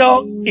begins to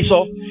tell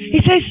Esau,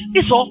 he says,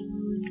 Esau,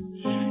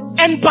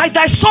 and by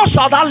thy sword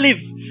shalt thou live,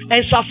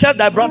 and shalt serve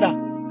thy brother.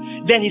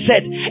 Then he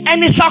said,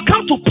 and it shall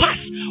come to pass,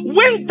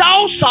 when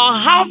thou shalt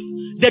have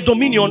the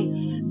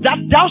dominion, that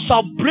thou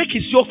shalt break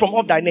his yoke from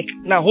off thy neck.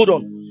 Now, hold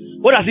on.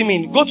 What does it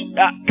mean? Go to,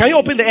 can you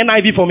open the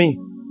NIV for me?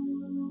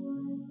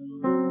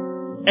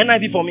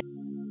 NIV for me.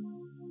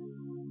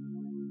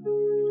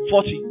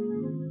 40.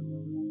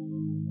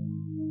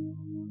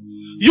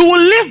 You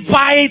will live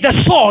by the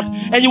sword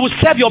and you will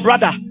serve your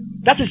brother.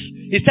 That is,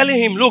 he's telling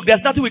him, look,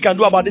 there's nothing we can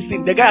do about this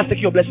thing. The guy has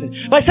taken your blessing.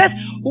 But he says,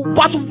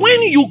 but when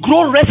you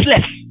grow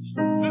restless,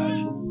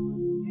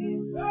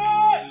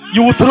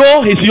 you will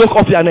throw his yoke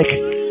off your neck.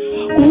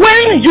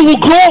 When you will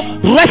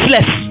grow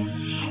restless,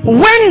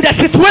 when the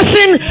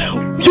situation,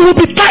 you will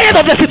be tired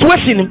of the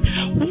situation.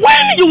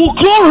 When you will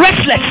grow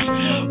restless,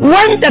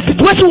 when the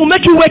situation will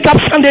make you wake up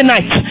Sunday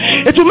night,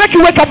 it will make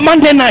you wake up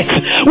Monday night,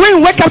 when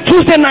you wake up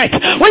Tuesday night,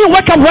 when you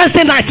wake up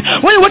Wednesday night,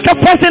 when you wake up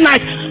Thursday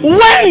night,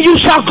 when you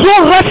shall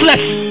grow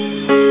restless,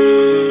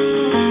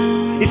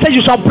 he said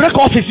you shall break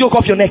off his yoke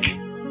off your neck.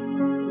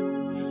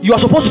 You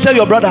are supposed to tell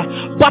your brother,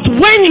 but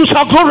when you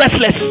shall grow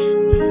restless,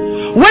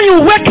 when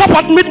you wake up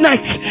at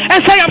midnight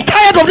and say, I'm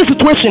tired of this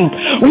situation,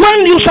 when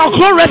you shall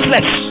grow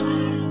restless,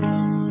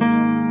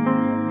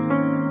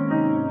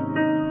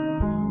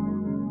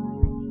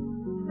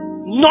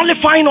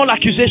 Nullifying all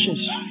accusations.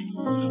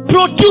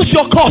 Produce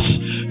your cause.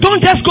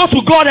 Don't just go to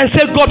God and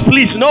say, God,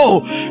 please.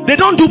 No. They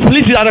don't do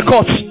please at the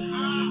court.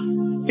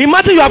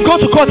 Imagine you have gone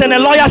to court and a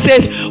lawyer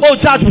says, oh,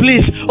 judge,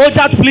 please. Oh,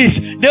 judge, please.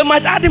 They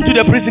might add him to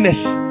the prisoners.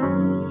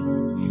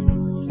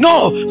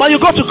 No, but you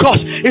go to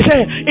court. He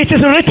said, it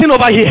is written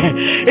over here.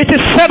 It is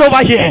said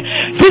over here.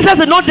 Jesus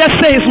did not just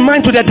say his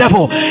mind to the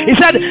devil. He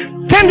said,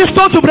 turn the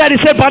stone to bread. He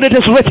said, but it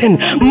is written,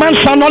 man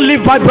shall not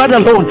live by bread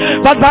alone,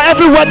 but by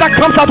every word that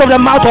comes out of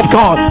the mouth of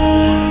God.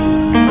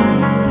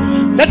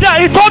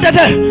 He told the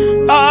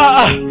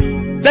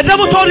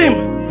devil told him,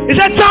 he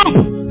said, jump.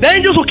 The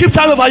angels will keep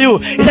time over you.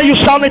 He said,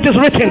 it is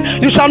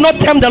written, you shall not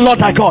tempt the Lord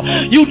thy God.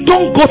 You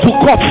don't go to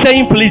court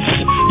saying please.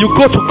 You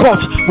go to court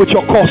with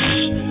your cause.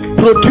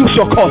 Produce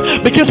your cause.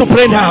 Begin to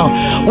pray now.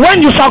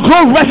 When you shall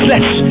grow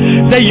restless,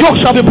 the yoke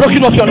shall be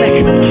broken off your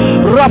neck.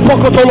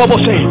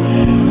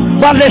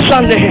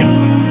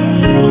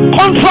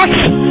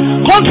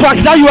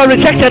 Contracts that you are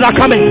rejected are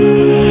coming.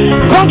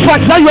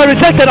 Contracts that you are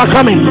rejected are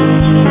coming.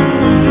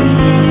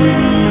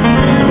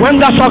 When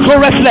thou shalt grow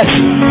restless,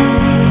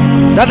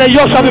 that the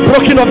yoke shall be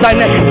broken off thy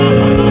neck.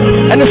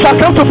 And it shall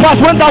come to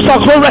pass when thou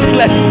shalt grow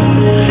restless.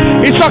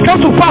 It shall come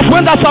to pass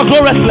when thou shalt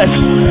grow restless.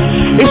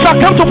 It shall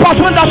come to pass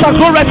when thou shalt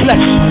grow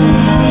restless.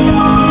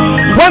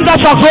 When thou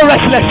shalt grow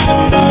restless.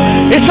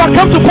 It shall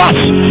come to pass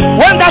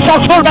when thou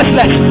shalt grow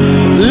restless.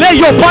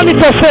 Lay your body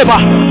to favor.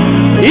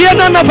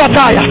 Yena na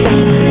bataya.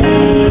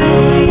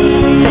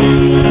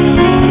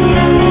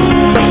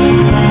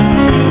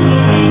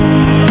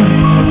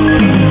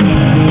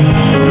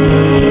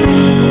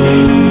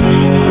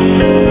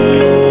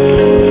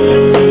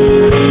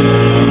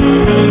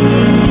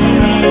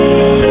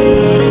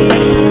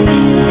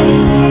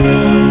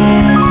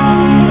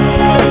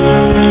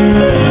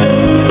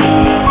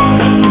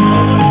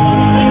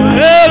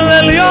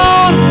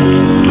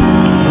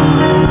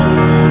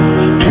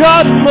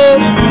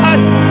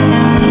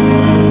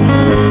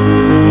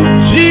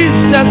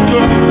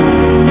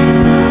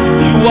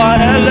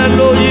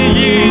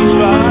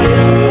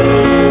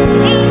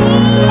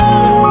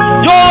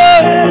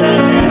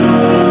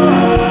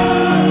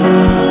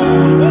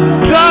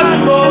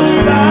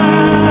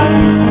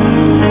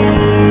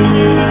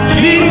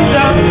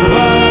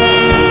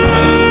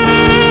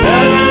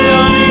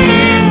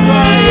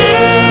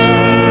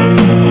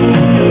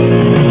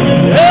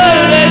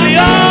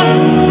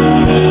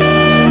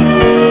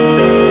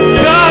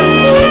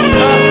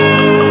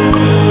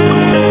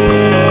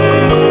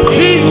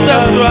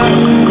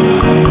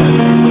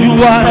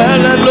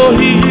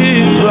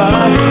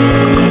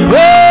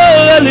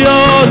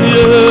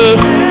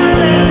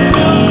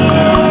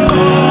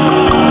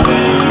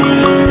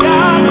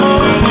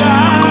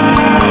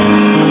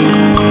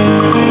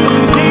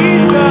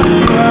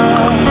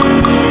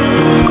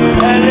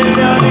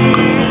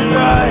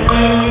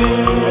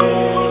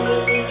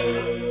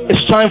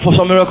 For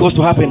some miracles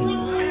to happen.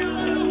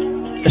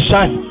 It's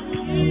time.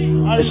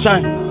 It's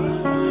time.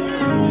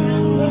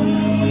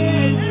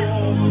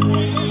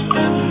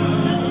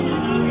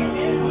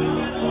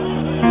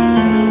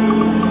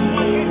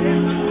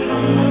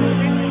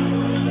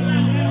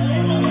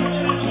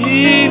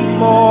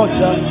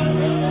 Immortal,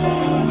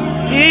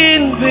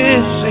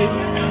 invisible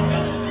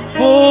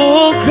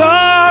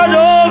God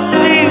of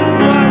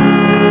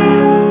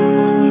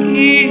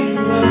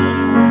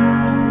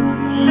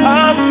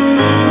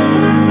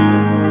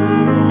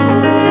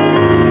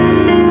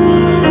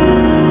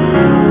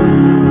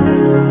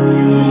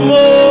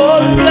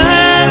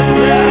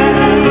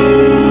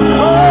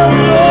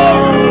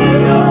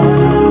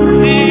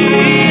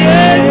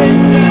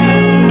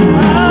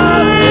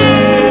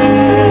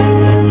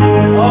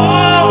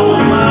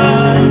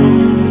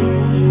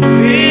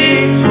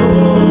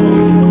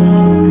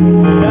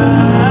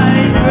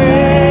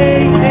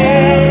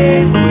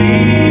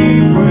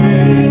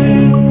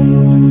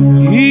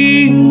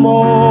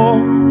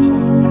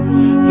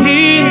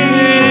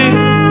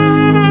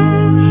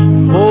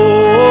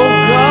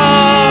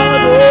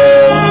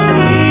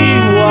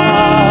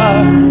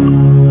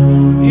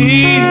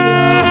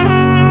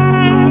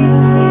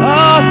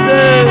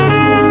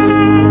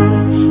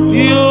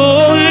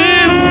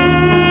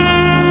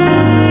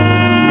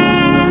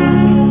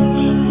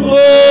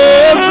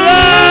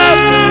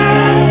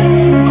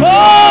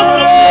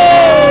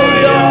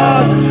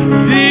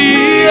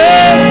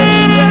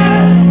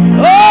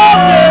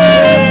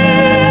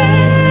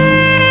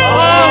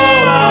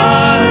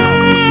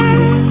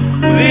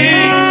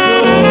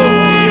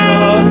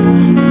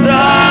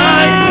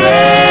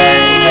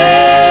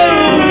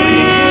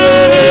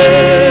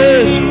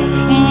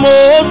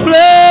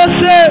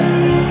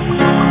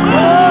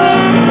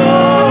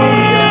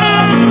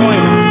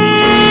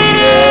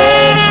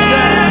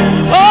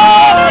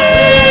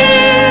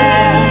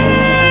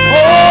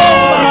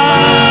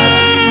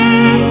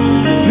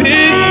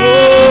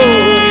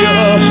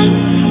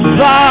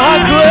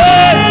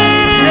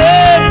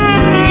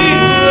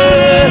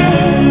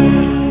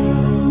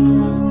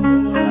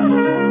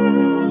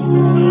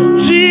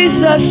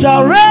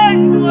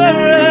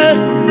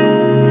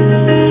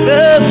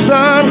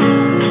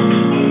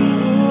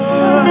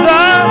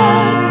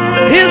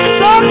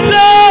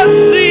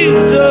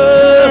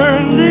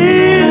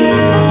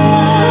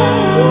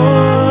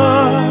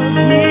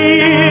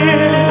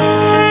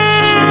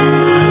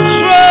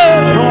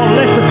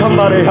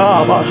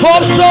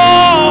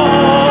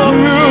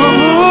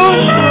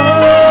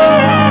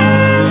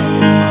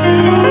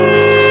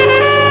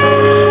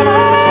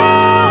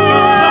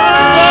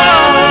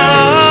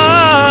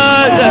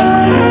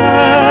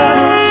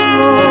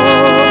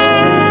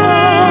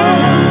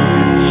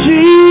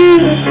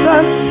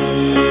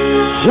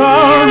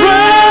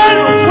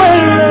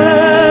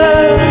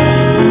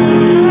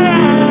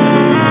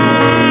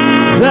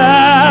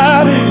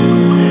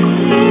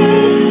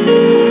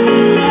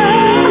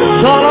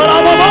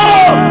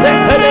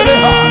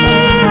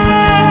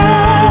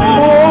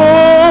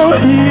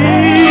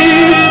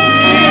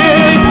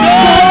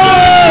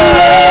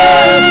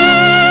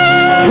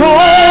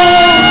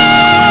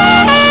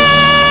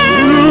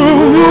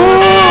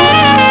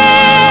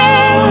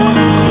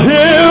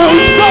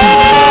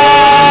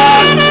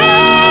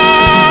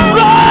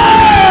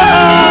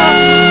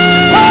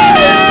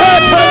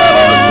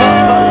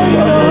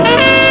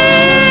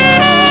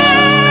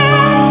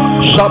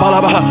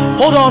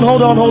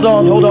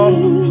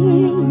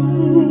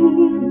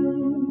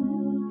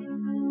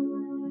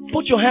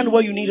Put your hand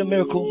where you need a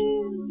miracle.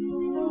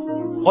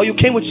 Or you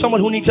came with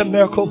someone who needs a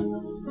miracle.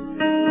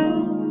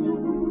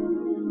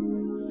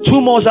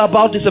 2 more are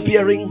about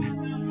disappearing.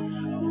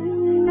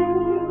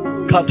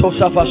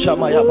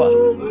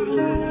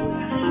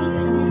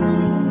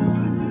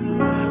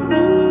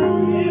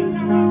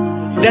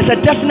 There's a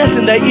deafness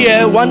in the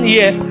ear, 1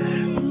 ear.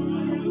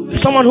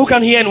 Someone who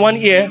can hear in 1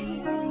 ear.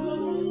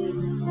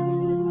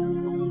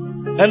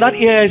 And that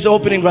ear is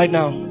opening right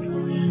now.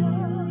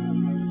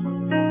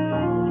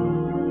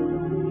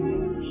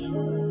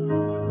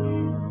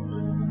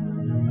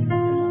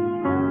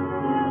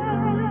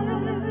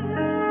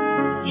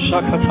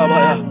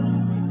 Shakatabaya.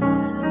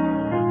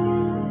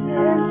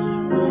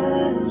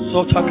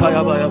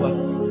 Sotakayabayaba.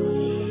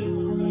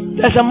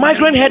 There's a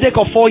migraine headache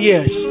of 4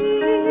 years.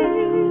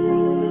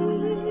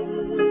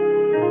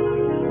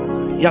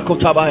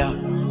 Yakotabaya.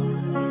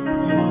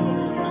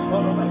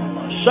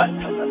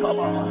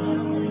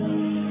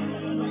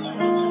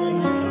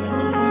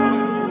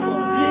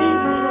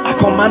 I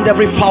command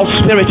every foul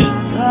spirit.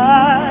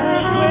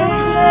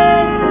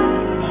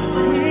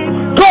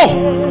 Go!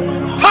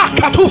 Ha!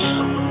 Katus!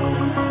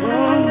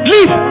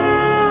 Leave!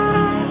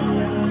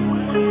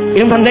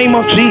 In the name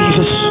of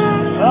Jesus.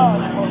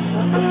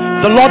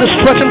 The Lord is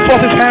stretching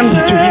forth his hand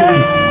to heal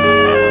you.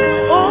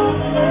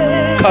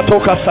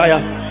 Katokasaya.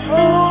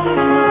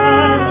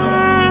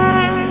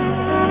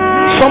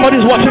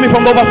 Somebody's watching me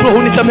from the overflow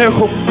who needs a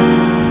miracle.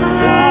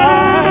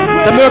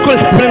 The miracle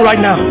is happening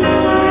right now.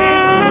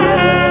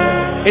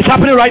 It's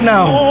happening right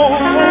now.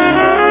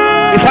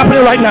 It's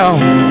happening right now.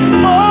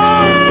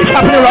 It's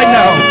happening right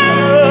now.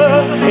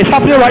 It's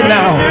happening right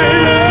now.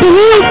 Be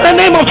healed in the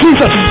name of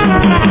Jesus.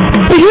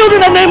 Be healed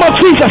in the name of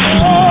Jesus.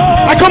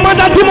 I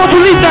command that demon to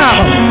leave now.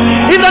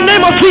 In the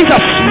name of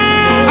Jesus.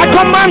 I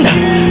command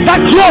that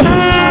growth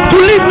to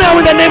leave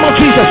now in the name of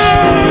Jesus.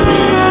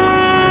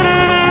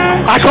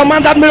 I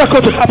command that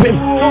miracle to happen.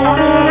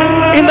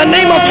 In the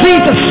name of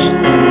Jesus.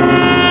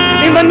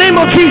 In the name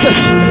of Jesus.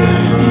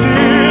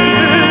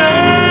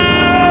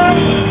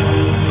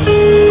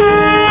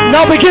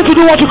 Now begin to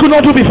do what you could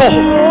not do before.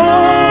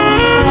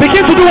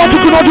 Begin to do what you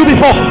could not do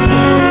before.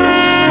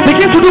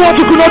 Begin to do what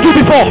you could not do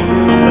before.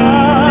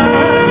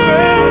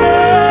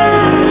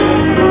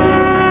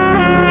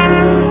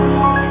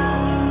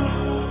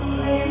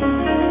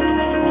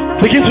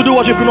 Begin to do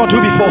what you could not do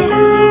before.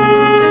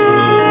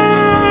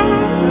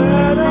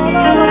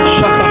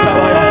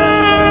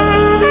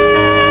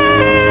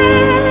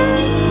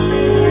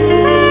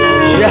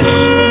 Yes.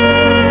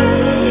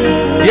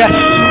 Yes.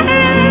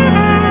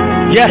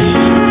 Yes.